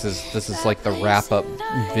 okay. This is like the wrap-up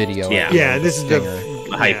video. Yeah, this is the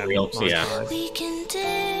hype reel. Yeah.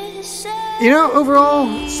 You know,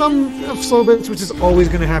 overall, some of slow bits, which is always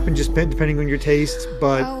going to happen, just depending on your taste,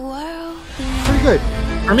 but pretty good.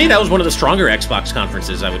 For me, that was one of the stronger Xbox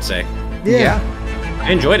conferences, I would say. Yeah.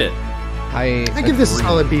 I enjoyed it. I give this a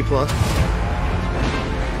solid B+.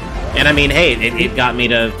 And I mean, hey, it got me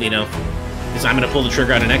to, you know, because I'm going to pull the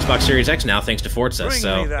trigger on an Xbox Series X now, thanks to Forza,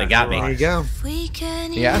 so they got me. There you go.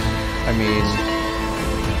 Yeah, I mean,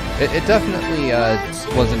 it definitely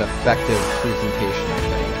was an effective presentation, I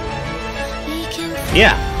think.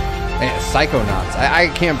 Yeah. And Psychonauts. I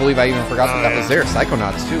can't believe I even forgot that was there.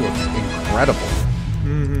 Psychonauts 2 looks incredible.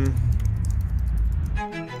 Mm-hmm.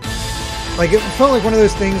 Like, it felt like one of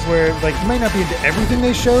those things where, like, you might not be into everything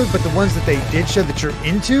they showed, but the ones that they did show that you're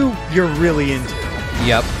into, you're really into.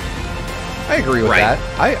 Yep. I agree with that.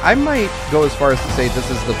 I might go as far as to say this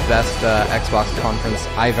is the best Xbox conference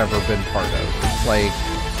I've ever been part of. Like,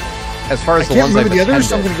 as far as the ones I've attended. The others,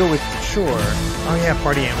 so I'm going to go with sure. Oh, yeah,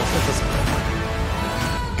 Party Animals.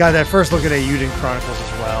 Got that first look at Eiyuden Chronicles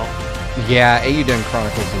as well. Yeah, Eiyuden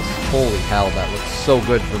Chronicles is holy hell. That looks so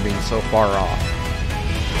good for being so far off.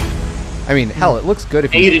 I mean, hell, it looks good if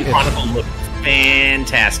Eiyuden Chronicle looks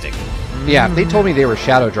fantastic. Yeah, if they told me they were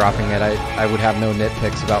shadow dropping it, I would have no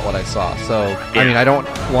nitpicks about what I saw. So, I mean, I don't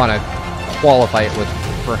want to qualify it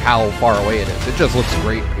for how far away it is. It just looks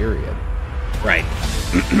great, period. Right.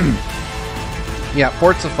 Yeah,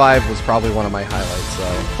 Forza 5 was probably one of my highlights. So,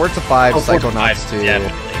 Forza 5, Psychonauts 2.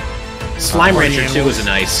 Definitely. Slime Rancher 2 was a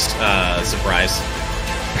nice surprise.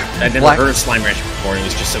 I'd never heard of Slime Rancher before, and it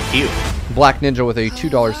was just so cute. Black Ninja with a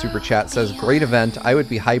 $2 super chat says, "Great event. I would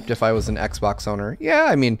be hyped if I was an Xbox owner." Yeah,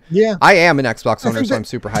 I mean, I am an Xbox owner, so I'm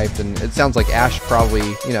super hyped, and it sounds like Ash probably,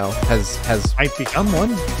 you know, has might become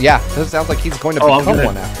one. Yeah, it sounds like he's going to become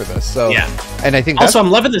one after this. So yeah, and I think also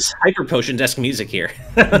I'm loving this Hyper Potion-esque music here.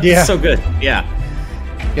 Yeah, so good. Yeah.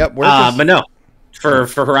 Yep. But no, for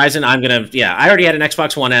Horizon, I'm gonna. Yeah, I already had an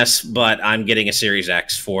Xbox One S, but I'm getting a Series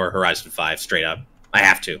X for Horizon 5 straight up. I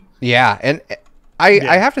have to. Yeah, and I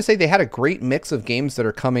have to say they had a great mix of games that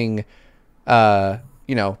are coming,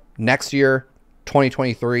 you know, next year,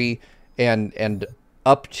 2023, and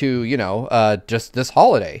up to, you know, just this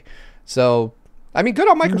holiday. So, I mean, good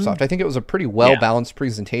on Microsoft. I think it was a pretty well-balanced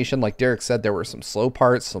presentation. Like Derek said, there were some slow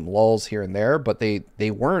parts, some lulls here and there, but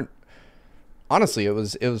they weren't. Honestly, it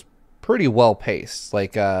was pretty well paced.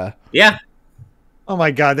 Like, yeah. Oh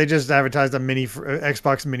my God, they just advertised a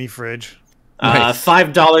Xbox mini fridge.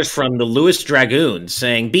 $5 from the Lewis Dragoon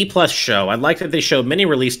saying, B+ show. I like that they showed many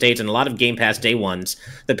release dates and a lot of Game Pass day ones.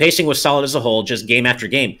 The pacing was solid as a whole, just game after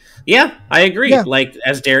game. Yeah, I agree. Yeah. Like,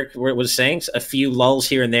 as Derek was saying, a few lulls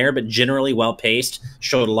here and there, but generally well-paced.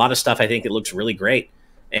 Showed a lot of stuff. I think it looks really great.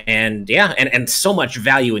 And, yeah, and so much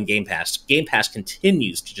value in Game Pass. Game Pass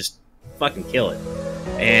continues to just fucking kill it.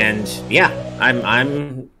 And, yeah,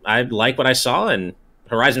 I like what I saw, and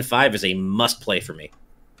Horizon 5 is a must-play for me.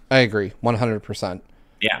 I agree, 100%.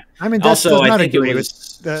 Yeah. I mean, that's also, I think agree with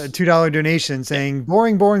the $2 donation saying,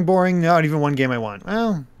 boring, boring, boring, not even one game I want.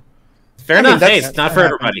 Well, fair enough. Hey, it's not for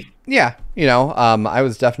everybody. Yeah, you know, I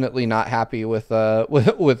was definitely not happy with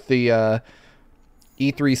the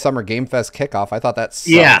E3 Summer Game Fest kickoff. I thought that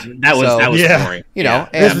sucked. Yeah, that was boring. You know,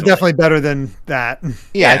 this is definitely better than that.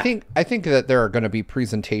 Yeah, I think that there are going to be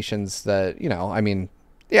presentations that, you know, I mean,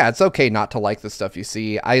 yeah, it's okay not to like the stuff you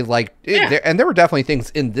see. I like it, and there were definitely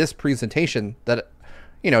things in this presentation that,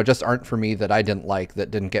 you know, just aren't for me, that I didn't like,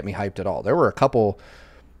 that didn't get me hyped at all. There were a couple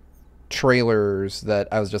trailers that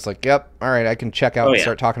I was just like, yep, all right, I can check out and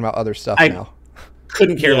start talking about other stuff now.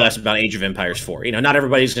 Couldn't care less about Age of Empires 4. You know, not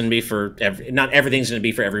everybody's going to be for not everything's going to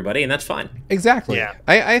be for everybody, and that's fine. Exactly. Yeah.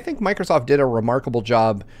 I think Microsoft did a remarkable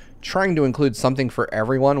job trying to include something for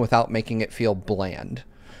everyone without making it feel bland.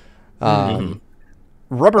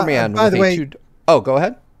 Rubberman by the way, oh, go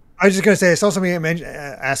ahead. I was just going to say, I saw something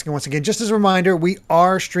asking once again, just as a reminder, we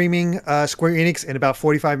are streaming Square Enix in about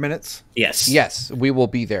 45 minutes. Yes, we will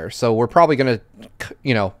be there. So we're probably going to,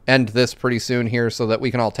 you know, end this pretty soon here so that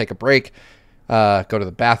we can all take a break, go to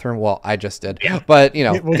the bathroom. Well, I just did, but you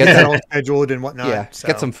know, we'll get that all scheduled and whatnot. Yeah,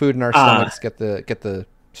 get some food in our stomachs, get the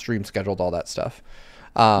stream scheduled, all that stuff.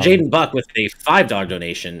 Jaden Buck with a $5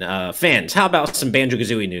 donation. Fans, how about some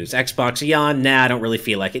Banjo-Kazooie news? Xbox, nah, I don't really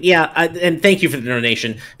feel like it. Yeah, and thank you for the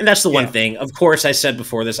donation. And that's the one thing. Of course, I said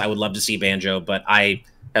before this, I would love to see Banjo, but I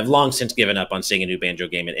have long since given up on seeing a new Banjo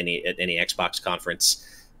game at any Xbox conference.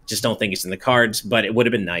 Just don't think it's in the cards, but it would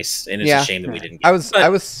have been nice, and it's a shame that we didn't get it. I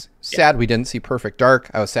was sad we didn't see Perfect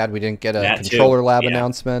Dark. I was sad we didn't get a controller lab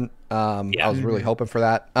announcement. I was really hoping for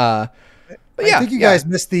that. But I think you guys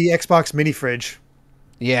missed the Xbox mini fridge.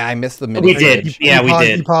 Yeah, I missed the mini. We did. We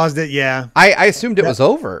did. You paused it. Yeah. I assumed it was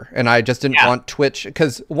over, and I just didn't want Twitch,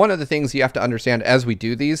 because one of the things you have to understand as we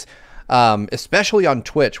do these, especially on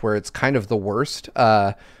Twitch, where it's kind of the worst,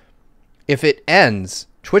 if it ends,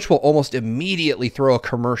 Twitch will almost immediately throw a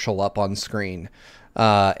commercial up on screen,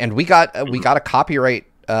 and we got a copyright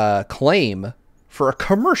claim for a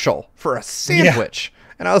commercial for a sandwich,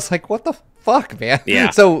 and I was like, what the fuck, man? Yeah.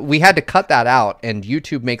 So we had to cut that out, and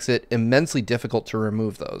YouTube makes it immensely difficult to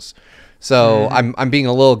remove those. So I'm being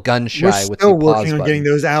a little gun shy with the pause We're still working on button. getting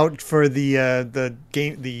those out for the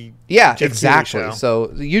game. Exactly. So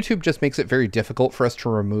YouTube just makes it very difficult for us to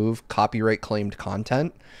remove copyright claimed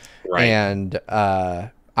content, and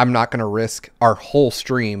I'm not going to risk our whole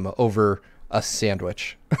stream over a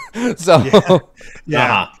sandwich. So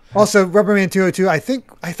Also, Rubberman 202. I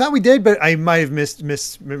thought we did, but I might have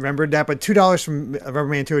misremembered that. But $2 from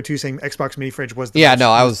Rubberman 202 saying Xbox mini fridge was the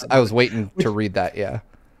I was waiting to read that. Yeah,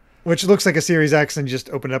 which looks like a Series X, and just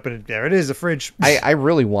open it up and there it is, a fridge. I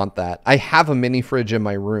really want that. I have a mini fridge in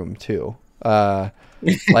my room too.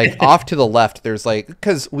 Like off to the left, there's like,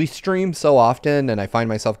 because we stream so often and I find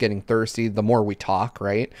myself getting thirsty the more we talk,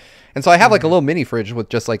 right? And so I have like a little mini fridge with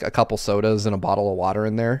just like a couple sodas and a bottle of water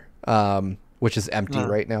in there, which is empty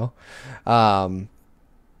right now.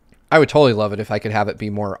 I would totally love it if I could have it be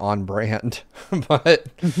more on brand, but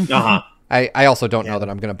I also don't know that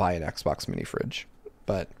I'm going to buy an Xbox mini fridge,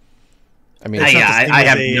 but I mean, I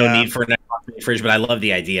have no need for an Xbox mini fridge, but I love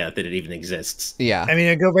the idea that it even exists. Yeah. I mean,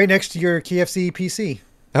 I go right next to your KFC PC.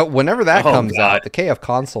 Whenever that comes out, the KF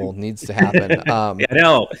console needs to happen. I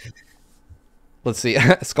know. Let's see.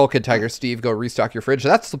 Skull Kid Tiger Steve, go restock your fridge.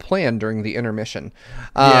 That's the plan during the intermission.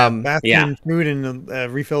 Bathroom, food, and a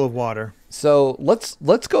refill of water. So let's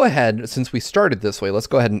go ahead, since we started this way, let's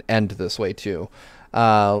go ahead and end this way too.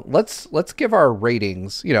 Let's give our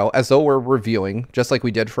ratings, you know, as though we're reviewing, just like we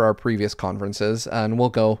did for our previous conferences, and we'll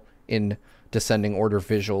go in descending order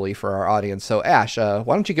visually for our audience. So Ash, why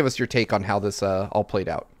don't you give us your take on how this all played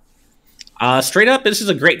out? Straight up, this is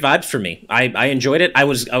a great vibes for me. I enjoyed it. I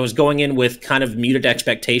was going in with kind of muted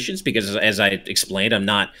expectations because, as I explained, I'm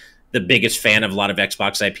not the biggest fan of a lot of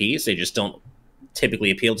Xbox IPs. They just don't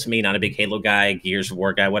typically appeal to me. Not a big Halo guy, Gears of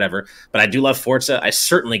War guy, whatever. But I do love Forza. I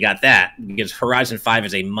certainly got that because Horizon 5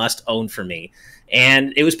 is a must-own for me.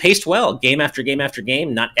 And it was paced well, game after game after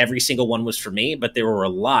game. Not every single one was for me, but there were a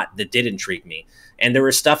lot that did intrigue me. And there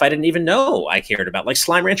was stuff I didn't even know I cared about, like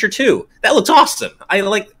Slime Rancher 2. That looks awesome.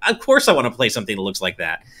 Of course I want to play something that looks like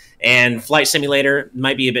that. And Flight Simulator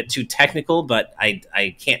might be a bit too technical, but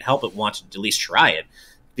I can't help but want to at least try it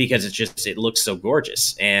because it looks so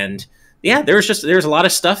gorgeous. And yeah, there's a lot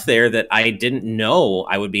of stuff there that I didn't know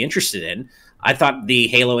I would be interested in. I thought the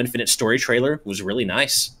Halo Infinite story trailer was really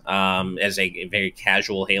nice. As a very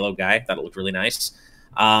casual Halo guy, I thought it looked really nice.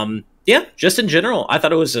 Yeah, just in general, I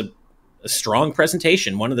thought it was a strong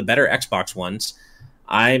presentation, one of the better Xbox ones.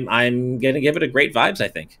 I'm gonna give it a great vibes, I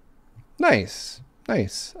think. Nice.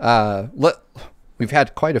 We've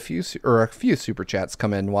had quite a few super chats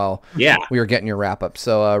come in while we were getting your wrap up.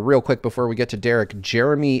 So real quick before we get to Derek,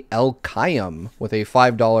 Jeremy L. Kayam with a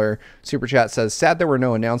 $5 super chat says, sad there were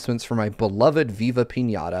no announcements for my beloved Viva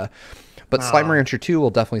Pinata, but Slime Rancher 2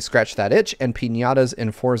 will definitely scratch that itch, and Pinatas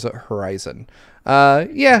in Forza Horizon.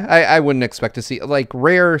 I wouldn't expect to see, like,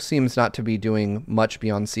 Rare seems not to be doing much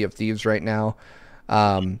beyond Sea of Thieves right now.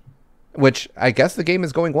 Which I guess the game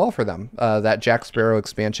is going well for them. That Jack Sparrow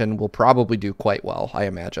expansion will probably do quite well, I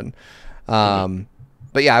imagine. But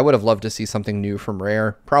yeah, I would have loved to see something new from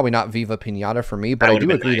Rare. Probably not Viva Pinata for me, but I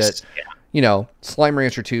do agree that, you know, Slime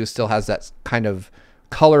Rancher 2 still has that kind of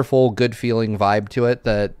colorful, good-feeling vibe to it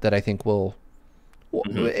that I think will...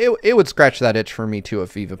 It would scratch that itch for me, too,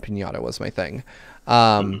 if Viva Pinata was my thing.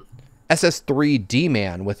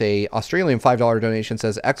 SS3D-Man with a Australian $5 donation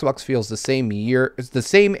says, Xbox feels the same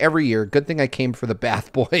every year. Good thing I came for the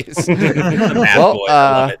Bath Boys.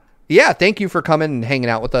 Yeah, thank you for coming and hanging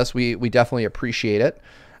out with us. We definitely appreciate it.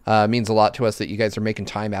 It means a lot to us that you guys are making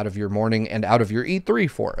time out of your morning and out of your E3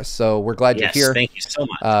 for us. So we're glad you're here. Thank you so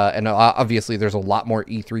much. And obviously there's a lot more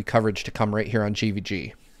E3 coverage to come right here on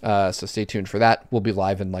GVG. So stay tuned for that. We'll be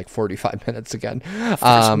live in like 45 minutes again.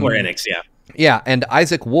 Some more Enix, Yeah, and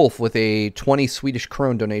Isaac Wolf with a 20 Swedish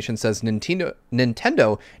krone donation says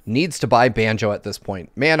Nintendo needs to buy Banjo at this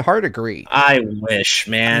point. Man, hard agree. I wish,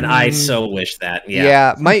 man. I so wish that.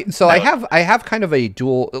 Yeah. I have kind of a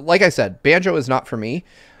dual, like I said, Banjo is not for me.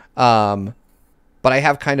 But I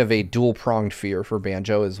have kind of a dual-pronged fear for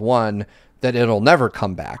Banjo. Is one, that it'll never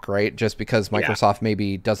come back, right? Just because Microsoft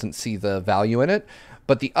maybe doesn't see the value in it.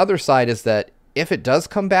 But the other side is that if it does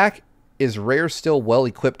come back, is Rare still well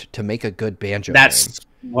equipped to make a good Banjo That's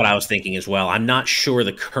game? What I was thinking as well. I'm not sure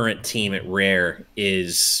the current team at Rare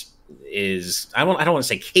is I don't want to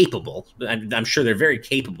say capable. I'm sure they're very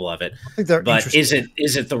capable of it. I think but is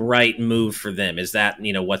it the right move for them? Is that,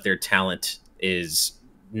 what their talent is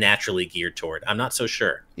naturally geared toward? I'm not so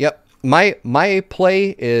sure. Yep. My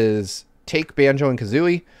play is take Banjo and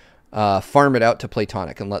Kazooie, farm it out to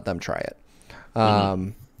Playtonic and let them try it.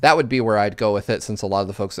 That would be where I'd go with it, since a lot of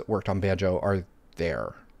the folks that worked on Banjo are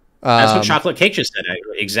there. That's what Chocolate Cake just said.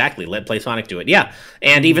 Exactly. Let Playtonic do it. Yeah.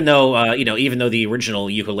 And even though, even though the original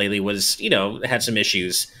ukulele was, had some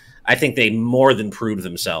issues, I think they more than proved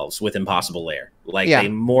themselves with Impossible Lair. They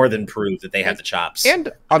more than proved that they had the chops.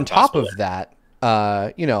 And on top of that,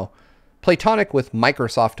 Playtonic with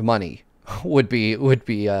Microsoft money would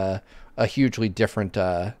be a hugely different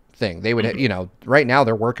thing. They would, right now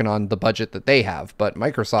they're working on the budget that they have, but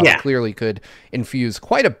Microsoft clearly could infuse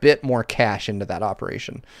quite a bit more cash into that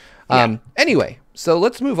operation. Anyway, so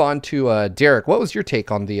let's move on to Derek. What was your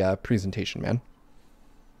take on the presentation, man?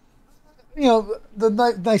 You know, the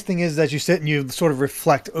nice thing is that you sit and you sort of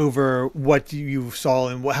reflect over what you saw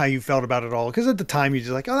and how you felt about it all. Because at the time, you're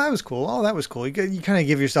just like, oh, that was cool. Oh, that was cool. You kind of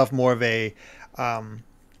give yourself more of a,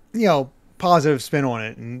 positive spin on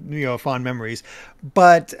it and, fond memories.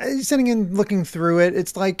 But sitting and looking through it,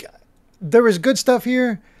 it's like there was good stuff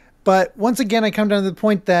here. But once again, I come down to the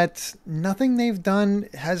point that nothing they've done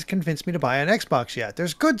has convinced me to buy an Xbox yet.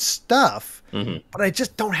 There's good stuff, but I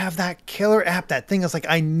just don't have that killer app, that thing that's like,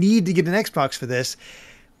 I need to get an Xbox for this.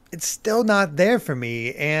 It's still not there for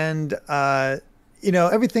me. And,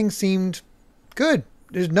 everything seemed good.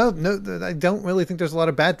 There's no, I don't really think there's a lot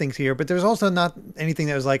of bad things here, but there's also not anything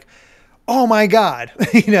that was like, oh my God,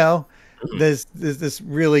 There's this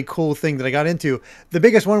really cool thing that I got into. The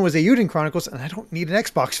biggest one was Eiyuden Chronicles, and I don't need an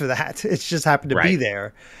Xbox for that. It's just happened to be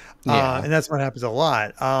there. And that's what happens a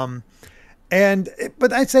lot. But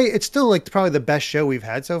I'd say it's still like probably the best show we've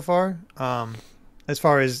had so far, as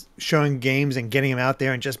far as showing games and getting them out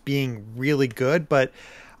there and just being really good. But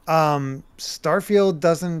Starfield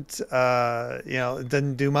doesn't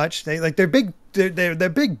do much. Their big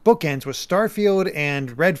bookends was Starfield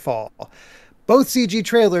and Redfall. Both CG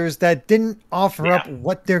trailers that didn't offer up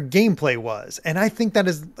what their gameplay was. And I think that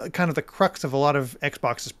is kind of the crux of a lot of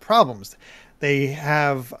Xbox's problems. They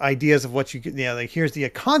have ideas of what here's the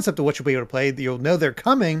concept of what you'll be able to play. You'll know they're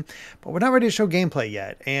coming, but we're not ready to show gameplay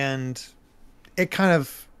yet. And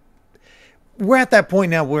we're at that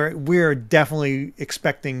point now where we're definitely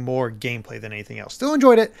expecting more gameplay than anything else. Still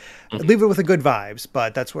enjoyed it. Leave it with the good vibes,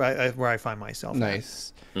 but that's where I find myself.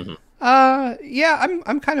 Nice.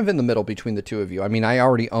 I'm kind of in the middle between the two of you. I mean, I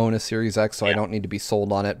already own a Series X, so I don't need to be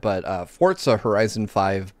sold on it. But Forza Horizon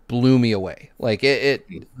 5 blew me away. Like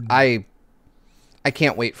I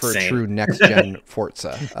can't wait for a true next gen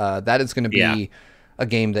Forza. That is going to be a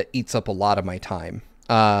game that eats up a lot of my time.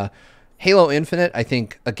 Halo Infinite, I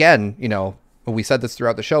think, again, we said this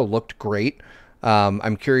throughout the show, looked great.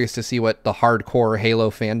 I'm curious to see what the hardcore Halo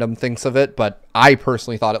fandom thinks of it, but I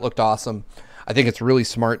personally thought it looked awesome. I think it's really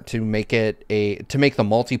smart to make the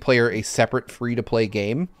multiplayer a separate free-to-play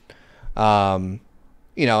game. And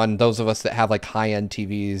those of us that have like high-end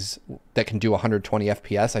TVs that can do 120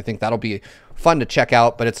 FPS, I think that'll be fun to check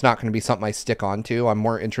out, but it's not going to be something I stick on to. I'm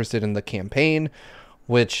more interested in the campaign,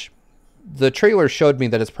 which the trailer showed me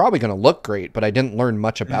that it's probably going to look great, but I didn't learn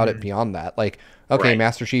much about it beyond that. Like, okay,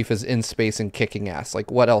 Master Chief is in space and kicking ass.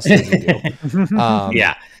 Like, what else does he do?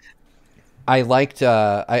 I liked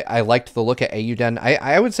the look at Eiyuden.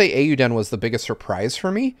 I would say Eiyuden was the biggest surprise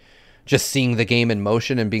for me, just seeing the game in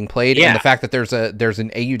motion and being played, and the fact that there's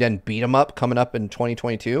an Eiyuden beat 'em up coming up in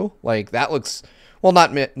 2022. Like, that looks, well,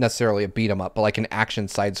 not necessarily a beat 'em up, but like an action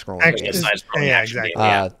side scrolling.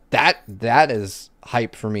 Exactly. That is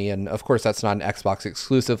hype for me, and of course that's not an Xbox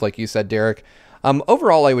exclusive, like you said, Derek.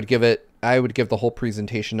 Overall, I would give the whole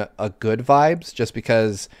presentation a good vibes, just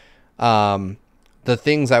because the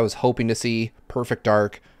things I was hoping to see, Perfect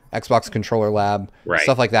Dark, Xbox Controller Lab,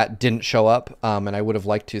 stuff like that, didn't show up. And I would have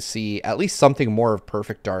liked to see at least something more of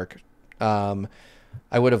Perfect Dark. I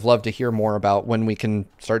would have loved to hear more about when we can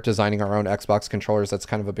start designing our own Xbox controllers. That's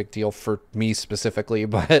kind of a big deal for me specifically.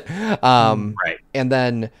 But and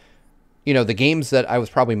then, the games that I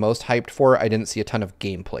was probably most hyped for, I didn't see a ton of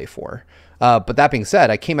gameplay for. But that being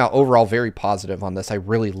said, I came out overall very positive on this. I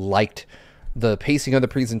really liked the pacing of the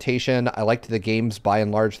presentation. I liked the games by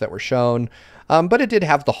and large that were shown, but it did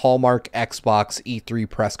have the hallmark Xbox E3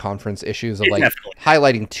 press conference issues of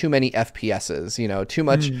highlighting too many FPSs, too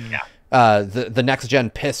much the next gen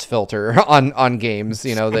piss filter on games,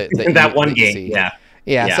 that one game.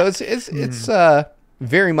 So it's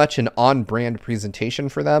very much an on-brand presentation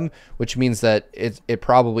for them, which means that it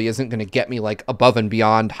probably isn't going to get me like above and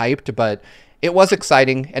beyond hyped, but it was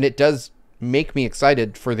exciting, and it does make me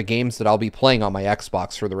excited for the games that I'll be playing on my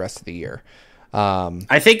Xbox for the rest of the year.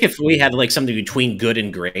 I think if we had like something between good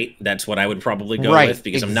and great, that's what I would probably go with,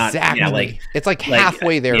 because I'm not it's like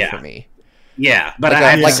halfway there for me. Yeah, but I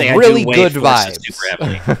have to say really I do good vibes. Super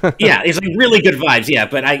heavily. It's like really good vibes. Yeah,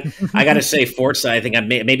 but I got to say Forza, I think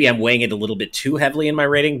maybe I'm weighing it a little bit too heavily in my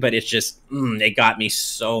rating, but it's just it got me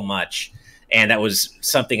so much, and that was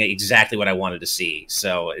something exactly what I wanted to see.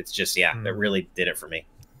 So it's just it really did it for me.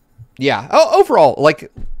 Yeah. Overall,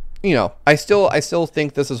 like, I still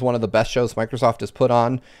think this is one of the best shows Microsoft has put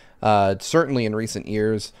on, certainly in recent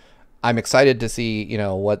years. I'm excited to see,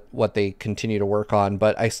 what they continue to work on,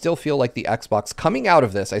 but I still feel like the Xbox coming out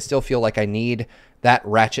of this, I still feel like I need that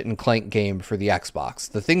Ratchet and Clank game for the Xbox.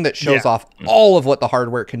 The thing that shows off all of what the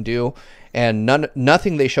hardware can do, and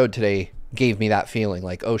nothing they showed today gave me that feeling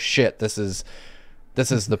like, oh shit, this is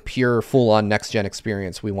this is the pure full-on next-gen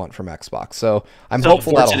experience we want from Xbox. So I'm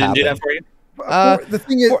hopeful that'll happen. Didn't do that for you? The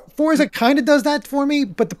thing is, Forza kind of does that for me,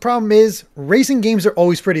 but the problem is racing games are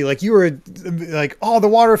always pretty. Like you were like, oh, the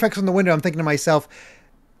water effects on the window. I'm thinking to myself,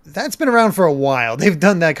 that's been around for a while. They've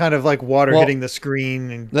done that kind of like water hitting the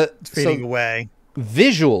screen and fading away.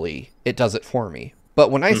 Visually, it does it for me.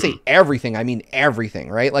 But when I say everything, I mean everything,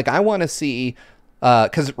 right? Like I want to see,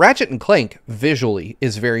 because Ratchet and Clank visually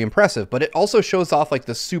is very impressive, but it also shows off like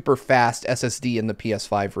the super fast SSD in the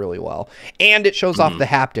PS5 really well. And it shows off the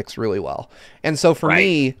haptics really well. And so for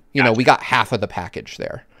me, you know, we got half of the package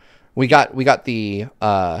there. We got the,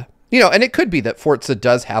 you know, and it could be that Forza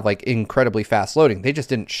does have like incredibly fast loading. They just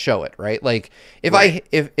didn't show it, right? Like if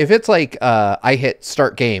if it's like I hit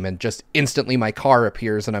start game and just instantly my car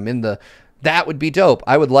appears and I'm in that would be dope.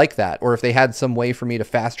 I would like that. Or if they had some way for me to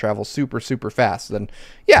fast travel super, super fast, then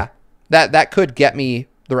yeah, that could get me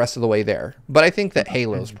the rest of the way there. But I think that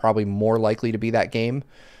Halo's probably more likely to be that game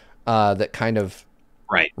that kind of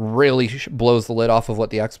really blows the lid off of what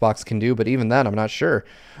the Xbox can do. But even then, I'm not sure.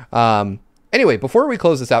 Anyway, before we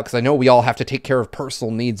close this out, because I know we all have to take care of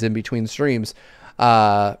personal needs in between streams,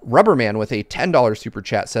 Rubberman with a $10 super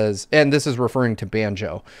chat says, and this is referring to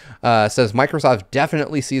Banjo, says Microsoft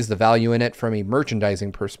definitely sees the value in it from a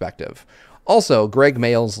merchandising perspective. Also, Greg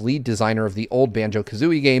Mayles, lead designer of the old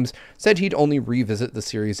Banjo-Kazooie games, said he'd only revisit the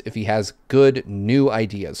series if he has good new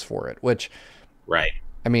ideas for it, which,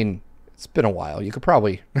 I mean, it's been a while. You could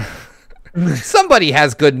probably... Somebody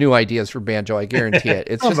has good new ideas for Banjo, I guarantee it.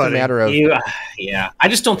 It's just a matter of... yeah, I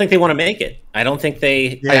just don't think they want to make it. I don't think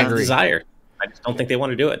they have the desire. I just don't think they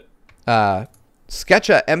want to do it.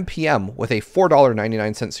 Sketcha MPM with a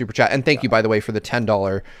 $4.99 super chat. And thank you, by the way, for the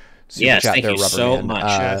 $10 super chat thank there, you Rubberman. so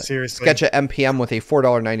much. Seriously. Sketcha MPM with a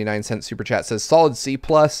 $4.99 super chat says, solid C+,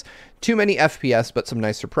 too many FPS, but some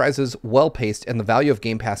nice surprises, well-paced, and the value of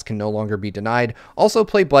Game Pass can no longer be denied. Also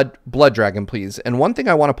play Blood Dragon, please. And one thing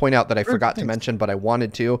I want to point out that I forgot to mention, but I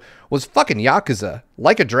wanted to, was fucking Yakuza.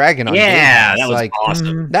 Like a Dragon on Game Pass. That was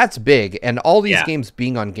awesome. That's big. And all these games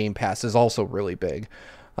being on Game Pass is also really big.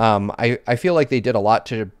 I feel like they did a lot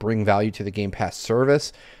to bring value to the Game Pass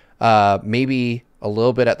service. Maybe a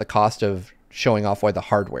little bit at the cost of showing off why the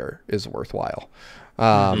hardware is worthwhile.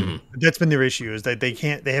 That's been their issue, is that they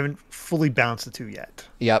haven't fully balanced the two yet.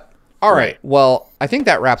 Yep. All right. Well, I think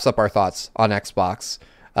that wraps up our thoughts on Xbox.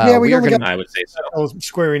 We are I would say so.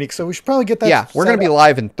 Square Enix, so we should probably get that. Yeah, we're going to be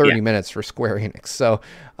live in 30 minutes for Square Enix. So,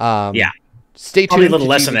 stay tuned. Probably a little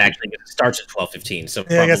less than that, actually, because it starts at 12:15. So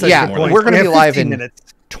we're going to be live in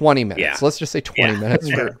 20 minutes. Yeah. Let's just say 20 minutes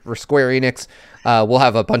for Square Enix. We'll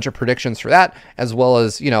have a bunch of predictions for that, as well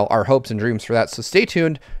as, you know, our hopes and dreams for that. So stay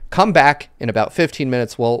tuned. Come back in about 15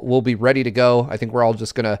 minutes. We'll be ready to go. I think we're all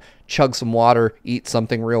just going to chug some water, eat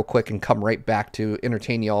something real quick, and come right back to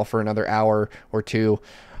entertain you all for another hour or two.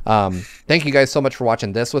 Thank you guys so much for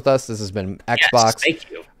watching this with us. This has been Xbox.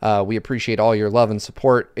 Thank you. We appreciate all your love and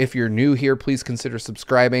support. If you're new here, please consider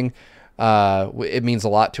subscribing. It means a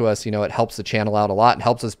lot to us. You know, it helps the channel out a lot and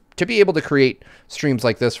helps us to be able to create streams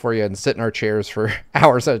like this for you and sit in our chairs for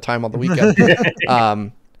hours at a time on the weekend.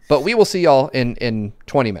 But we will see y'all in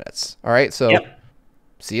 20 minutes. All right. So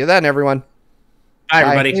see you then, everyone. Bye,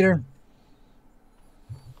 everybody. Later.